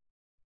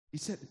 He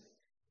said,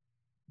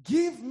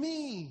 give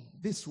me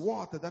this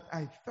water that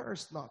I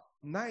thirst not,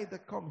 neither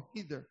come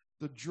hither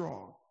to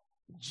draw.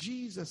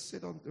 Jesus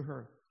said unto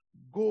her,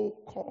 go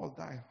call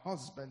thy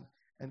husband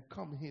and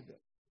come hither.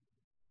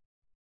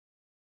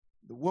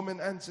 The woman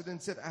answered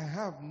and said, I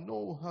have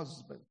no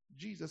husband.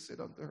 Jesus said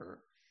unto her,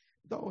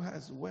 thou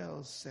hast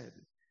well said,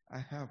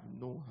 I have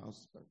no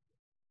husband.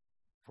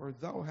 For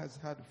thou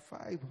hast had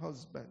 5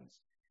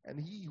 husbands, and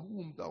he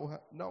whom thou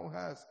now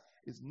hast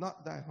is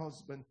not thy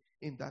husband.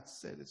 In that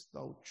saidest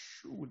thou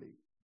truly.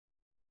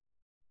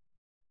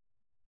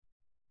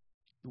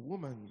 The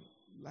woman's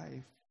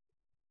life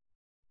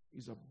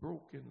is a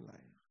broken life.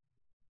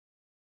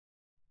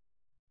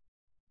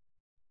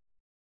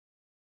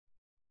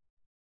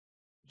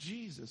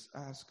 Jesus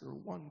asked her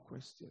one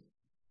question.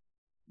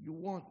 You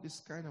want this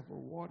kind of a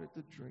water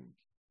to drink?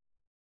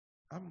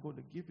 I'm going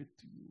to give it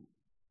to you.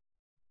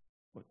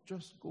 But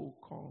just go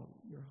call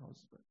your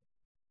husband.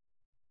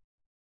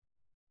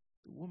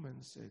 The woman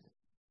said,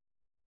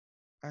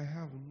 I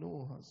have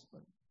no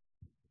husband.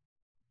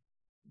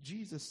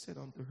 Jesus said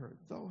unto her,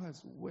 thou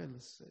hast well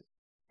said,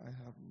 I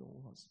have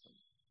no husband.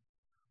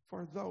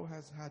 For thou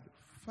hast had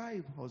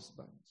 5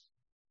 husbands,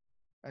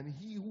 and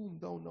he whom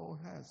thou now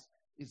hast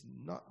is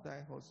not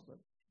thy husband.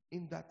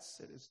 In that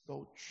saidest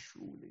thou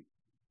truly.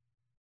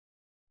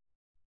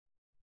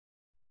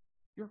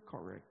 You're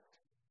correct.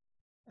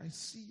 I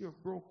see your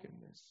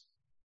brokenness.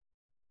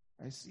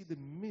 I see the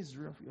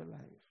misery of your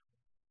life.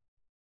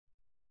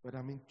 But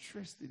I'm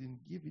interested in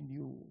giving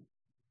you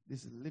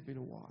this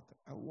living water.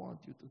 I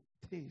want you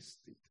to taste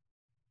it.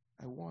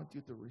 I want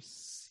you to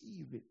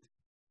receive it.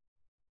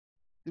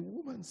 The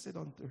woman said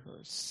unto her,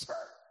 Sir,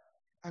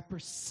 I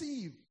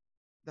perceive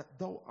that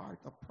thou art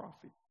a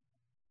prophet.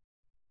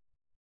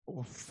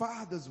 Our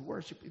fathers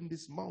worship in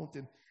this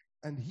mountain,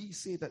 and he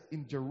said that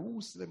in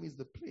Jerusalem is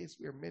the place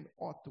where men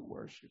ought to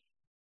worship.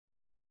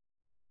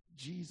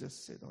 Jesus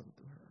said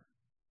unto her,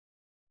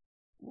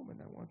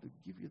 Woman, I want to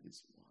give you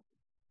this water.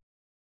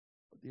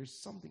 But there's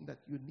something that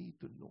you need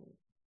to know.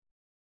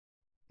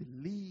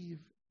 Believe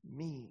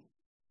me.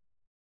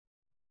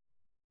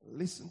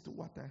 Listen to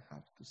what I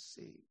have to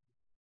say.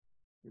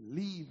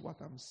 Believe what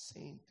I'm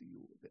saying to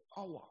you. The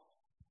hour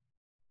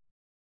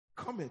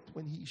cometh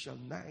when he shall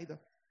neither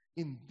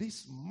in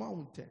this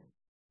mountain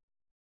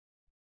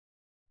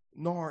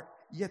nor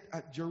yet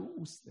at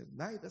Jerusalem,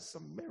 neither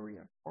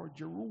Samaria or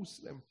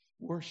Jerusalem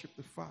worship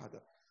the Father.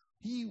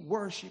 He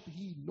worship,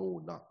 he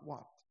know not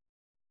what.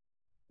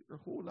 There's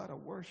a whole lot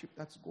of worship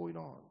that's going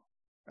on,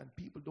 and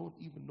people don't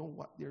even know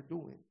what they're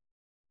doing.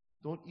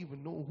 Don't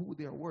even know who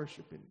they're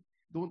worshiping.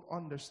 Don't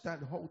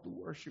understand how to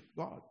worship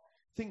God.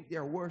 Think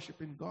they're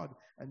worshiping God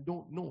and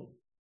don't know.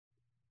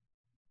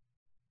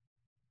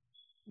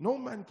 No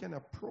man can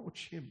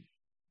approach him.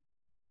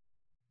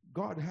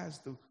 God has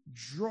to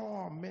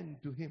draw men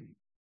to him.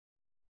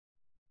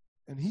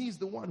 And he's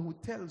the one who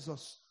tells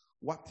us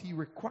what he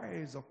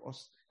requires of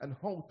us and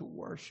how to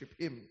worship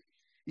him.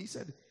 He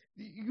said,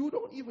 you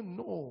don't even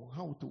know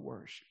how to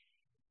worship.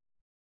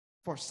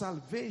 For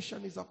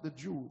salvation is of the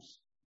Jews.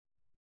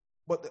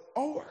 But the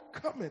hour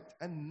cometh,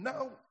 and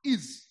now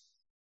is,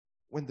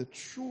 when the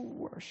true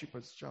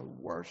worshipers shall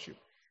worship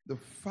the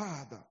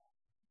Father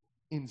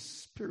in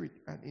spirit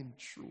and in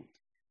truth.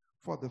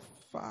 For the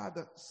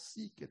Father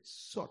seeketh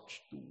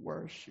such to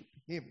worship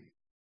him.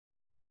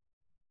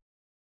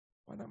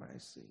 What am I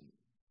saying?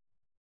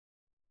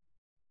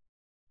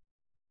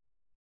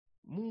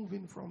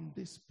 Moving from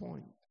this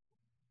point,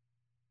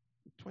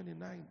 the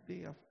 29th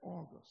day of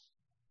August,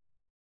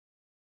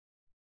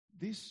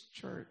 this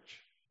church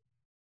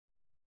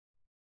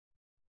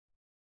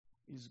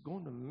is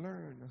going to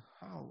learn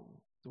how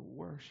to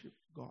worship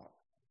God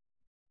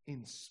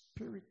in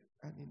spirit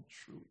and in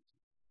truth.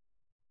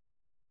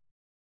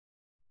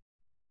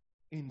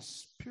 In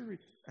spirit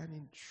and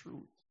in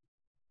truth.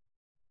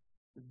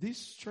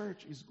 This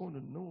church is going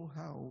to know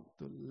how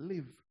to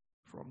live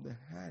from the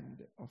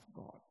hand of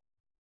God.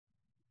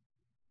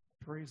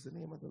 Praise the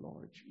name of the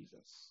Lord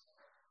Jesus.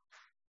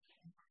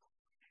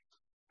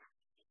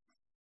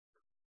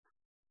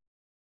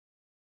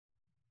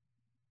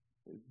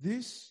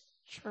 This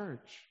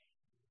church,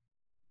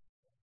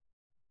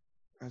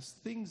 as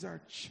things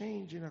are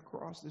changing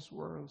across this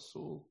world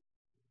so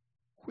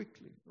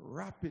quickly,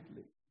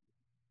 rapidly.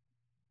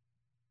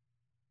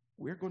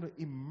 We're going to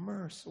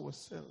immerse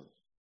ourselves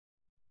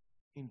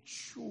in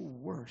true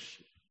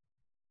worship,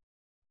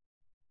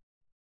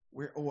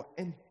 where our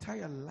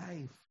entire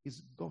life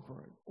is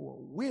governed. Our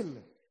will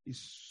is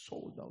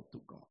sold out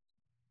to God.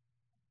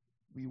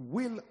 We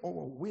will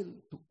our will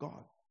to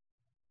God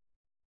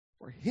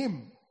for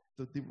Him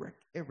to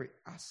direct every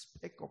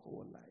aspect of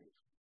our life.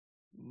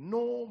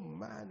 No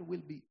man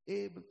will be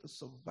able to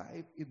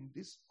survive in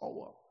this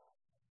hour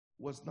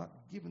was not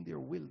given their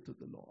will to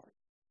the Lord.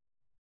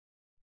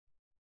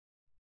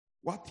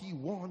 What He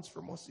wants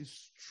from us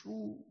is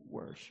true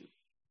worship.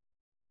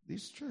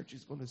 This church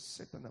is going to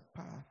set on a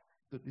path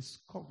to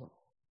discover,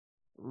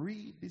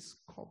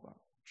 rediscover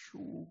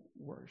true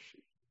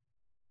worship.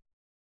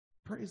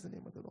 Praise the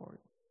name of the Lord.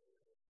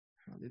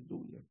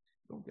 Hallelujah.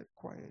 Don't get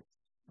quiet.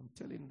 I'm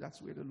telling you,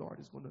 that's where the Lord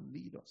is going to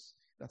lead us.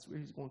 That's where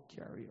He's going to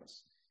carry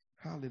us.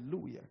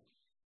 Hallelujah.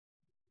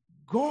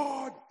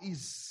 God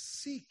is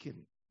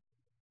seeking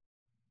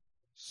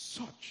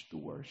such to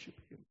worship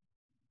Him.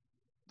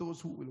 Those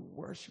who will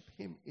worship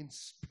Him in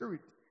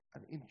spirit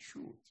and in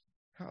truth.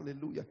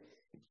 Hallelujah.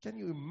 Can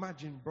you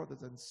imagine,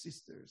 brothers and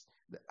sisters,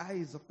 the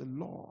eyes of the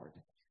Lord,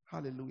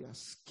 hallelujah,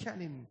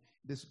 scanning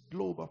this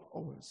globe of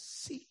ours,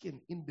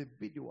 seeking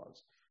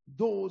individuals,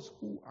 those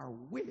who are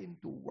willing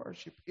to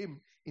worship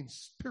Him in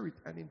spirit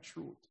and in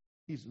truth.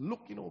 He's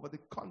looking over the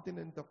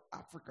continent of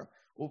Africa,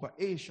 over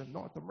Asia,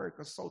 North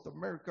America, South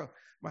America,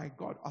 my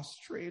God,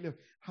 Australia,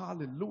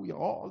 hallelujah,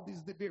 all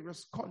these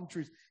various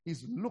countries.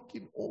 He's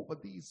looking over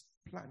these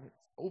planets,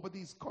 over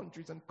these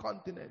countries and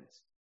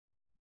continents,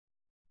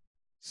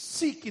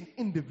 seeking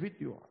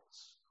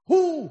individuals.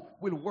 Who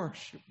will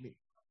worship me?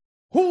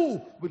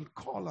 Who will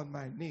call on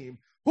my name?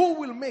 Who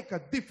will make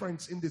a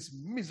difference in this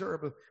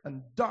miserable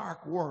and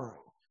dark world?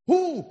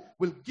 Who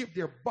will give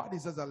their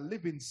bodies as a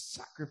living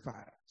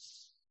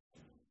sacrifice?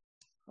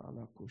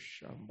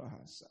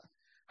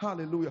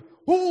 Hallelujah.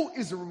 Who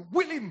is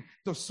willing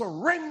to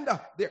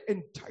surrender their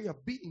entire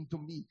being to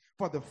me?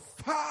 For the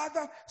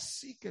Father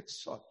seeketh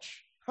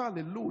such,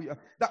 hallelujah,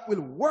 that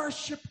will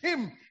worship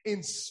Him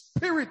in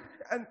spirit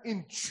and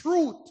in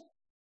truth.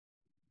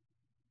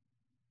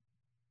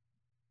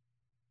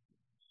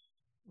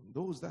 And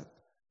those that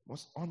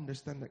must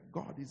understand that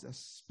God is a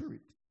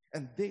spirit,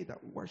 and they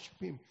that worship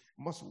Him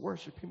must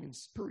worship Him in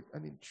spirit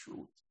and in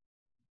truth.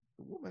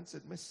 The woman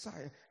said,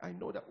 Messiah, I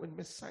know that when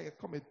Messiah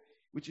cometh,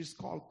 which is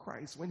called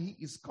Christ, when He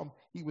is come,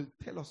 He will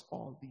tell us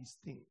all these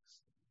things.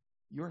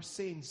 You're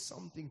saying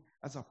something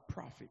as a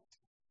prophet.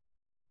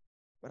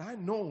 But I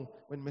know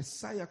when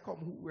Messiah come,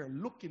 who we're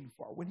looking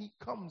for, when He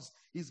comes,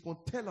 He's going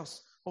to tell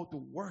us how to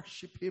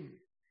worship Him.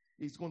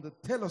 He's going to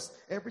tell us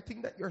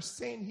everything that you're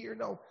saying here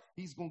now.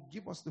 He's going to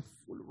give us the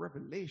full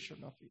revelation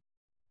of it.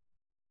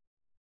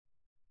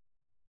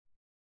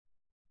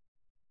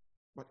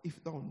 But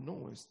if thou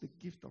knowest the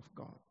gift of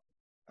God,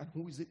 and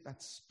who is it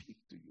that speak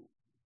to you,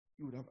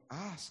 you would have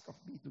asked of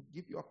me to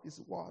give you up this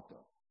water,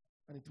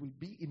 and it will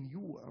be in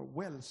you a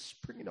well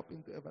springing up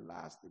into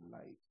everlasting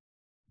life.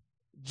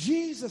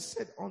 Jesus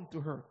said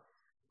unto her,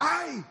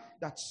 I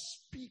that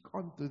speak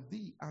unto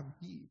thee am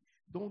He.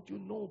 Don't you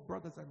know,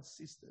 brothers and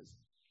sisters,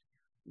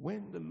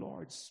 when the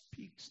Lord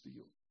speaks to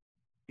you,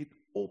 it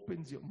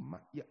opens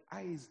your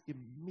eyes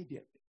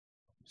immediately.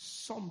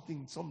 Some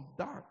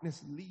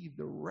darkness leave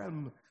the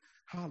realm,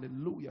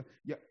 hallelujah,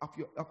 of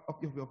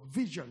your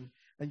vision,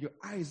 and your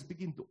eyes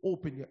begin to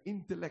open, your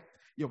intellect,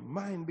 your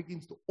mind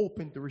begins to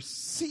open to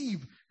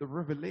receive the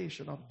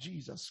revelation of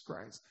Jesus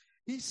Christ.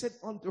 He said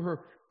unto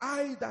her,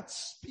 I that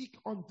speak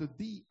unto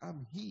thee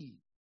am He.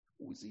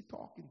 Who is He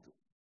talking to?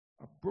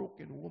 A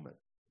broken woman.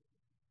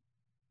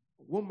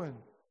 A woman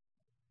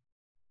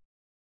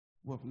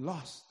who have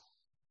lost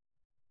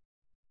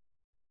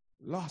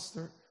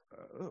her,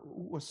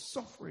 who was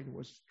suffering,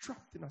 was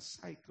trapped in a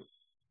cycle,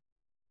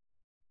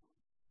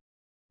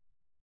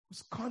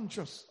 was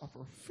conscious of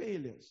her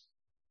failures.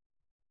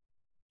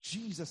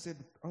 Jesus said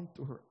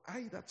unto her,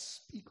 I that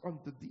speak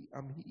unto thee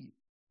am He.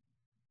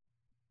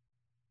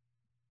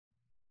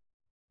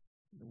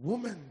 The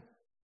woman,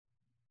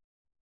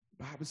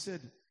 the Bible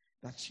said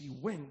that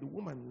the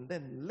woman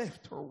then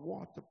left her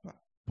water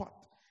pot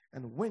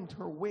and went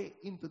her way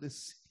into the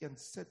city and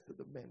said to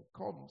the men,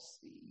 come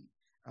see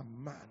a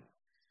man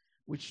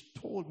which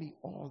told me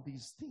all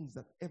these things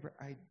that ever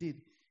I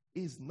did.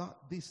 Is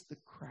not this the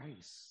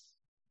Christ?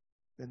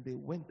 Then they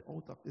went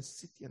out of the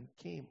city and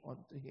came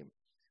unto Him.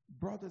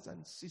 Brothers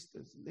and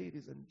sisters,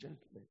 ladies and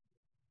gentlemen,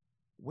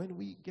 when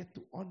we get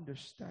to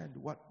understand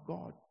what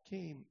God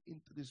came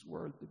into this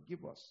world to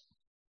give us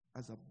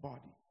as a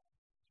body,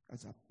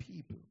 as a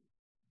people,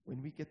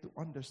 when we get to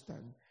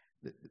understand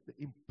the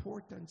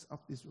importance of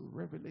this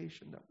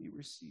revelation that we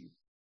receive,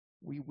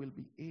 we will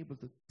be able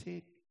to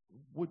take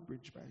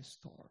Woodbridge by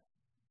storm,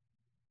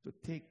 to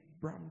take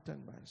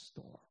Brampton by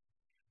storm,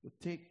 to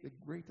take the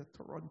greater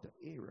Toronto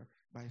area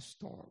by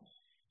storm.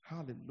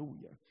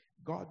 Hallelujah.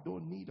 God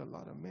don't need a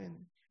lot of men.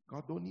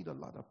 God don't need a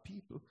lot of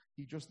people.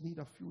 He just need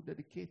a few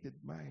dedicated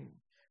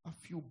minds. a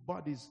few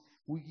bodies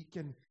who he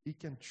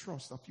can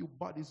trust, a few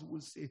bodies who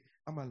will say,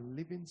 I'm a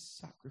living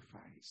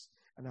sacrifice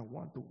and I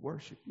want to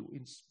worship you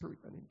in spirit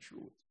and in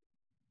truth.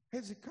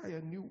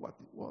 Hezekiah knew what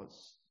it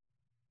was.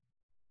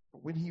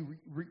 But when he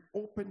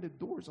reopened the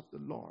doors of the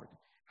Lord,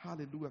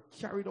 hallelujah,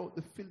 carried out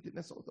the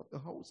filthiness out of the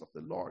house of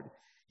the Lord,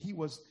 he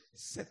was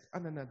set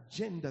on an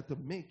agenda to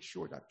make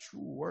sure that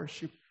true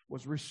worship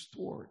was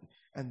restored.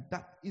 And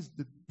that is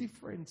the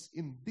difference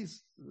in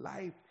this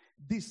life,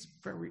 this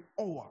very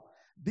hour.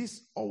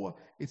 This hour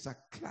is a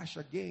clash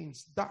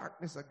against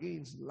darkness,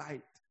 against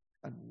light.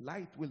 And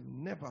light will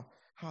never,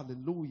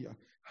 hallelujah,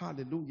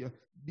 hallelujah,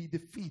 be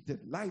defeated.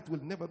 Light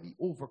will never be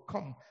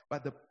overcome by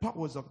the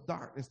powers of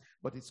darkness.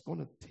 But it's going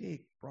to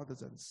take,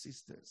 brothers and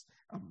sisters,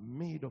 a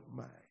made-up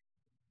mind.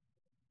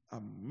 A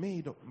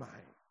made-up mind.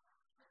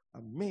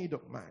 A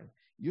made-up mind.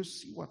 You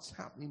see what's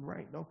happening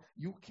right now?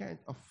 You can't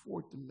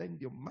afford to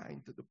lend your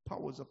mind to the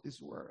powers of this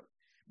world.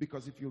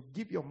 Because if you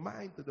give your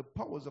mind to the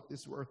powers of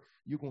this world,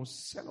 you're going to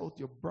sell out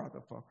your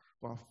brother for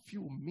a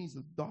few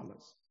measly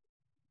dollars.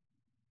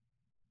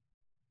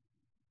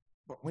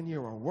 But when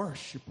you're a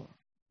worshiper,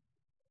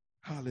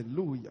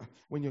 hallelujah,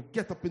 when you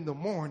get up in the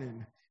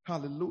morning,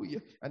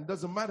 hallelujah, and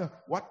doesn't matter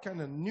what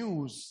kind of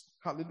news,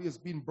 hallelujah, is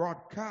being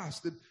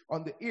broadcasted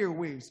on the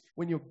airwaves,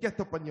 when you get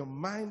up and your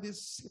mind is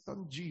set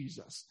on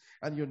Jesus,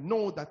 and you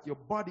know that your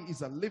body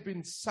is a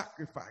living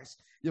sacrifice,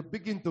 you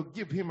begin to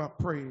give him a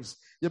praise.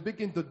 You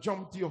begin to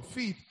jump to your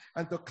feet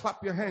and to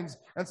clap your hands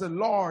and say,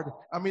 Lord,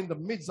 I'm in the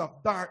midst of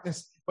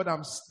darkness, but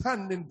I'm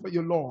standing for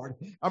you, Lord.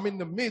 I'm in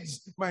the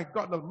midst, my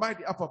God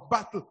Almighty, of a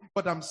battle,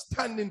 but I'm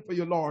standing for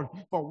you, Lord.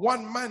 For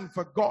one man,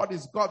 for God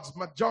is God's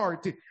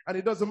majority. And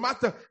it doesn't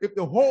matter if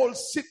the whole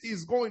city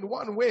is going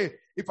one way.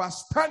 If I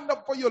stand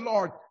up for you,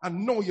 Lord, I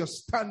know you're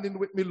standing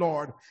with me,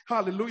 Lord.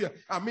 Hallelujah.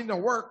 I'm in the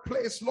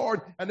workplace,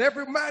 Lord, and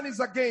every man is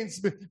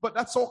against me, but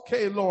that's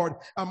okay, Lord.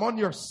 I'm on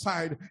your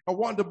side. I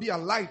want to be a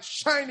light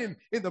shining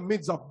in the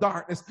midst of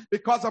darkness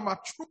because I'm a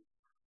true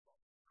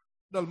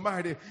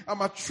Almighty.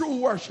 I'm a true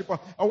worshiper.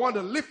 I want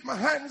to lift my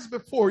hands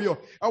before you.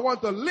 I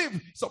want to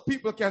live so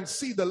people can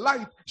see the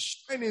light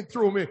shining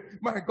through me.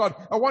 My God,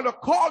 I want to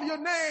call your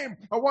name.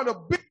 I want to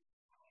be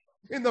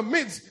in the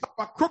midst of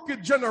a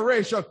crooked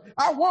generation.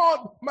 I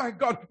want, my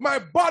God, my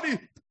body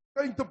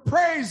to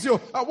praise you.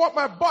 I want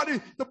my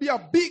body to be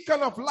a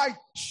beacon of light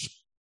in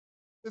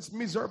this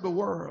miserable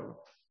world.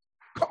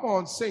 Come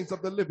on, saints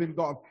of the living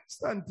God.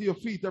 Stand to your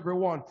feet,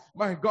 everyone.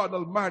 My God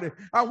Almighty.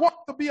 I want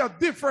to be a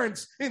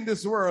difference in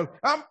this world.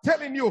 I'm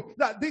telling you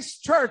that this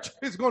church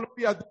is going to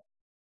be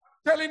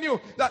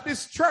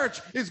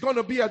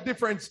a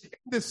difference in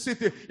this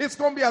city. It's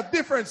going to be a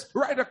difference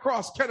right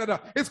across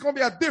Canada. It's going to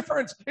be a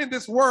difference in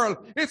this world.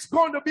 It's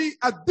going to be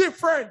a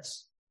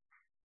difference.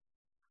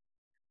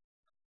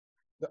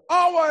 The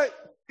hour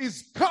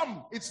is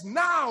come. It's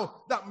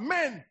now that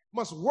men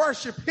must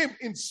worship him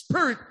in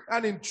spirit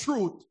and in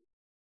truth.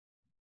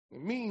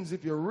 It means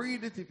if you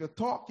read it, if you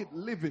talk it,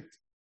 live it.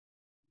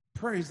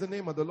 Praise the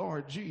name of the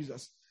Lord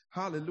Jesus.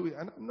 Hallelujah.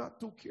 And I'm not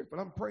too careful.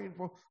 I'm praying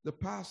for the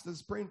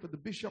pastors, praying for the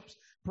bishops,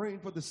 praying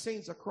for the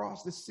saints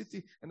across this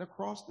city and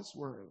across this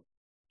world.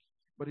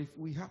 But if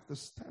we have to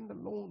stand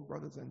alone,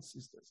 brothers and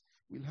sisters,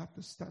 we'll have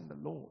to stand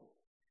alone.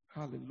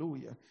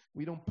 Hallelujah.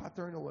 We don't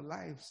pattern our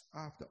lives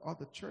after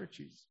other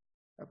churches.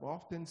 I've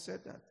often said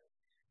that.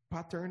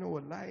 Pattern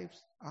our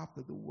lives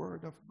after the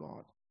word of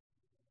God.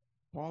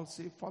 Paul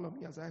said, follow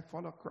me as I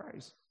follow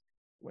Christ.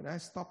 When I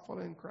stop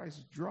following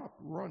Christ, drop,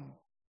 run.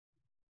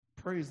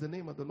 Praise the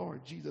name of the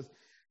Lord Jesus.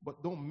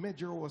 But don't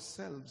measure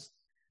ourselves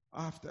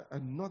after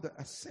another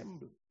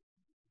assembly.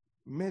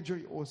 Measure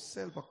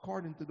yourself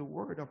according to the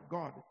word of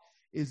God.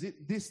 Is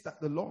it this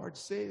that the Lord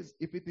says?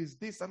 If it is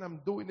this and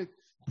I'm doing it,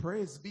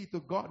 praise be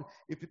to God.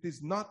 If it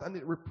is not and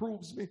it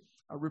reproves me,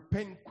 I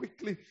repent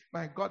quickly,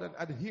 my God, and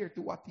adhere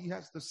to what he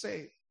has to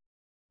say.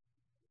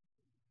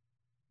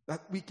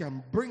 That we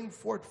can bring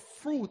forth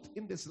fruit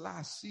in this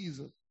last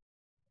season.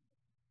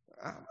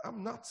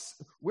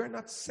 We're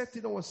not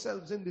setting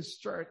ourselves in this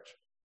church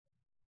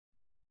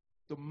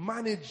to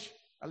manage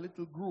a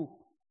little group.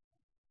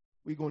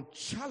 We're going to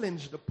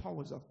challenge the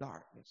powers of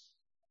darkness.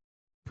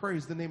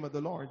 Praise the name of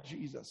the Lord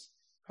Jesus.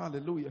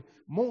 Hallelujah.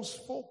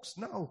 Most folks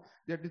now,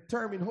 they're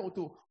determined how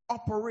to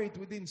operate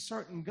within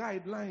certain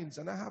guidelines,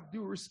 and I have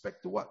due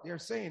respect to what they're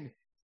saying.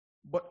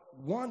 But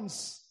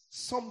once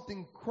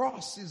something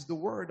crosses the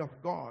word of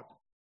God,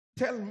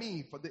 tell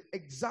me, for the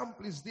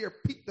example is there,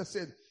 Peter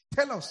said,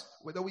 tell us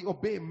whether we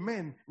obey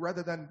men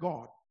rather than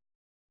God.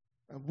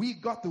 And we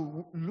got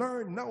to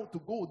learn now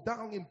to go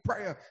down in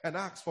prayer and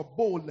ask for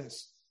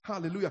boldness.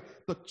 Hallelujah.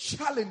 To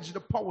challenge the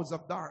powers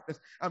of darkness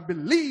and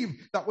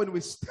believe that when we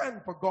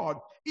stand for God,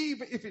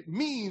 even if it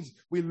means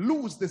we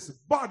lose this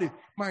body,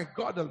 my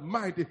God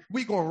Almighty,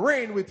 we're going to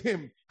reign with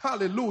him.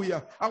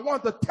 Hallelujah. I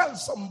want to tell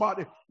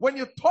somebody, when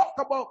you talk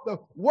about the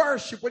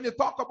worship, when you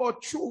talk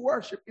about true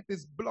worship, it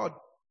is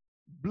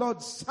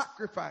blood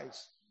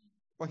sacrifice.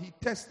 For he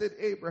tested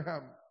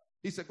Abraham.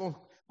 He said,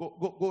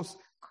 go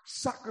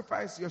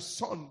sacrifice your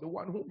son, the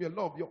one whom you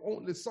love, your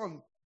only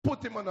son.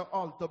 Put him on the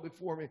altar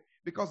before me,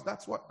 because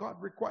that's what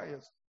God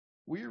requires.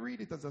 We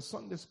read it as a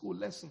Sunday school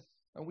lesson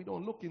and we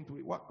don't look into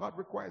it. What God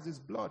requires is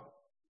blood.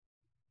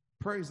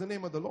 Praise the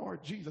name of the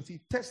Lord Jesus.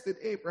 He tested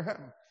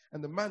Abraham,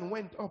 and the man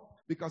went up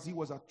because he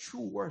was a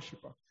true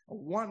worshiper, a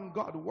one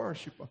God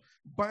worshiper,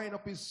 buying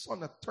up his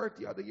son, a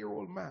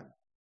 30-other-year-old man.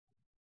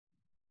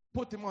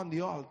 Put him on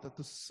the altar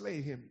to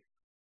slay him.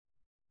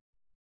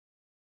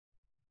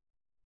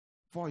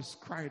 Voice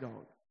cried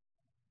out,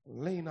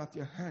 lay not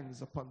your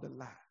hands upon the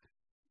lad.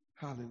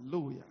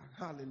 Hallelujah,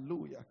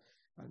 hallelujah.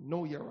 I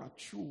know you're a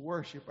true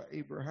worshiper,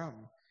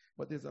 Abraham,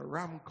 but there's a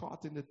ram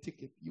caught in the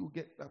thicket. You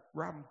get that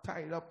ram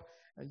tied up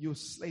and you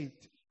slay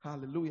it,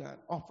 hallelujah, and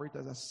offer it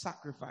as a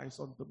sacrifice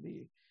unto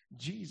me.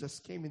 Jesus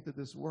came into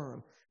this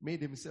world,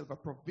 made himself a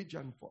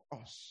provision for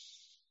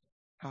us.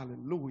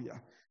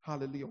 Hallelujah,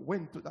 hallelujah.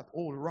 Went to that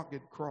old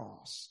rugged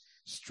cross,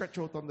 stretched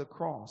out on the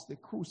cross. They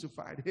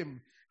crucified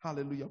him.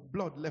 Hallelujah.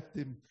 Blood left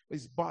him,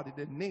 his body.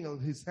 They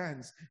nailed his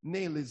hands,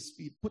 nailed his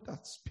feet, put a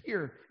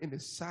spear in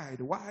his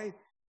side. Why?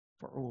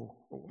 For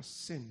our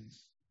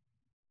sins.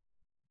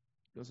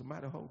 Doesn't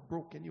matter how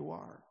broken you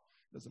are.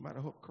 Doesn't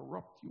matter how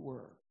corrupt you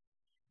were.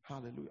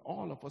 Hallelujah.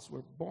 All of us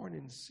were born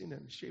in sin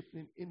and shaped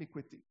in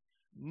iniquity.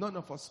 None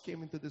of us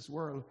came into this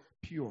world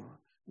pure.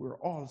 We're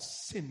all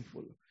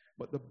sinful.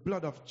 But the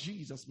blood of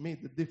Jesus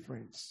made the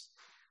difference.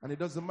 And it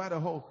doesn't matter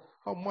how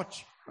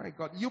much, my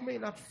God, you may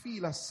not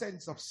feel a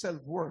sense of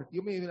self-worth.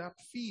 You may not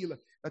feel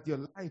that your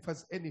life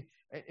has any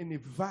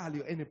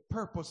value, any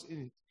purpose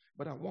in it.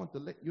 But I want to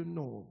let you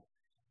know,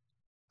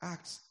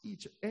 ask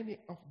any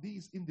of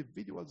these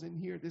individuals in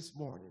here this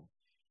morning,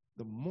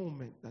 the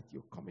moment that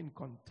you come in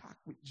contact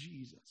with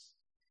Jesus,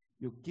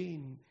 you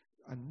gain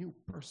a new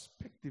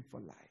perspective for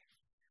life,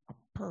 a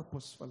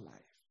purpose for life.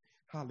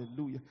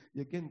 Hallelujah.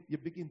 You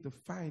begin to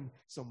find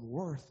some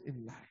worth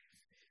in life.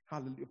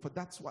 Hallelujah. For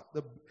that's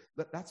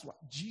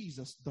what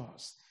Jesus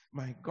does.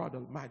 My God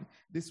Almighty.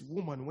 This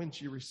woman, when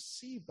she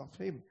received of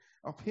him,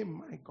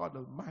 my God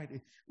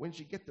Almighty, when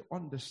she get to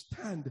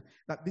understand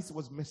that this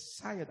was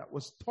Messiah that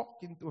was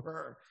talking to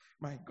her,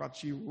 my God,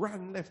 she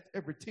ran, left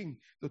everything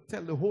to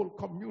tell the whole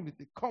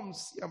community, come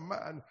see a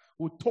man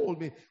who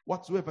told me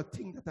whatsoever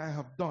thing that I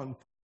have done.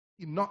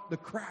 Not the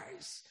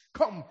Christ.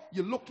 Come,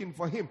 you're looking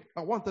for him.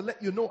 I want to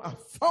let you know I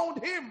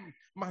found him.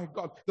 My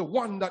God, the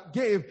one that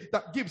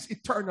gives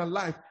eternal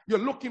life. You're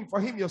looking for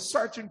him. You're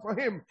searching for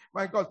him.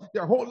 My God,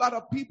 there are a whole lot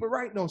of people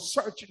right now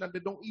searching and they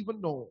don't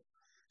even know.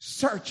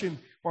 Searching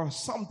for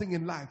something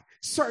in life.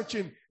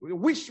 Searching.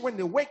 Wish when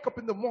they wake up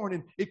in the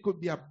morning, it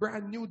could be a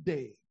brand new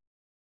day.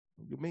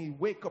 You may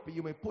wake up and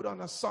you may put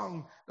on a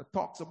song that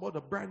talks about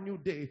a brand new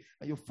day,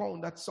 and you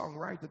found that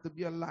songwriter to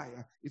be a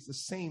liar. It's the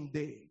same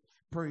day.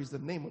 Praise the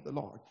name of the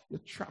Lord.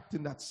 You're trapped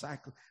in that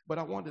cycle. But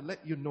I want to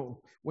let you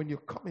know, when you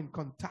come in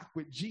contact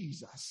with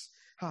Jesus,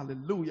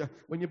 hallelujah,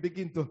 when you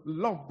begin to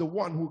love the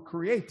one who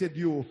created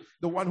you,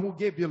 the one who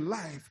gave you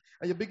life,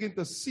 and you begin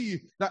to see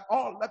that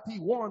all that he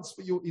wants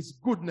for you is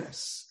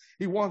goodness.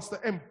 He wants to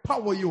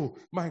empower you,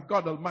 my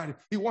God Almighty.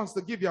 He wants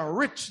to give you a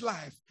rich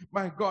life,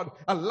 my God,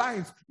 a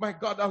life, my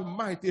God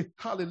Almighty,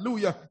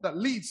 hallelujah, that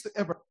leads to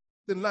ever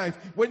in life.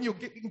 When you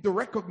begin to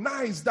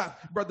recognize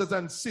that, brothers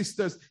and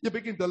sisters, you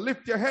begin to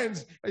lift your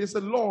hands and you say,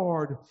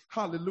 Lord,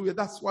 hallelujah,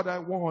 that's what I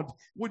want.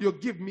 Would you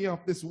give me of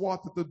this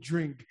water to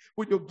drink?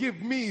 Would you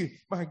give me,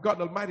 my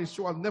God Almighty,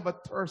 so I'll never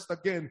thirst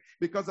again,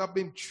 because I've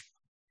been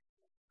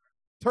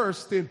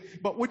thirsting,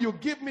 but would you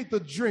give me to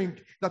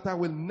drink that I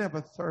will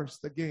never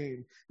thirst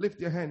again? Lift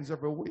your hands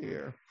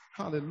everywhere.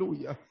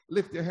 Hallelujah.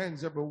 Lift your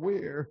hands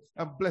everywhere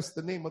and bless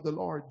the name of the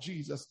Lord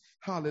Jesus.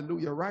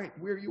 Hallelujah. Right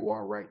where you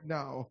are right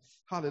now.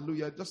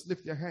 Hallelujah. Just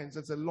lift your hands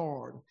and say,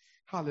 Lord,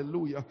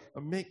 hallelujah.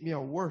 Make me a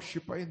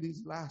worshiper in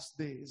these last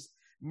days.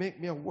 Make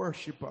me a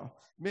worshiper.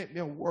 Make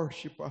me a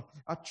worshiper,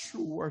 a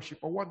true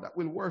worshiper, one that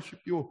will worship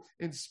you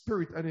in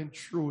spirit and in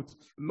truth.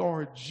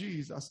 Lord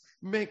Jesus,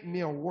 make me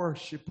a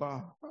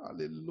worshiper.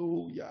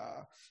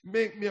 Hallelujah.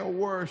 Make me a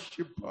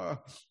worshiper.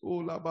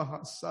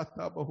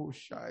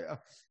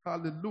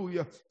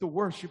 Hallelujah. To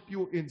worship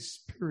you in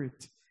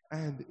spirit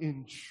and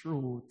in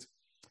truth.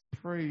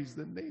 Praise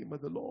the name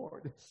of the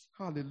Lord.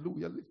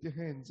 Hallelujah. Lift your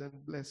hands and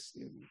bless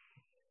him.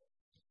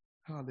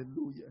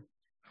 Hallelujah.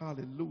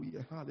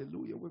 Hallelujah.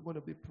 Hallelujah. We're going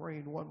to be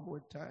praying one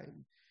more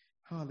time.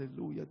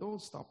 Hallelujah.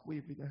 Don't stop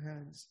waving your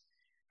hands.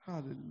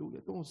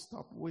 Hallelujah. Don't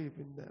stop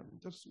waving them.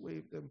 Just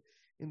wave them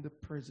in the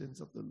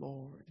presence of the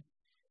Lord.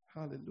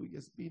 Hallelujah.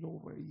 It's been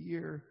over a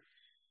year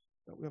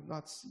that we have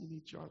not seen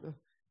each other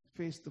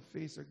face to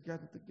face or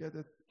gathered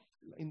together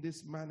in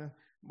this manner,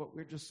 but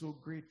we're just so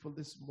grateful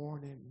this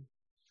morning.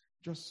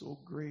 Just so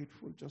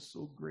grateful. Just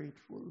so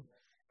grateful.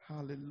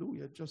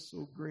 Hallelujah. Just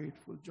so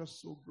grateful.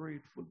 Just so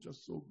grateful.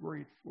 Just so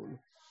grateful.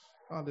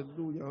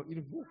 Hallelujah.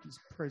 Invoke his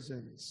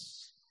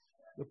presence.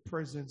 The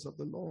presence of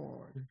the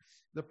Lord.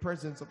 The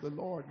presence of the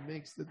Lord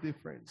makes the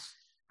difference.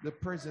 The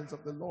presence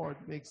of the Lord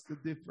makes the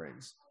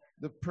difference.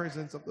 The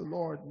presence of the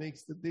Lord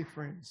makes the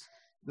difference.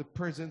 The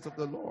presence of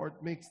the Lord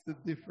makes the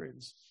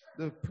difference.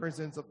 The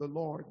presence of the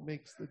Lord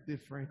makes the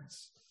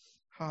difference.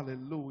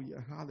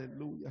 Hallelujah,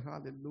 hallelujah,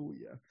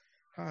 hallelujah,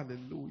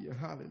 hallelujah,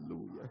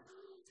 hallelujah,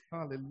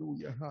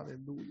 hallelujah,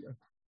 hallelujah,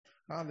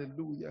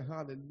 hallelujah,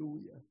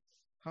 hallelujah,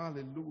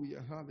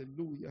 hallelujah,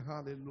 hallelujah,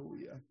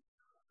 hallelujah,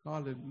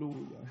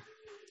 hallelujah.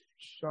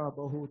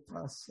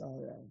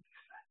 Shabahotasaya.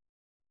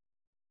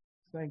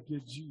 Thank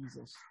you,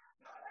 Jesus.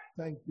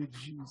 Thank you,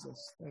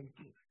 Jesus. Thank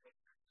you.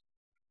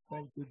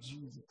 Thank you,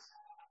 Jesus.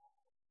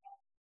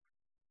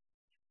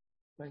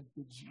 Thank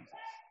you, Jesus.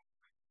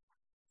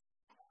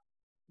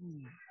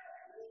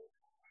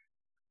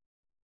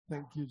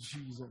 Thank you,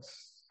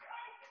 Jesus.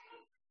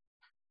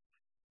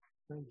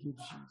 Thank you,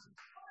 Jesus.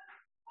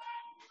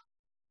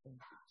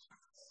 Thank you,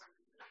 Jesus.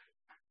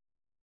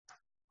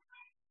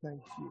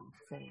 Thank you.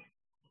 Thank you.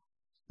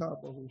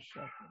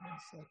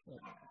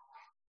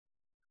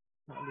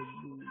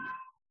 Hallelujah.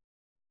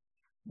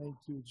 Thank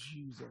you,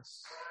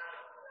 Jesus.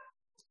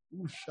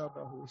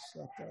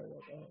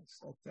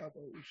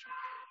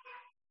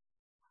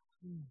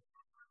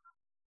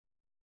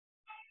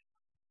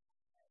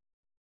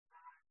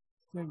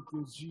 Thank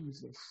you,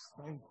 Jesus.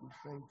 Thank you,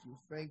 thank you,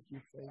 thank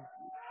you, thank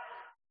you.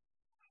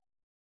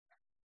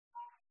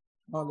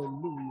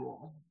 Hallelujah.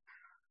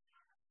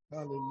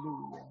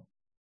 Hallelujah.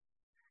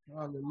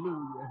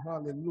 Hallelujah.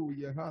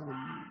 Hallelujah.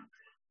 Hallelujah.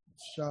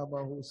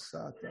 Shabahu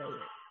Sataya.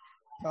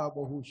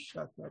 Tabahu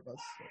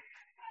Shatabasa.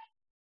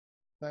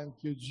 Thank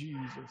you,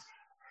 Jesus.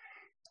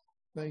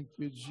 Thank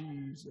you,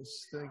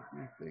 Jesus. Thank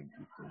you, thank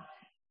you, thank you.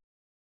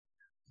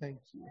 Thank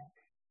you.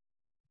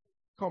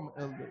 Come,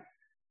 elder.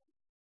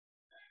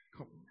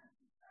 Come.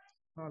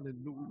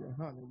 Hallelujah.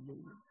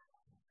 Hallelujah.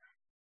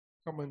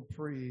 Come and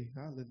pray.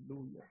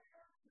 Hallelujah.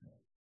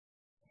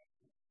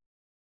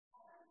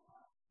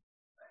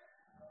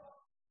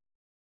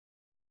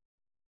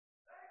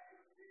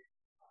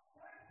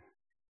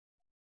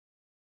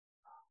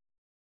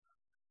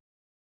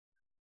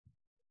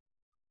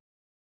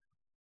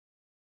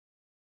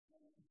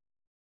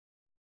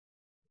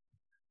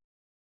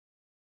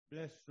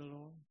 Bless the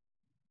Lord.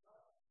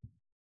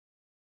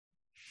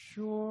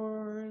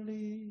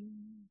 Surely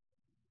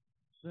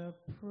the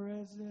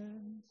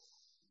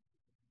presence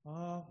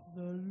of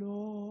the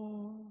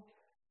Lord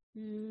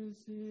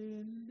is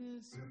in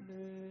this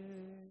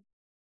place.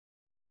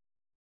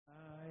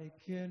 I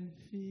can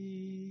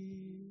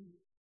feel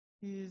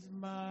his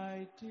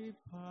mighty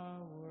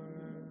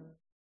power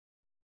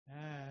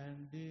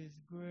and his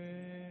grace.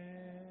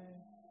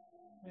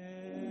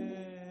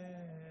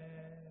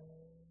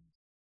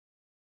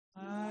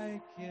 I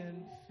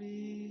can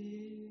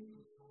feel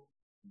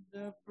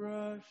the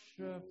brush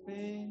of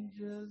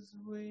angels'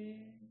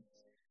 wings.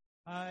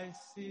 I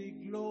see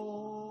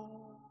glory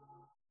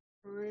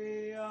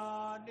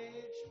on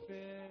each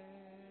face.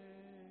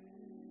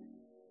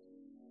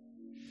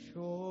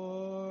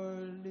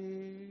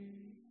 Surely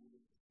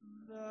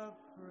the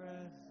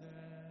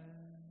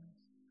presence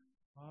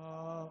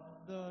of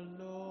the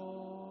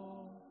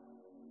Lord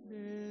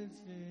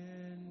is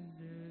in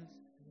this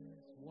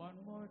place. One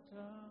more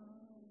time.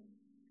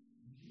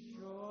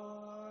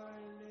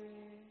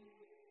 Surely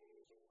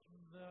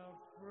the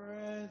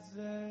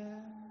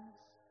presence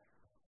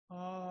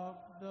of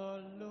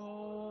the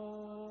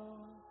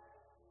Lord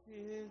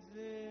is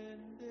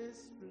in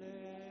this place.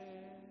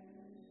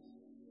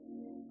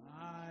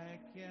 I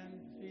can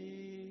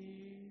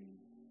feel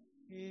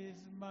his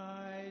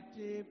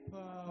mighty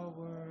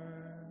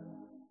power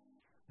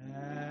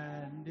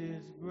and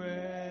his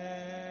grace.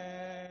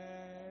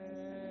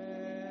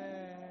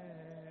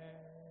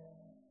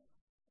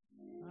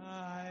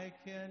 I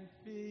can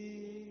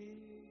feel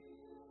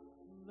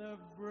the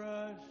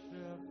brush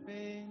of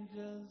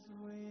angels'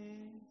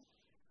 wings.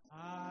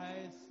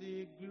 I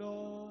see glory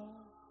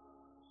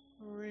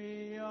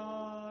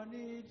on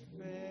each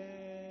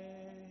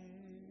face.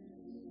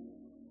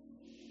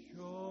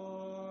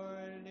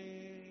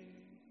 Surely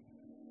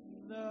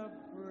the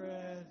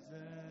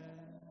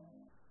presence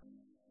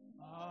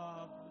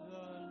of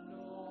the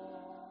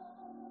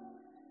Lord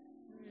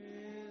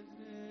is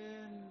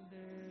in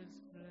this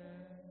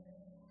place.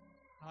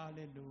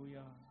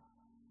 Hallelujah.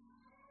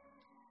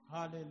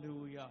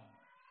 Hallelujah.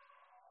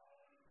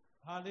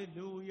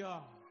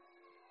 Hallelujah.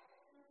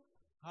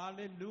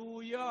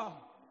 Hallelujah.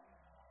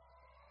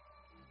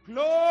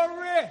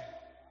 Glory.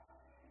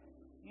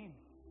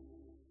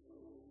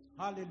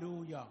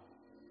 Hallelujah.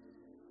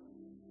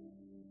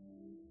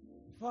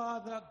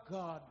 Father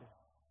God,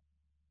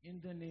 in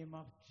the name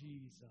of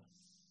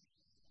Jesus,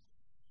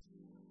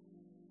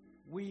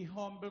 we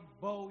humble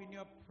bow in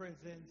your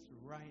presence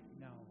right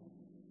now.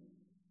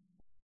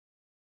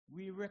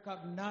 We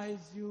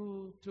recognize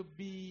you to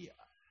be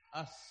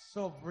a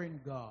sovereign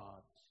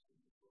God,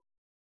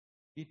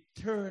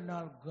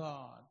 eternal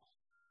God,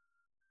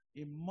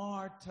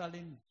 immortal,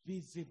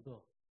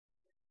 invisible.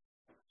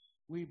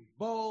 We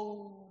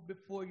bow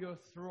before your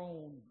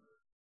throne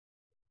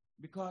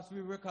because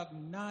we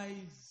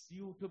recognize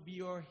you to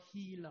be our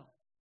healer,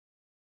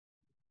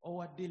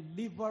 our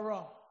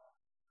deliverer,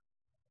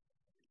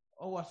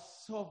 our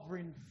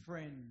sovereign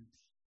friend.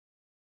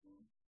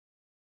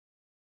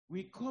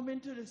 We come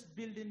into this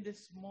building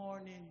this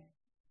morning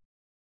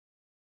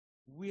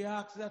we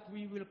ask that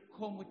we will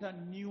come with a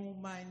new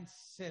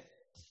mindset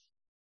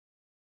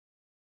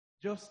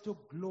just to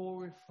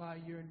glorify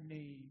your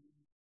name.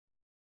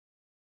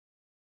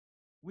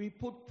 We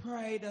put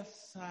pride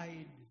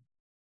aside.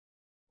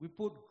 We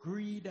put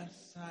greed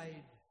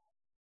aside.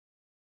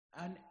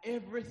 And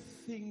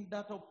everything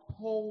that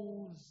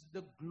opposes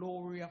the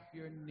glory of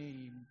your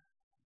name.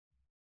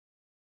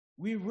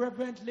 We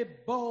reverently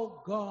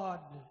bow,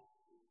 God,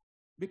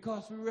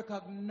 because we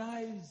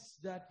recognize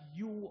that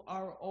you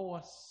are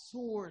our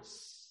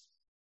source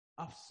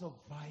of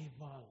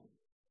survival.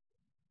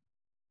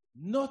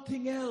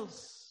 Nothing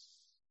else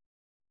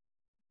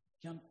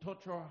can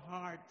touch our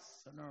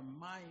hearts and our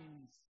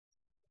minds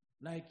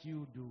like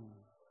you do.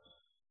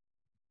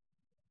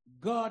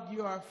 God,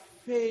 you are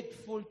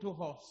faithful to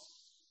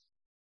us,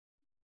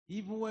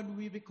 even when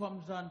we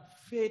become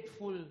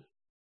unfaithful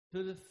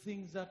to the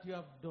things that you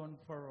have done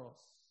for us.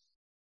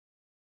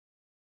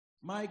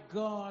 My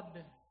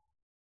God,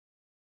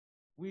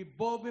 we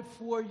bow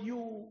before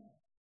you,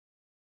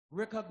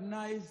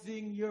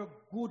 recognizing your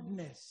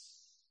goodness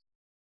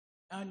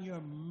and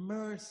your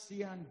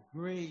mercy and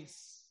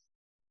grace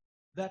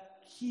that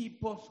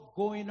keep us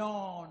going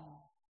on.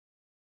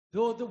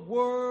 Though the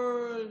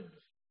world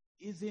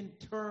is in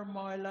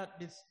turmoil at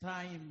this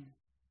time,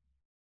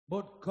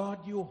 but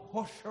God, you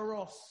usher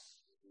us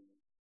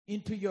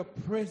into your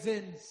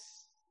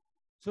presence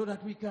so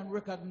that we can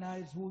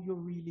recognize who you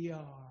really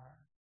are.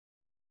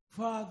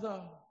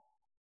 Father,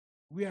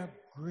 we are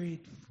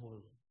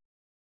grateful.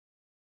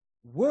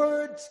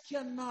 Words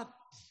cannot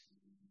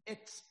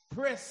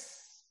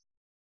express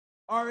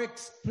or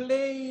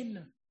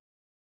explain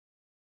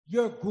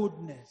your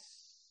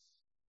goodness.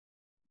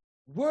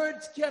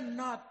 Words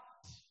cannot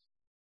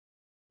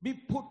be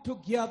put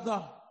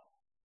together,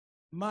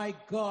 my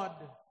God,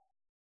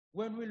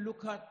 when we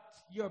look at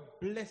your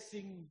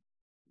blessing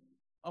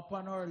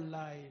upon our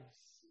lives.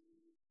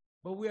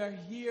 But we are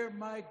here,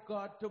 my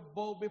God, to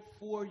bow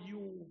before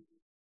you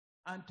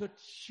and to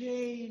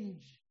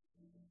change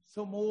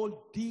some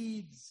old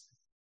deeds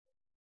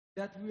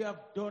that we have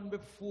done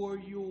before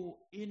you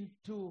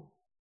into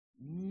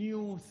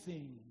new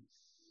things.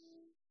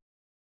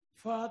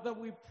 Father,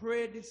 we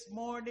pray this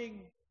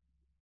morning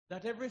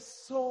that every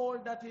soul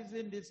that is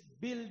in this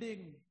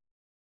building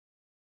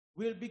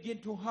will begin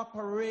to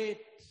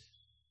operate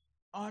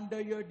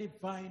under your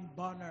divine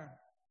banner,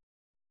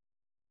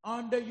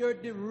 under your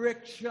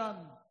direction,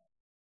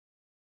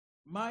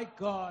 my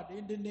God,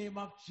 in the name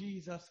of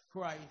Jesus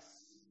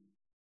Christ.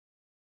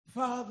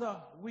 Father,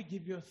 we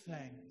give you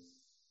thanks.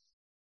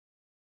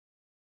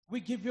 We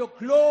give you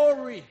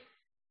glory.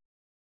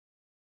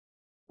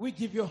 We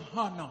give you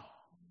honor.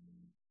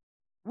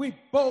 We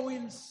bow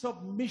in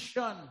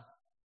submission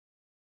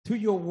to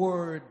your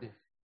word.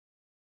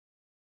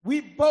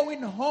 We bow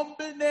in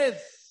humbleness.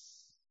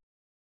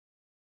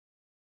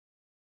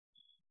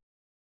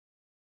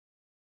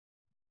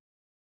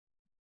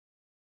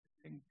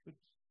 Thank you.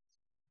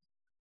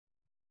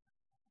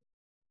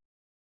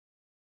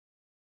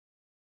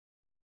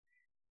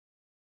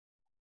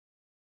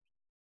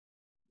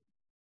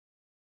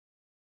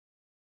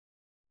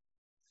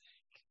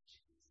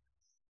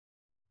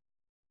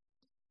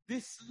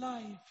 This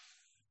life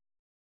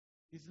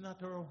is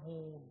not our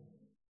home.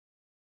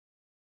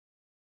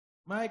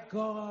 My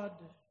God,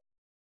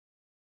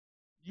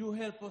 you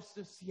help us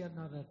to see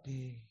another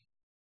day.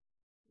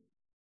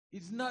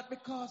 It's not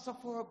because of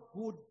our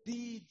good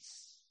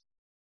deeds.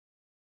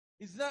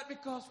 It's not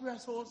because we are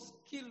so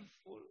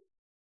skillful.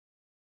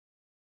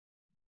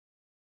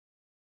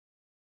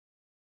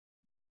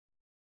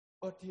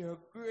 But your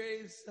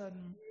grace and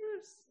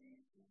mercy.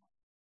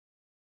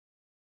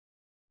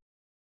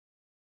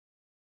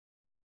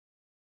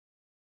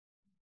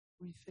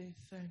 We say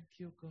thank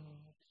you, God.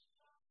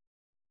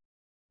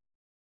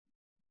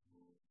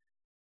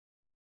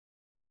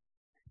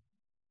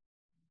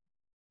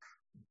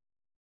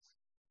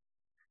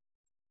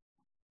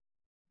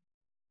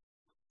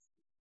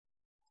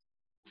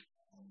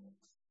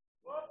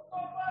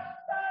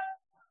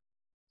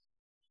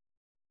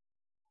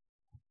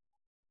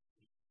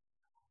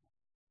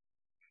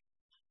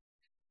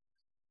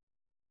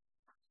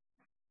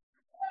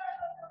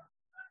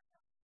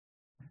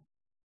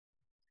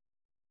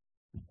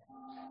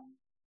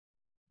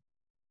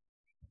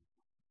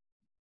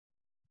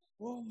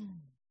 Oh,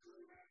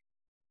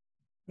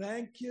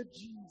 thank you,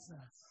 Jesus.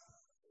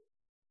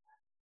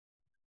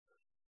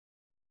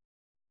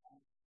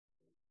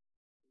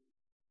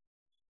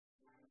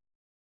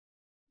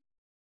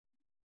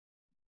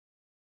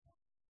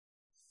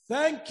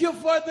 Thank you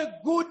for the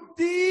good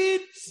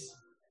deeds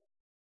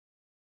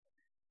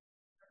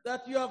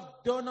that you have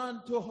done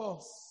unto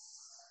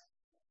us.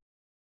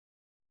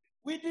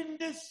 We didn't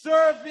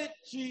deserve it,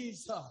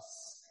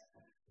 Jesus.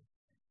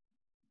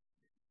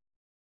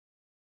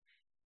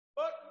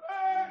 But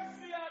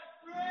mercy and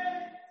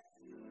grace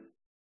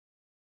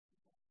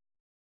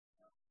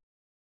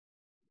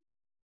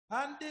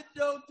handed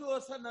down to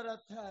us another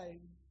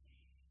time.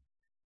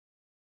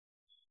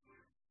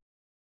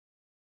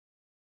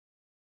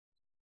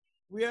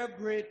 We are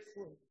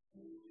grateful.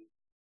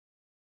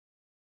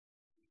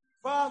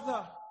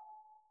 Father,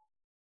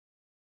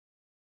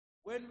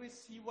 when we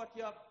see what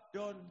you have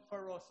done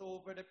for us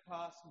over the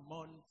past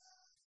months,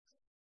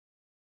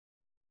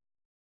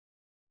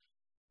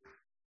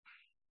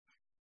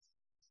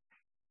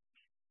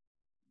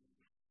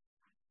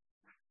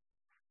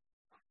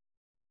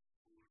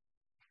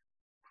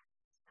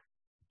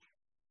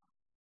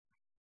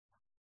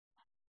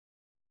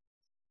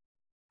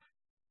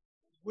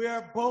 we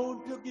are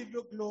bound to give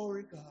you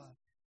glory, God.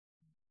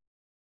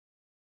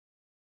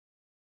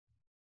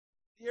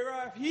 There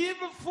are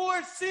evil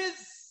forces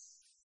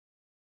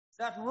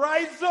that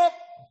rise up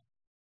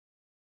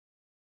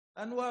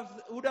and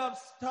would have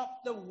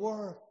stopped the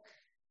work.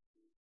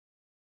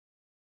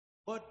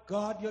 But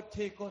God, you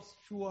take us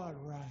through all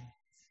right.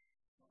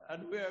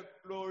 And we are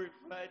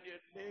glorifying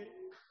your name.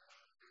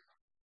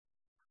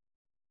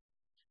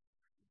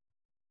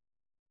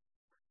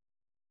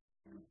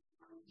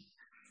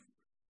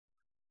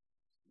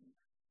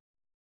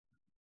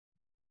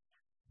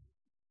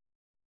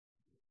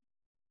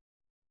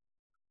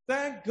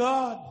 Thank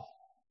God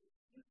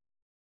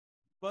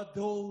for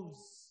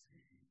those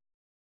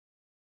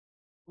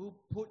who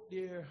put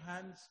their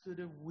hands to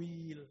the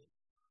wheel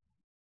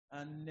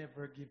and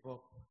never give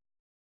up.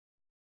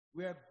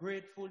 We are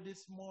grateful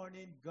this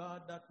morning,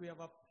 God, that we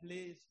have a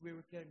place where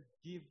we can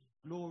give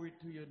glory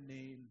to your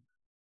name.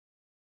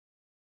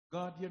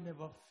 God, you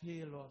never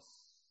fail us.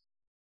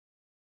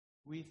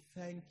 We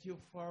thank you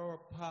for our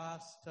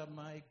pastor,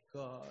 my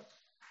God.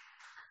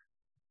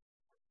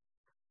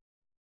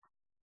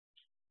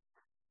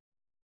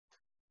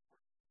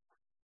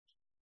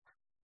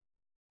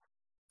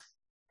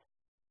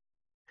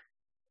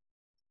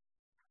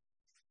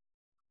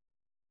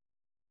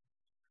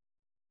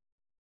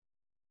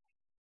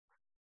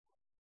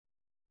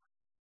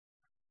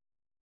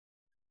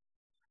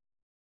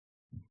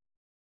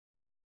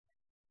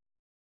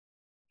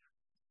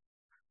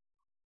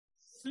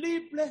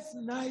 Sleepless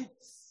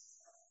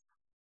nights,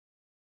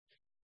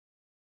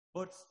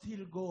 but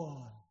still go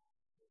on.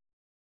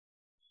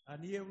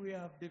 And here we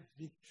have the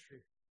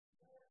victory.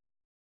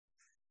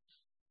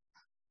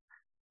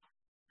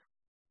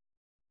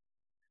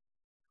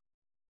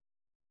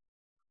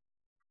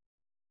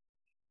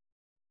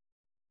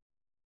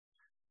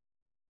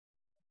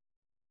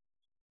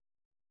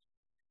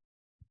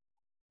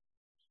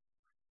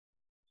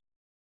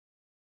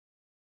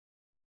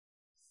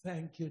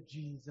 Thank you,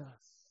 Jesus.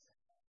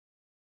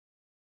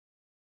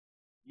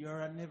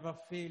 You're a never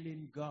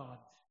failing God.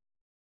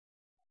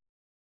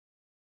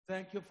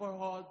 Thank you for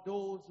all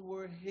those who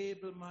were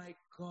able, my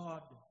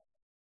God,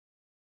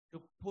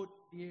 to put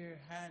their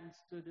hands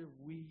to the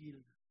wheel.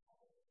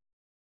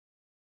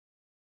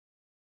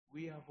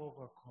 We have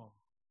overcome.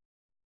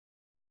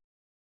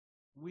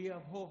 We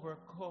have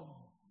overcome.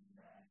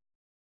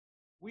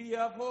 We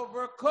have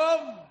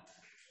overcome.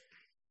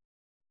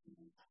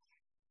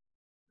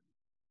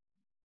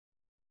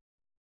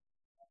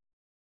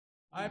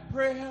 I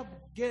pray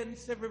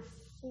against every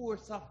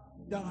force of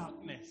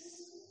darkness.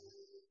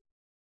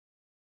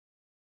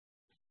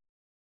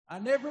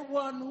 And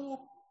everyone who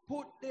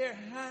put their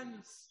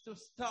hands to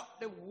stop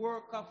the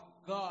work of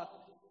God,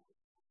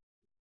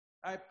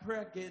 I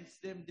pray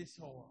against them this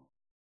hour.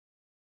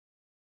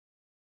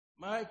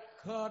 My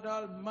God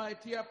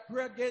Almighty, I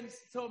pray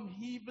against some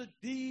evil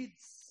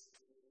deeds.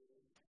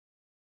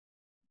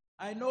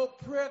 I know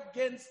pray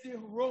against the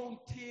round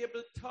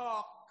table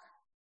talk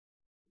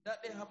that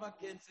they have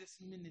against this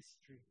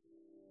ministry.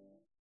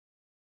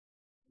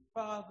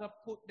 Father,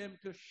 put them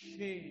to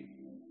shame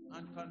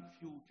and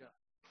confusion.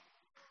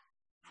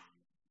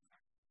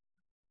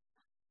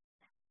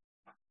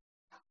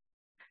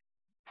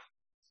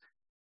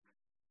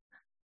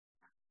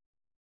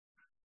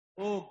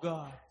 Oh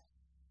God,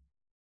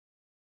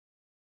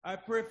 I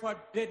pray for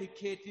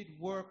dedicated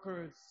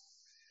workers,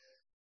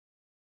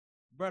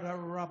 Brother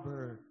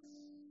Robert.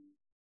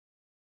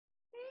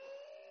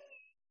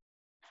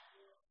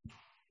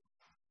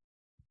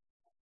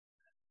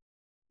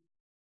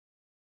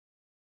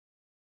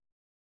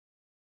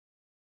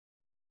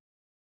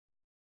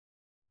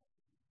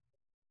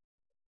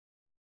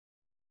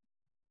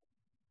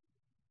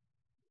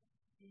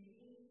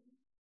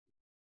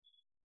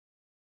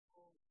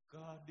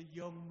 God, the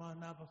young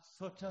man have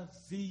such a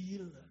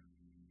zeal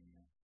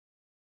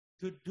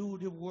to do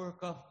the work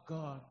of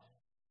God.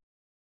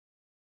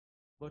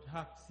 But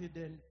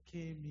accident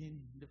came in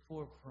the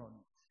forefront.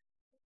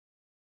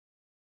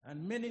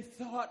 And many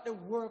thought the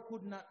work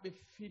would not be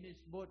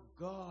finished, but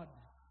God,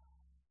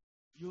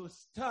 you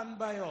stand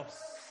by us.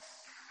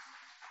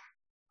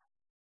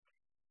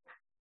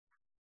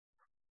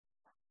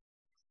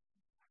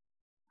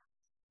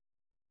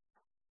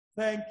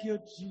 Thank you,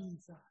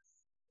 Jesus.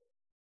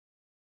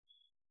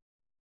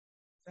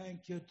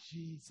 Thank you,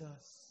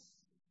 Jesus.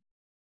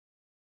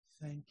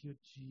 Thank you,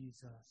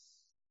 Jesus.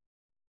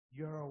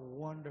 You're a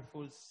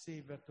wonderful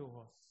Savior to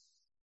us.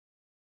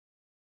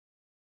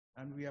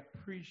 And we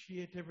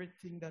appreciate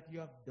everything that you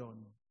have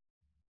done.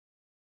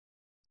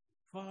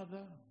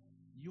 Father,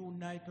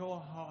 unite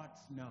our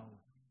hearts now.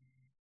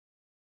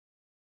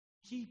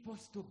 Keep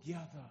us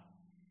together.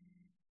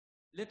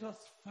 Let us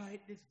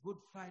fight this good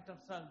fight of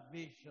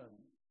salvation.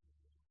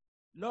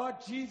 Lord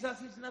Jesus,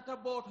 it's not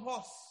about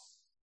us.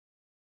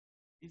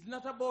 It's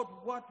not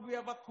about what we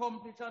have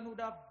accomplished and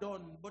would have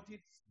done, but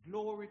it's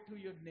glory to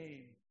your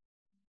name.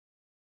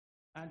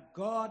 And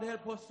God,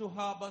 help us to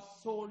have a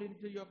soul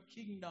into your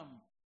kingdom,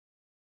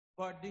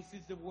 for this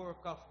is the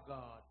work of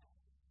God.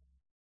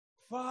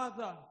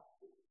 Father,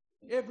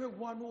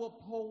 everyone who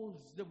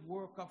opposes the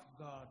work of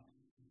God,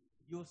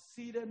 you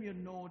see them, you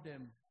know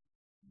them.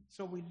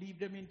 So we leave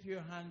them into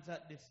your hands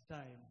at this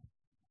time.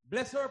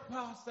 Bless our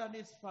pastor and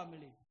his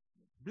family.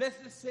 Bless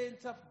the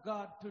saints of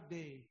God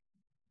today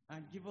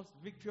and give us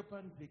victory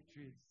upon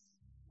victories.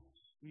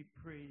 We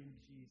pray in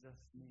Jesus'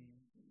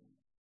 name.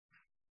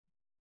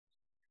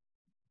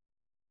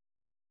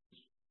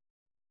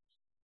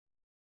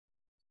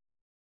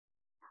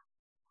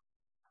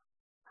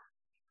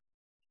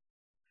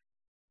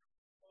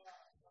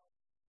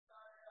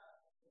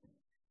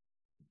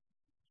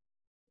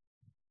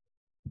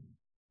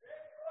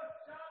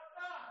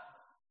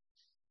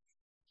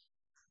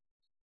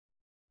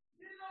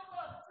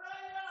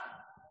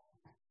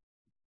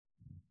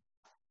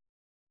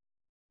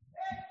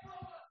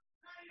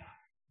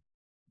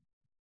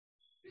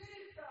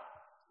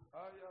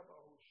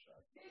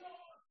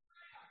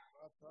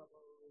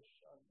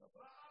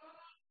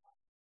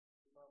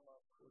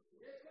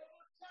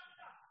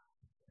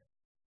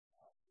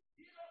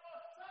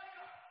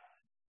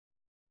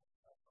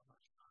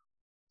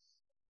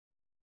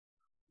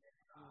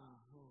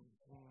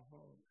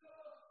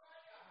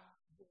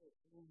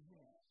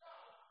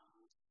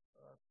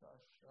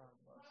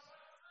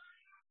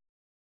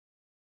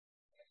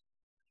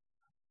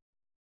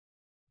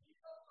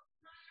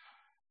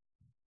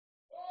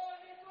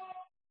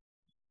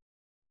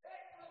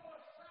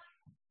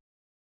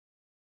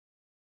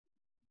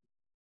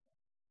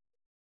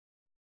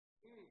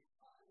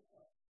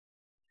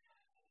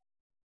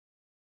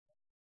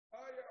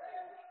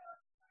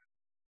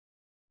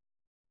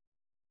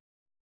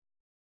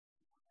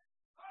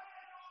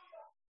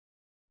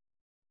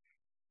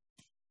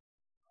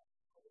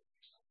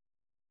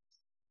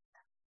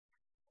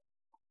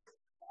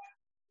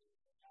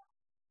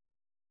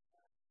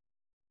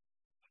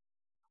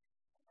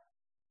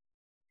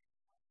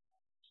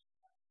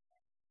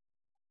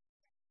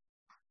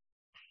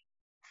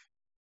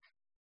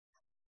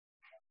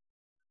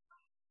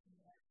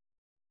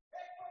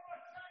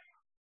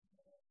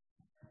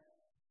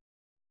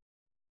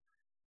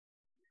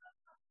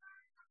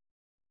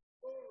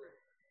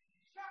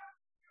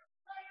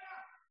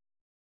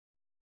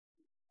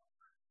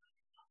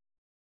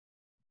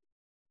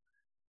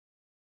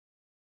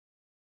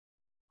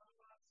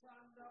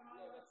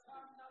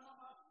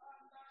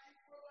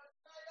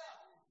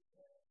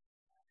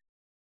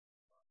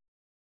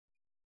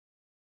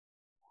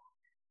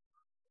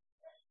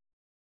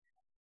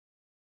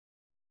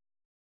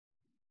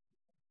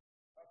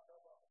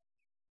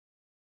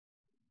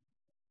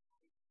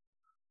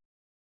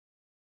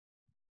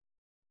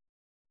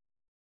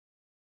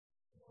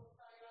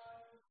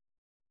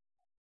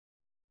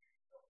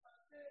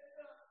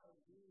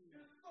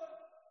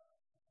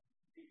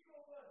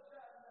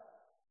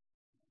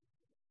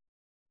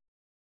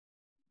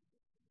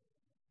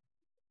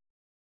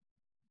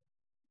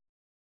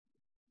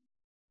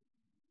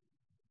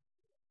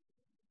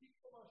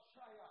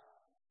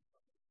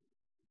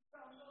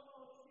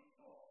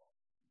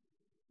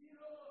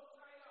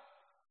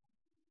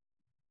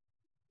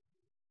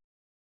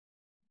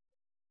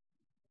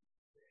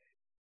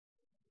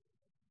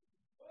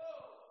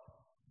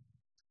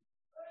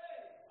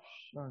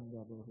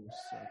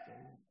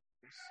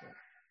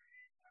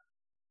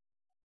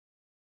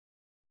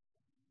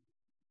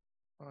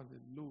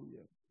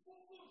 Hallelujah.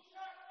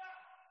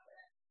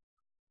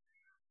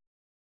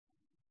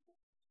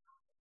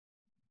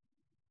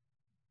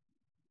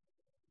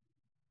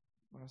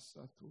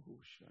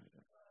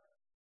 Masatuhushaya.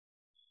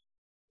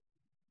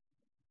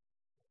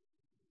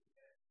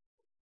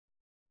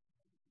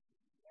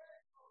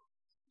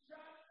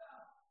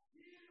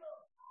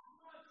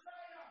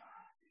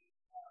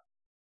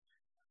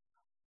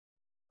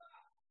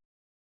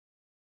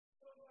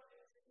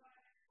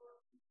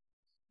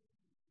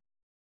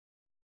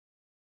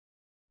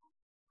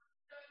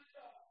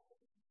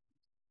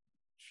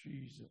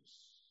 Jesus.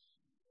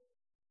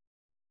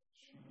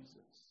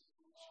 Jesus.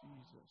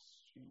 Jesus.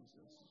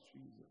 Jesus.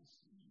 Jesus.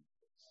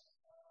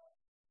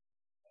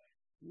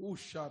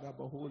 Ushada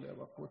bahule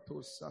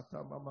bakoto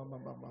sata mama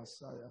mama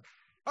masaya.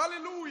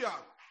 Hallelujah.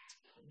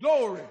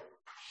 Glory.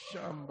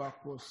 Shamba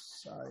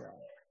kosaya.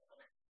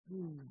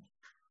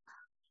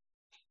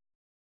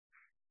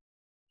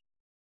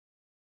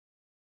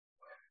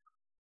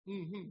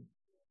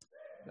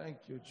 Thank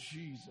you,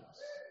 Jesus.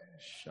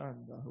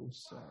 Shanda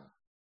Hosea.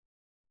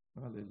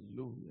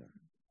 Hallelujah.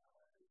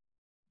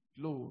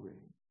 Glory.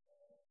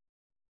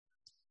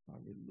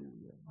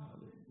 Hallelujah.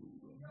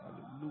 Hallelujah.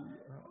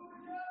 Hallelujah.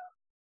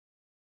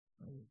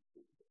 Hallelujah.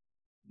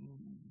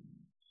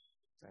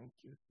 Thank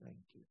you.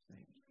 Thank you.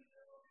 Thank you.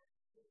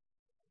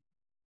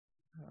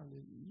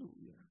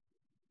 Hallelujah.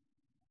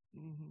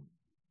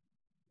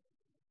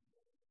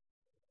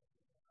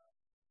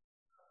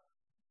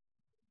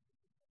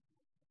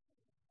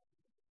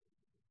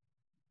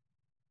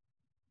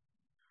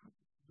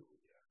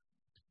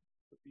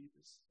 be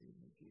the same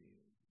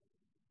again.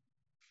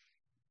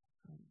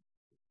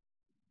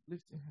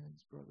 Lift your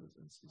hands, brothers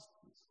and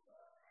sisters.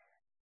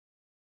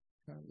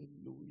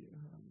 Hallelujah.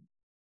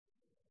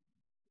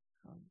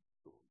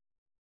 Hallelujah.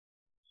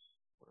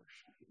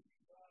 Worship Him.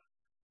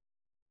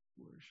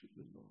 Worship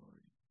the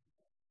Lord.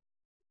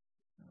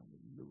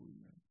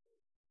 Hallelujah.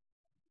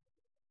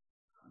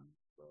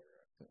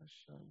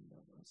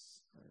 Barakashanda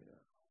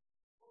Messiah.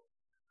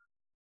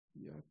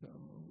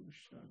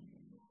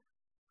 Yatamahushanda.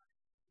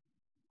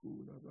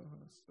 Kula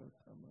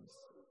Bahasatamas.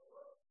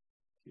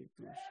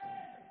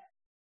 Ketushanda.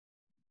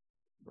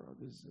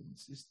 Brothers and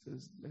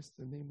sisters, bless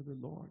the name of the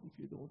Lord. If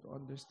you don't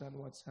understand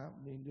what's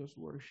happening, just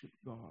worship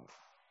God.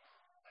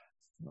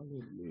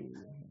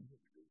 Hallelujah.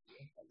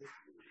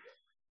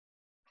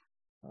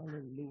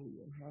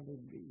 Hallelujah.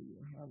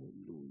 Hallelujah.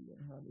 Hallelujah.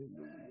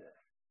 Hallelujah.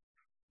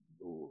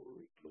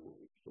 Glory,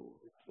 glory,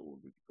 glory,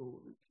 glory,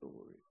 glory,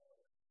 glory.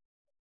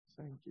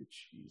 Thank you,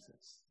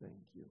 Jesus.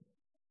 Thank you.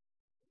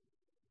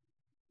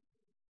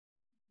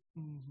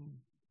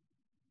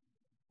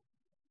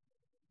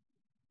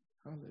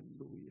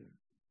 Hallelujah.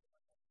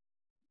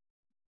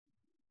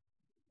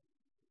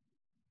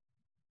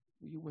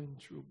 We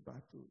went through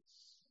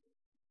battles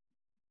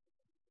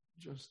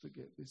just to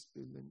get this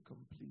building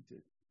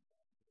completed.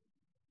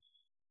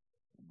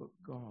 But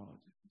God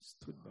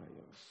stood by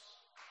us.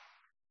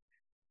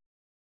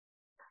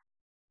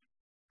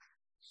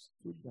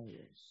 Stood by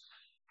us.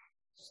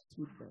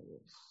 Stood by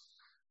us.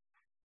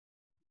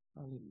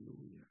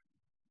 Hallelujah.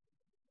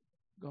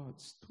 God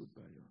stood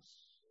by us.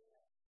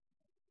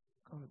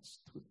 God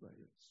stood by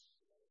us.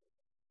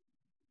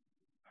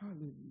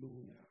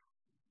 Hallelujah.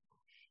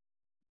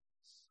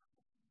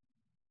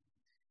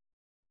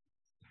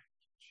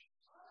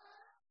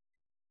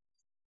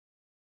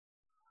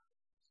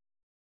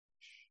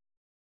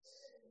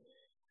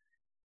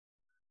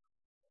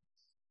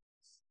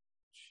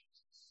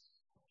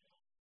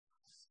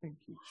 Thank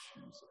you,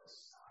 Jesus.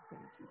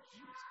 Thank you,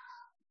 Jesus.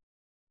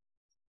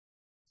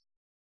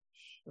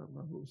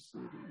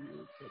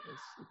 Shamahosiri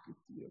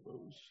Kabasikiti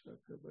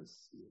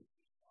Abahushakabasi.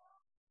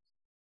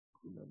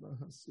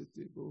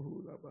 Kunamahasiti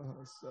Bohula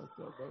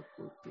Bahasata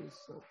Bakoto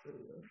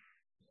Sataya.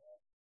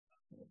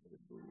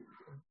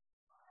 Hallelujah.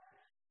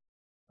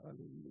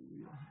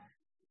 Hallelujah.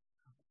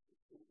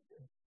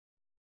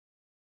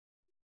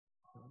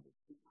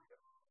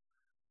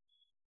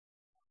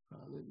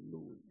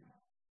 Hallelujah.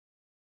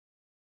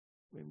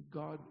 When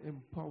God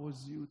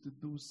empowers you to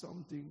do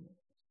something,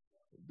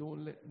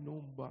 don't let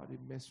nobody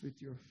mess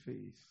with your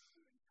faith.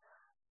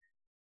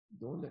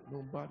 Don't let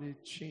nobody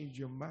change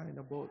your mind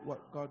about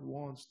what God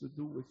wants to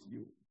do with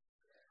you.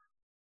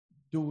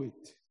 Do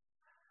it.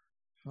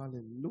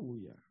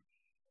 Hallelujah.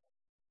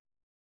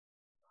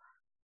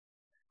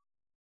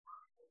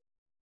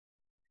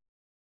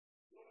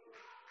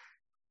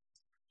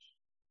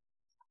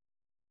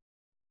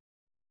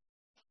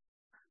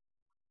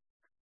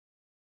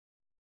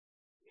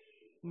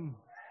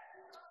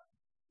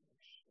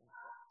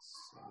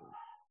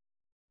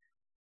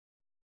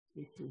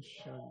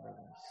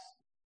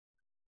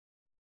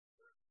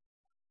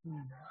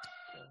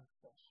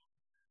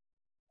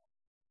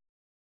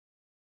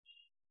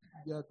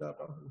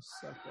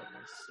 Yadabahusaka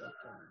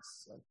Masaka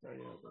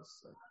Masataya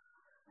Basaka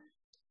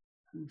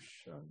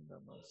Ushanda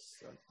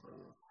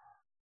Masataya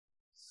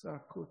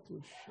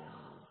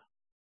Sakotushaya.